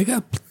even. They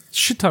got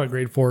shit ton of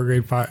grade 4,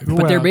 grade 5.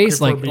 But their base,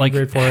 grade 4B, like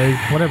grade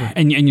 4A, whatever.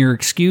 And your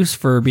excuse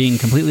for being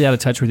completely out of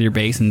touch with your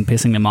base and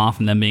pissing them off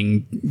and them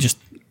being just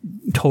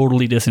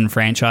totally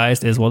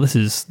disenfranchised is, well, this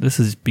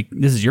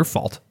is your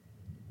fault.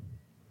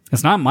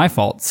 It's not my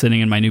fault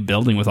sitting in my new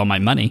building with all my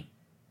money.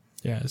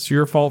 Yeah, it's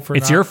your fault for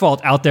your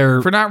fault out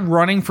there for not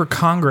running for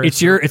Congress.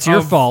 It's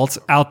your fault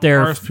out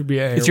there.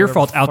 RSPBA it's your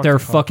fault out there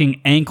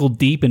fucking ankle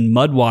deep in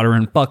mud water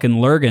and fucking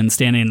Lurgan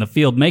standing in the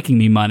field making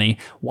me money.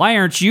 Why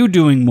aren't you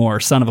doing more,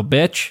 son of a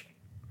bitch?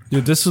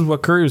 Dude, this is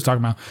what Curry was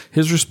talking about.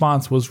 His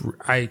response was,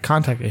 I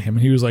contacted him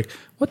and he was like,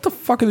 what the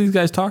fuck are these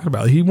guys talking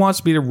about? He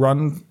wants me to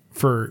run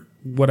for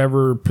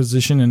whatever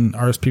position in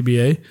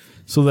RSPBA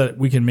so that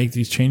we can make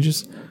these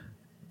changes.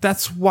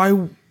 That's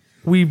why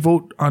we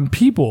vote on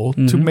people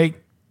to make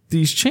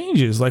these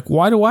changes. Like,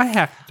 why do I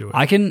have to do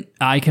it?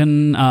 I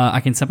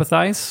can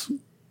sympathize,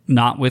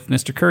 not with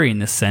Mr. Curry in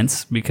this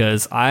sense,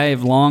 because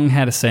I've long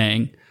had a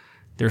saying,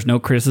 there's no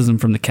criticism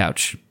from the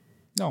couch.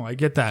 No, I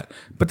get that.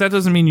 But that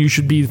doesn't mean you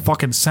should be the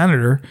fucking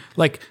senator.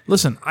 Like,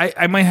 listen,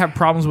 I might have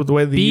problems with the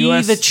way the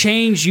U.S. Be the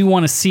change you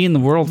want to see in the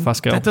world,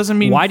 Fusco. That doesn't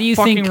mean why do you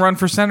fucking run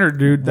for senator,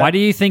 dude. Why do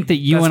you think that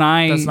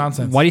that's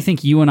nonsense. Why do you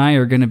think you and I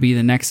are going to be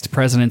the next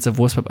presidents of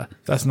WSPBA?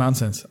 That's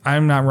nonsense.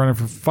 I'm not running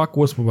for fuck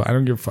WSPBA. I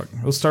don't give a fuck.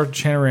 We'll start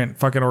Chanarant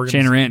fucking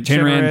organization.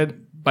 Chanarant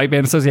Pipe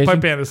Band Association.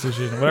 Pipe Band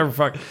Association. Whatever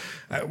fuck.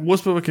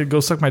 WSPBA could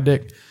go suck my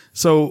dick.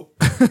 So,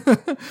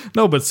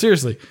 no, but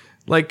seriously,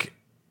 like,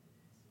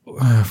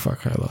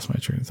 fuck, I lost my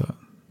train of thought.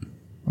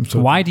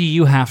 Why do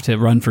you have to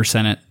run for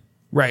Senate?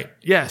 Right.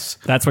 Yes.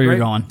 That's where you're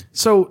going.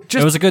 So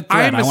it was a good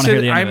thread. I want to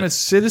hear the end I'm of it. a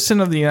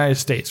citizen of the United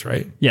States,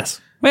 right? Yes.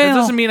 Well, that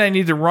doesn't mean I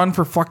need to run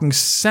for fucking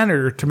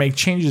senator to make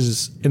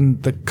changes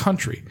in the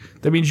country.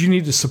 That means you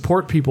need to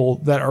support people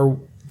that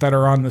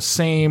are on the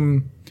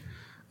same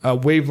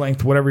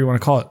wavelength, whatever you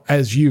want to call it,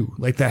 as you,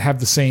 like that have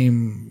the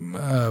same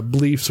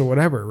beliefs or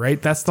whatever,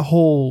 right? That's the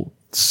whole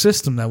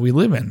system that we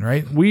live in,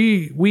 right?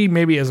 We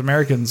maybe as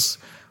Americans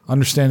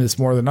understand this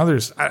more than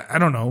others. I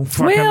don't know.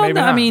 Maybe not.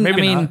 I mean,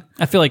 not.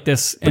 I feel like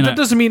this. But that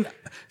doesn't mean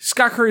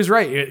Scott Curry's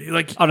right.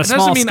 Like, on a it small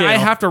doesn't mean scale. I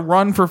have to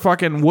run for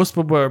fucking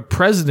WSPBA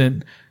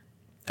president.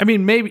 I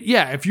mean, maybe,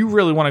 yeah, if you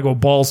really want to go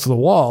balls to the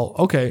wall,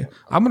 okay,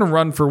 I'm going to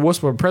run for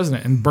WSPBA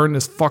president and burn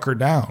this fucker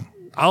down.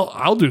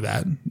 I'll do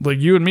that. Like,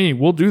 you and me,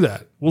 we'll do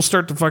that. We'll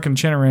start the fucking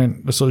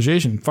Chanarant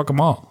Association. Fuck them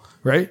all,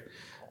 right?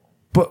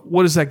 But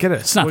what does that get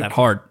us? It's not that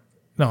hard.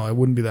 No, it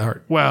wouldn't be that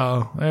hard.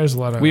 Well, there's a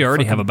lot of... We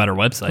already have a better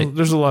website.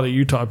 There's a lot of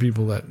Utah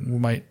people that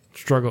might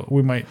struggle.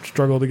 We might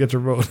struggle to get their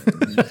vote.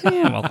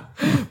 Yeah, well.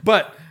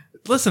 But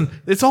listen,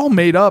 it's all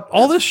made up.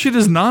 All this shit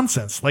is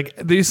nonsense. Like,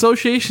 the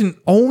association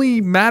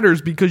only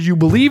matters because you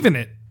believe in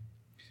it.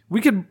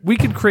 We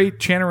could create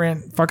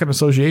Chanarant fucking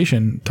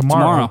association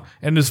tomorrow.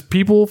 And if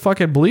people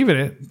fucking believe in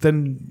it,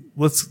 then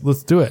let's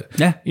do it.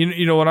 Yeah.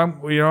 You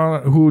know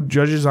who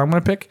judges I'm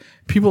going to pick?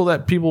 People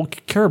that people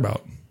care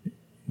about.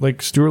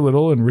 Like Stuart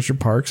Little and Richard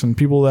Parks and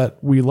people that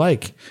we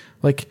like.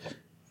 Like,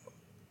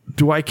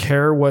 do I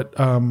care what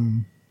I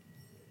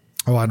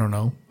don't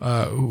know.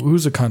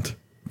 Who's a cunt?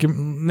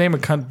 Name a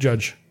cunt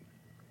judge.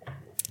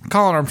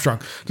 Colin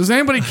Armstrong. Does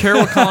anybody care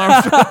what Colin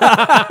Armstrong?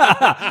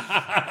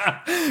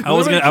 I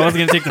was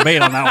gonna take the bait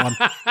on that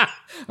one.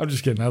 I'm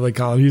just kidding. I like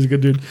Colin. He's a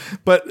good dude.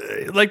 But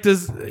like,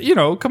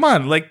 come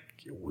on, like,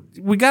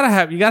 you gotta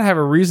have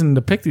a reason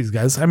to pick these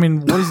guys. I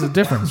mean, what is the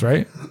difference,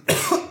 right?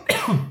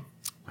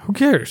 Who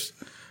cares?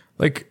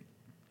 Like,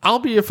 I'll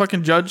be a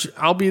fucking judge.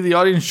 I'll be the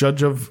audience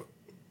judge of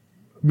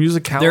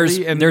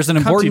musicality there's an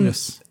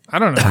cuntiness. I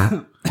don't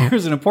know.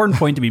 There's an important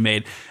point to be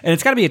made, and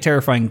it's got to be a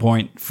terrifying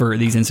point for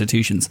these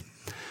institutions.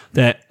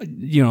 That,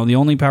 the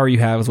only power you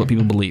have is what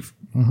people believe.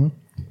 Mm-hmm.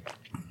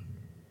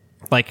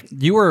 Like,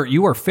 you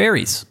are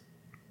fairies.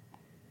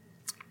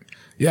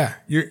 Yeah,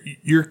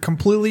 you're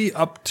completely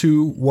up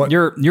to what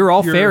you're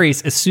all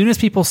fairies. As soon as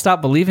people stop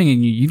believing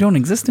in you, you don't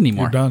exist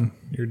anymore.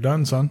 You're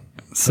done, son.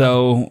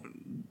 So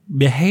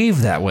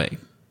behave that way.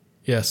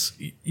 Yes,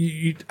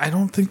 I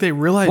don't think they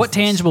realize what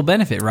tangible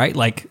benefit, right?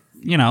 Like,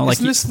 you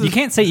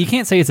can't say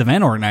it's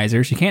event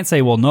organizers. You can't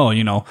say, well, no,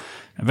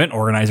 event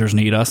organizers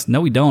need us.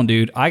 No, we don't,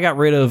 dude. I got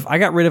rid of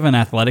an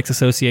athletics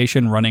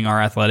association running our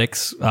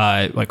athletics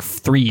like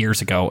 3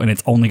 years ago, and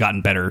it's only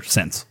gotten better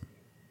since.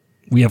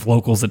 We have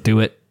locals that do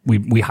it.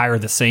 We hire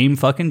the same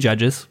fucking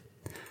judges.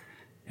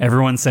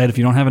 Everyone said if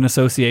you don't have an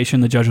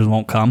association, the judges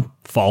won't come.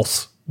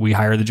 False. We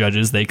hire the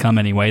judges. They come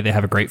anyway. They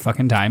have a great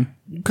fucking time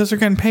because they're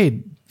getting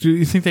paid. Do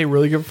you think they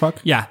really give a fuck?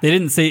 Yeah, they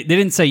didn't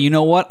say. You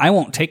know what? I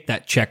won't take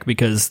that check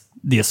because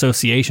the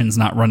association's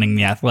not running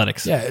the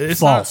athletics. Yeah, it's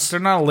false. They're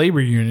not a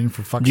labor union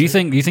for fuck's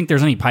sake. Do you think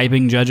there's any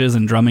piping judges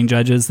and drumming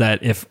judges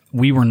that if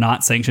we were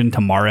not sanctioned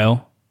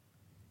tomorrow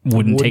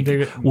wouldn't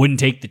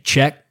take the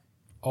check?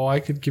 Oh, I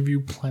could give you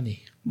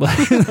plenty.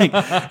 Like,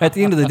 at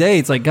the end of the day,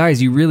 it's like,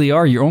 guys, you really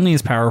are. You're only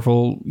as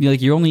powerful.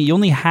 Like, you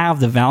only have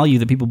the value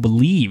that people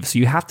believe. So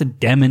you have to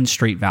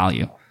demonstrate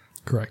value.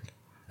 Correct.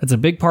 That's a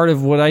big part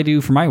of what I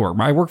do for my work.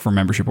 I work for a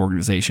membership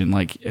organization.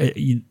 Like,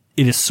 it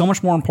is so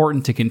much more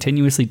important to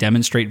continuously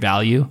demonstrate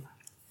value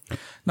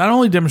Not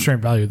only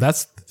demonstrating value,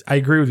 I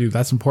agree with you,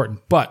 that's important,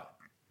 but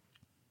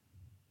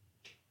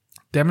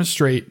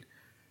demonstrate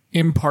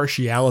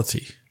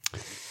impartiality.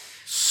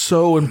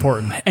 So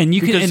important. And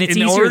you can, because and it's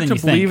in easier order than to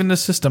you believe think. in the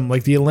system,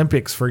 like the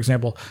Olympics, for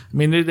example, I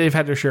mean, they've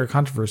had their share of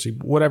controversy,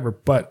 whatever,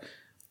 but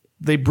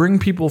they bring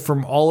people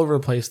from all over the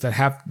place that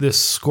have this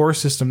score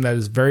system that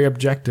is very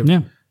objective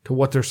to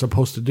what they're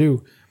supposed to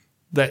do,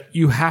 that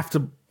you have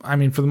to, I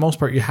mean, for the most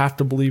part, you have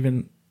to believe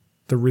in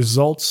the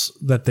results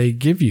that they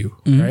give you,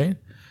 right?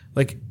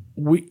 Like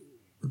you're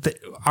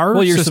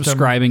system,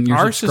 subscribing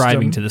our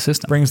to the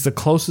system. Brings the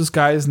closest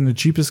guys and the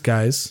cheapest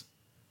guys,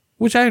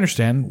 which I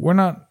understand. We're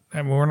not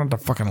the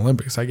fucking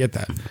Olympics. I get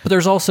that. But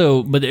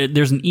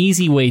there's an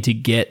easy way to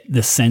get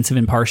the sense of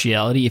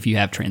impartiality if you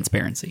have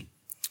transparency,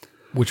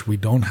 which we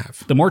don't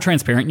have. The more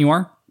transparent you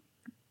are,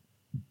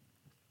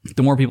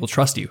 the more people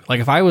trust you.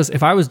 Like if I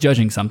was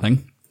judging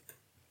something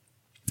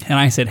and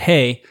I said,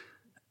 "Hey,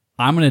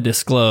 I'm going to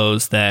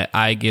disclose that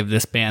I give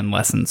this band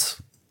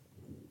lessons.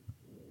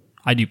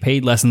 I do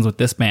paid lessons with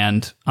this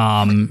band.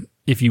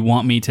 If you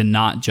want me to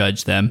not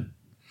judge them,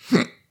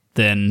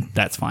 then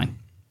that's fine."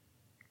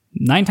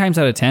 9 times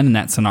out of 10 in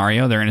that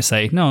scenario, they're going to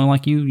say, "No,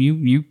 like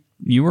you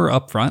were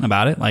upfront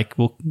about it. Like,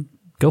 we'll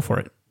go for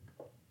it."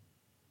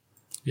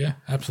 Yeah,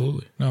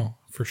 absolutely. No,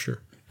 for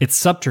sure. It's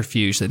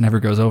subterfuge that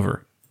never goes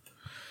over.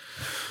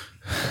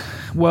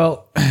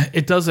 Well,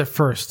 it does at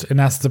first, and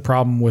that's the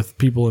problem with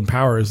people in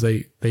power is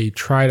they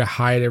try to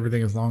hide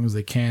everything as long as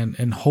they can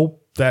and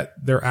hope that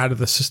they're out of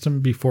the system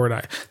before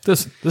it.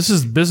 This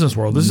is business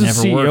world. This never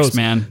is CEOs, works,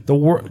 man.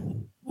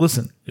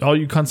 Listen, all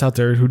you cunts out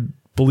there who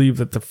believe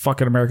that the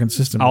fucking American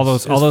system all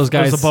those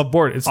guys above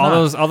board. It's all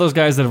not. those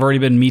guys that have already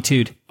been Me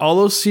Too'd. All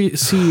those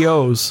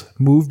CEOs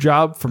move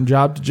from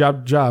job to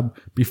job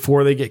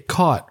before they get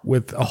caught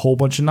with a whole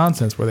bunch of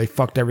nonsense where they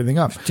fucked everything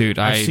up. Dude,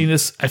 I've seen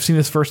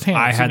this firsthand.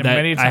 I had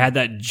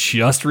that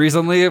just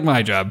recently at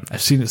my job.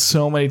 I've seen it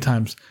so many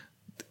times.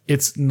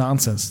 It's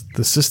nonsense.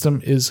 The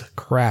system is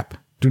crap.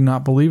 Do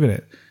not believe in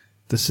it.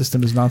 The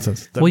system is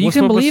nonsense. Well, you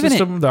can believe in it.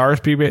 The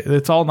RSP,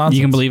 it's all nonsense.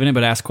 You can believe in it,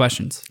 but ask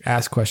questions.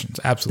 Ask questions.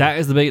 Absolutely. That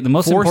is the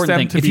most Force important them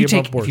thing. to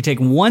be If you take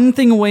one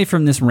thing away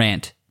from this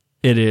rant,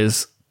 it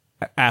is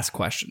ask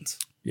questions.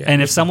 Yeah,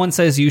 and if someone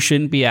says you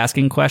shouldn't be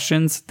asking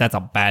questions, that's a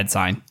bad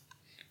sign.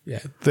 Yeah,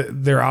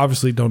 they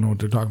obviously don't know what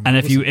they're talking about.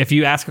 And if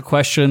you ask a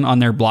question on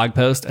their blog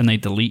post and they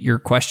delete your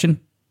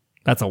question,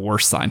 that's a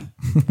worse sign.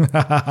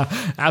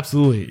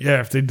 Absolutely.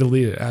 Yeah, if they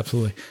delete it,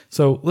 absolutely.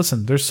 So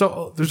listen, there's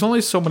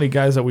only so many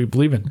guys that we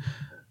believe in.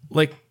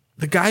 Like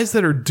the guys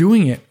that are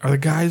doing it are the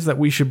guys that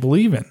we should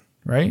believe in,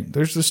 right?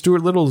 There's the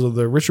Stuart Littles of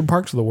the Richard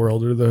Parks of the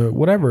world, or the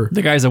whatever.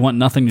 The guys that want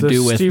nothing to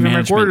do with Stephen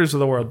management. McWhorters of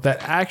the world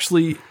that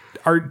actually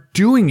are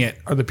doing it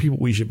are the people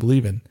we should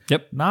believe in.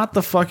 Yep. Not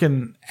the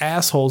fucking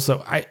assholes.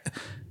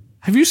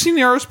 Have you seen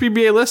the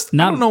RSPBA list? I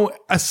don't know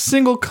a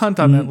single cunt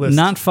on that list.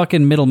 Not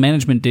fucking middle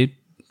management, dude.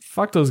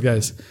 Fuck those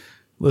guys.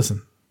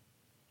 Listen,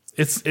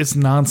 it's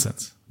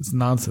nonsense. It's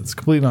nonsense.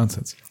 Complete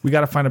nonsense. We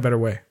got to find a better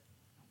way.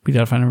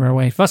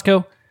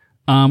 Fusco,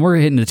 we're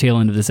hitting the tail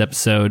end of this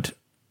episode.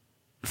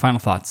 Final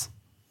thoughts.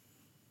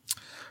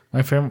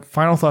 My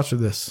final thoughts are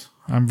this.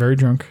 I'm very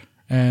drunk,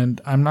 and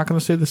I'm not going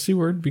to say the C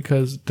word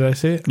because, did I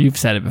say it? You've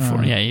said it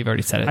before. Yeah, you've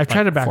already said it. I've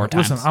tried to back 4 off.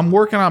 times. Listen, I'm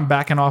working on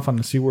backing off on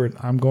the C word.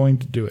 I'm going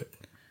to do it.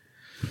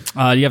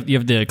 You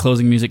have the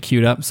closing music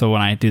queued up, so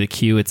when I do the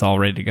cue, it's all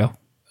ready to go.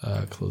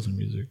 Closing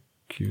music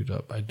queued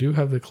up. I do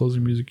have the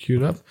closing music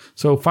queued up.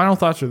 So final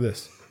thoughts are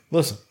this.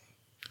 Listen.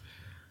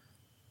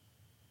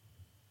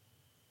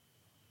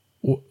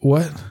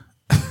 What?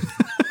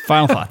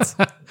 Final thoughts.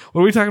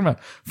 What are we talking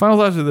about? Final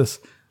thoughts are this.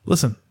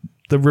 Listen,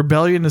 the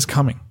rebellion is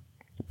coming.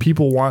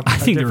 People want. I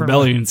think the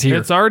rebellion's here.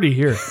 It's already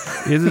here.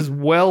 It is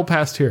well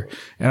past here.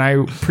 And I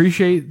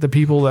appreciate the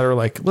people that are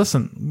like,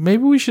 listen,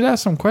 maybe we should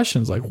ask some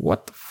questions. Like,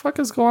 what the fuck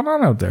is going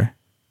on out there?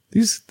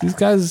 These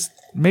guys,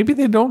 maybe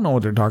they don't know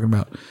what they're talking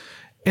about.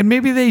 And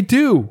maybe they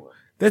do.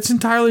 That's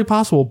entirely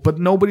possible. But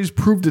nobody's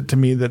proved it to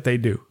me that they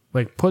do.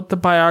 Like, put the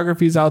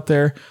biographies out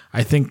there.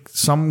 I think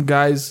some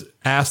guys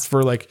asked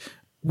for, like,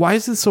 why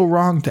is it so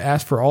wrong to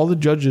ask for all the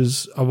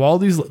judges of all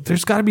these?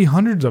 There's got to be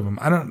hundreds of them.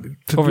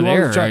 Over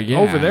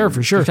there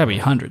for sure. There's got to be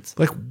hundreds.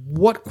 Like,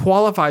 what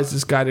qualifies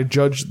this guy to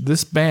judge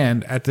this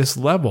band at this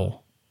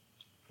level?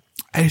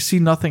 I see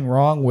nothing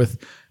wrong with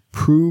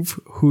prove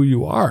who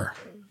you are.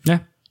 Yeah.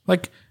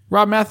 Like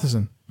Rob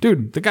Matheson.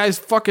 Dude, the guy's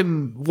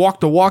fucking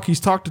walk the walk.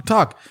 He's talk the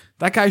talk.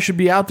 That guy should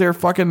be out there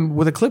fucking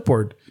with a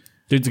clipboard.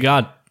 Dude's a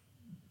god.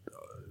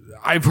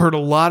 I've heard a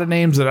lot of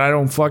names that I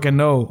don't fucking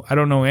know. I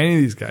don't know any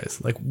of these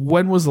guys. Like,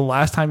 when was the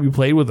last time you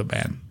played with a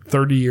band?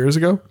 30 years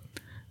ago?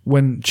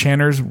 When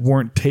chanters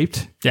weren't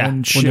taped? Yeah.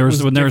 When there was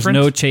different?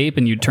 no tape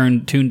and you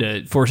tuned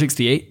to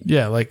 468.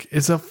 Yeah, like,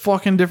 it's a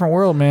fucking different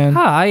world, man.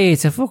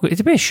 It's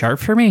a bit sharp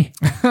for me.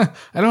 I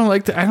don't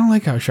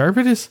like how sharp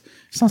it is.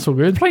 It's not so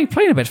good.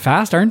 Playing a bit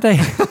fast, aren't they?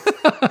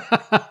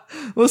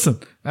 Listen,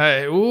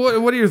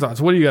 what are your thoughts?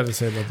 What do you got to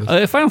say about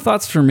this? Final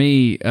thoughts for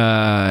me.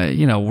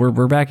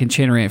 We're back in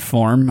Chain Rant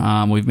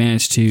form. We've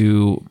managed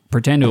to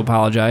pretend to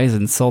apologize,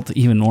 insult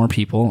even more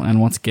people,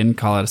 and once again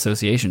call out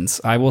associations.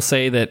 I will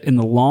say that in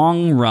the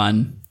long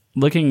run,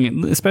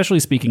 especially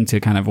speaking to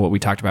kind of what we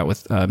talked about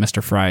with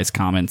Mr. Fry's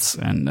comments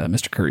and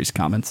Mr. Curry's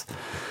comments,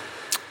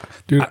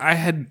 dude,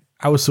 I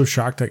was so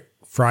shocked that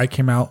Fry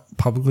came out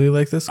publicly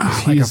like this.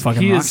 Like a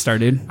fucking rock star,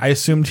 dude. I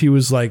assumed he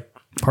was like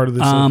part of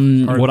this.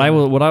 What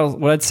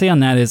I'd say on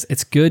that is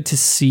it's good to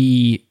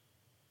see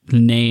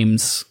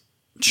names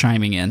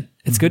chiming in.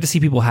 It's good to see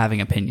people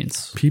having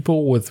opinions.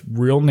 People with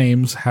real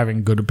names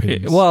having good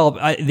opinions. Well,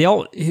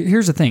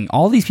 here's the thing.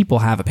 All these people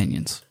have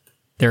opinions.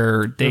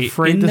 They're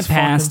afraid in to the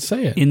past.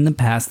 say it. In the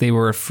past, they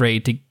were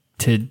afraid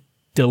to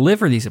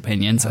deliver these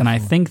opinions, and I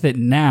think that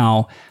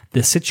now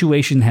the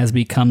situation has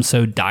become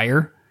so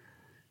dire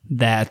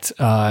that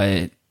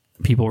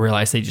people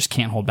realize they just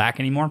can't hold back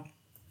anymore.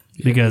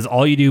 Because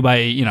all you do by,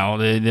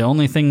 the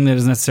only thing that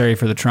is necessary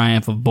for the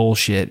triumph of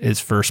bullshit is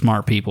for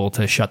smart people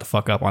to shut the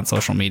fuck up on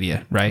social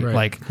media, right?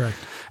 Correct.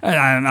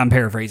 I'm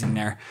paraphrasing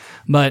there.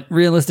 But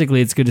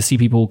realistically, it's good to see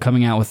people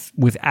coming out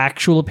with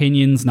actual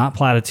opinions, not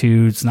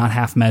platitudes, not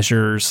half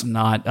measures,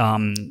 not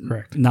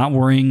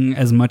worrying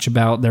as much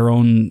about their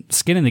own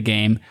skin in the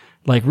game.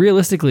 Like,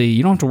 realistically,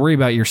 you don't have to worry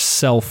about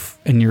yourself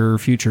and your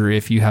future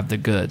if you have the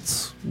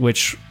goods,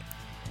 which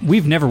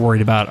we've never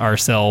worried about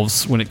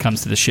ourselves when it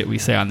comes to the shit we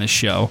say on this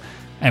show,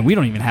 and we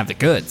don't even have the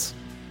goods.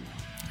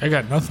 I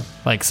got nothing.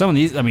 Like, some of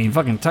these, I mean,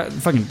 fucking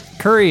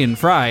Curry and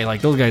Fry,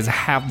 like, those guys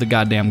have the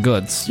goddamn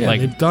goods. Yeah,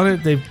 like, they've done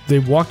it.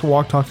 They've walked the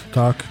walk, talk the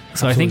talk.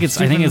 So I think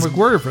Stephen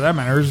McWhorter, for that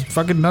matter, has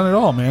fucking done it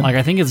all, man. Like,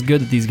 I think it's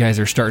good that these guys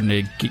are starting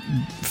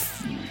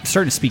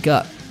to speak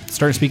up.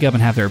 Start to speak up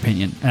and have their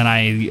opinion. And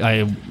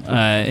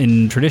I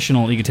in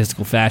traditional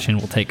egotistical fashion,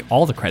 will take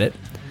all the credit.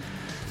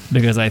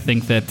 Because I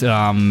think that,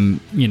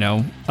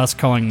 us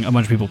calling a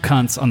bunch of people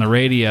cunts on the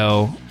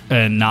radio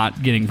and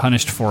not getting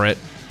punished for it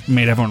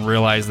made everyone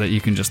realize that you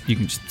can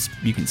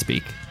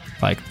speak.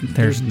 Like,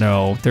 there's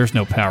no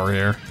power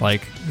here.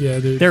 Like, yeah,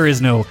 there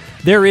is no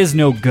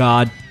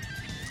God.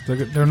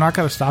 They're not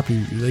going to stop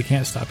you. They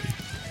can't stop you.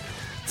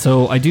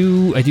 So I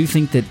do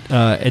think that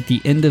at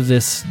the end of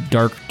this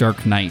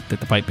dark night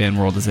that the pipe band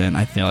world is in,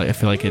 I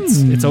feel like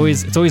it's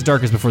always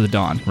darkest before the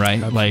dawn,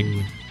 right? Absolutely.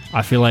 Like,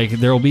 I feel like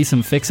there will be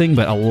some fixing,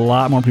 but a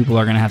lot more people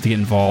are going to have to get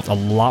involved. A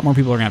lot more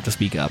people are going to have to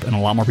speak up, and a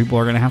lot more people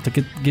are going to have to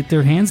get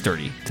their hands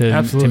dirty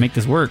to make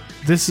this work.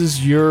 This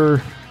is your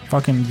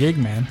fucking gig,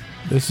 man.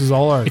 This is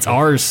all ours. It's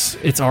ours.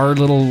 It's our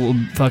little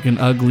fucking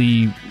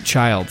ugly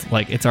child.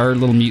 Like, it's our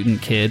little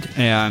mutant kid,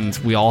 and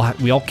we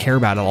all care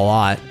about it a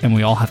lot, and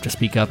we all have to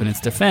speak up in its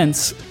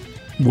defense,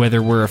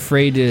 whether we're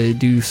afraid to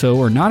do so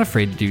or not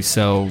afraid to do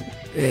so.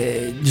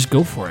 Just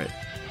go for it.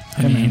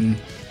 I mean.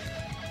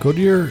 Go to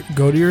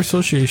your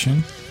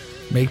association,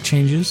 make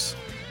changes,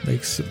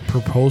 make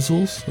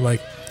proposals,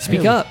 like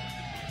speak up.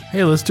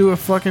 Hey, let's do a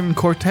fucking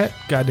quartet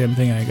goddamn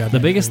thing. The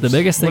biggest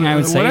thing I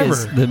would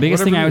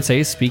say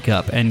is speak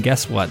up. And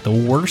guess what? The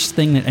worst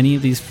thing that any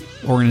of these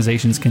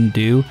organizations can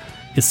do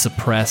is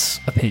suppress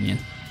opinion.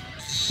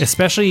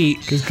 Especially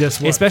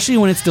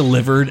when it's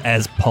delivered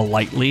as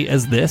politely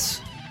as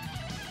this.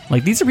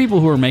 Like, these are people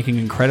who are making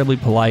incredibly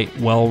polite,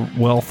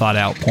 well thought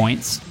out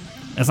points.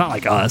 It's not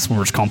like us when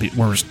we're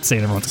just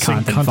saying everyone's a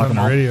cunt and fuck them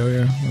all. Radio,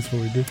 yeah, that's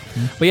what we do.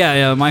 But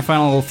yeah, my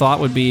final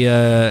thought would be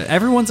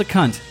everyone's a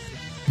cunt.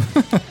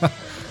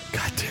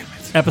 God damn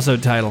it.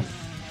 Episode title.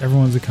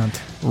 Everyone's a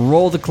cunt.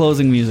 Roll the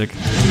closing music.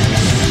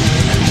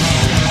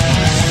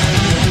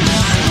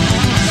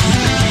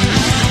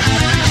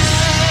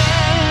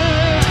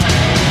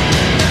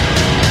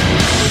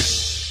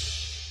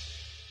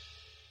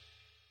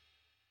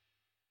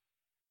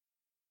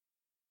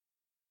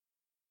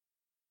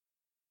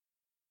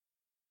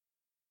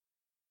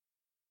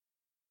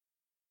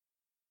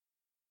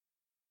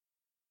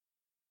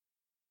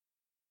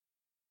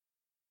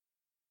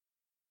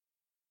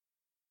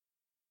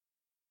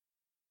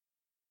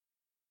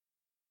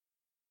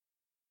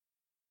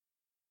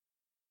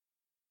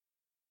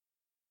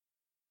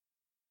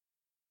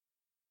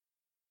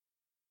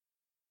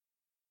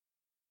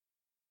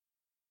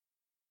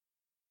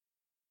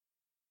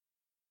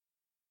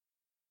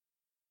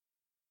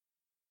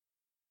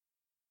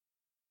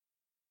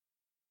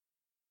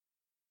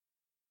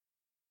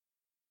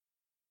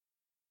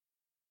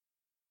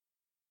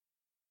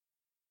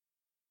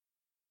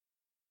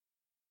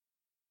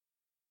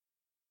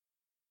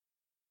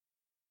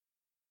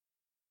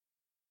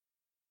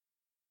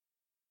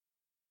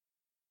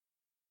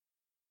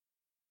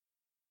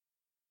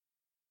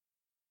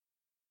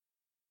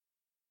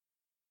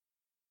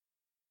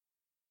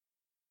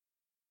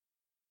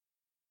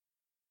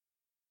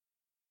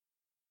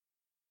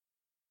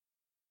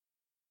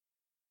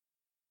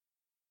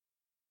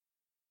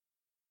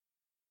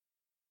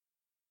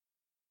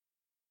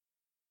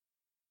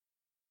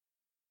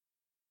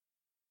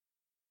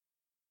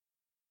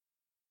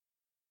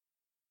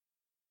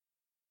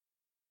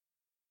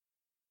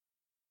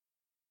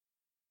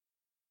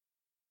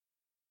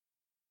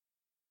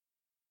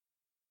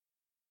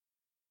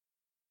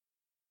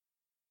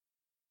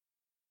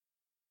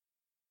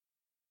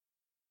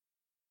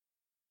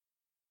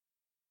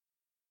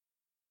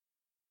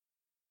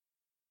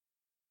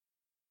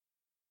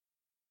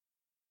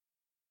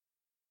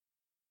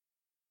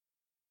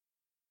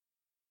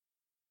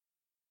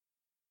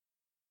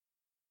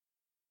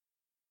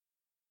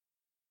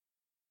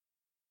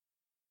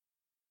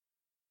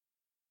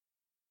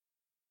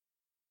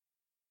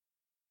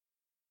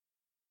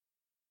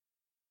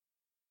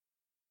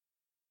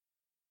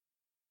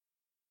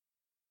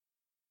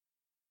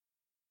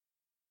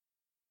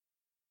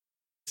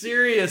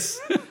 serious?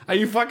 Are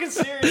you fucking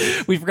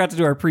serious? We forgot to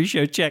do our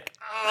pre-show check.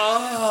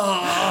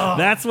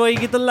 That's why you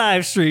get the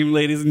live stream,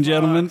 ladies and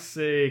gentlemen. Fuck's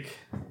sake.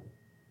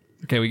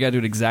 Okay, we gotta do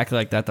it exactly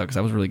like that though, because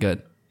that was really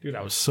good. Dude,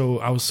 I was so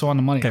on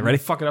the money. Okay, ready?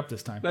 Fuck it up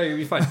this time. No, you'll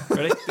be fine.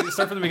 Ready?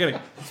 Start from the beginning.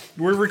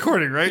 We're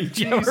recording, right?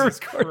 Yeah, we're Jesus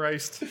recording.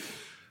 Christ.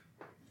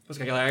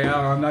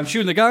 I'm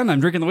shooting the gun. I'm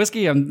drinking the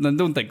whiskey. I'm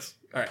doing things.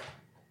 All right.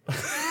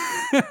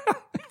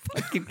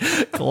 Fucking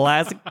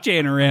classic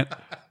Channer rant.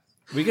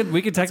 We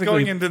could technically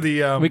going into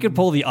the. We could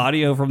pull the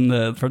audio from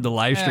the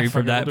live stream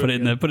from that. We'll Put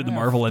it in the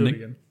Marvel ending.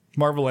 Again.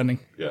 Marvel ending.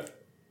 Yeah.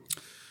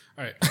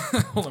 All right.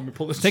 Hold on. Let me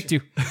pull this. Take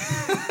two.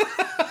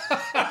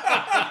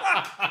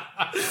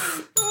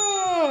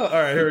 All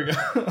right. Here we go.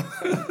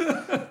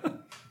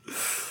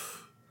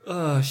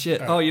 Oh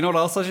shit! Oh, you know what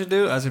else I should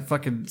do? I should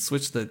fucking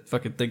switch the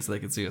fucking thing so they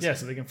can see us. Yeah,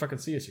 so they can fucking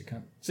see us. You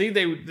cunt. See,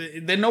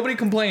 they nobody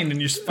complained,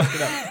 and you just fucked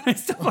it up. I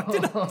still fucked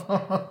it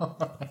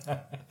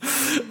up.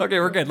 Okay,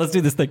 we're good. Let's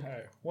do this thing. All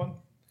right. 1,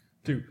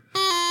 2.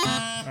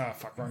 Ah,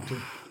 fuck, wrong 2.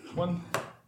 1,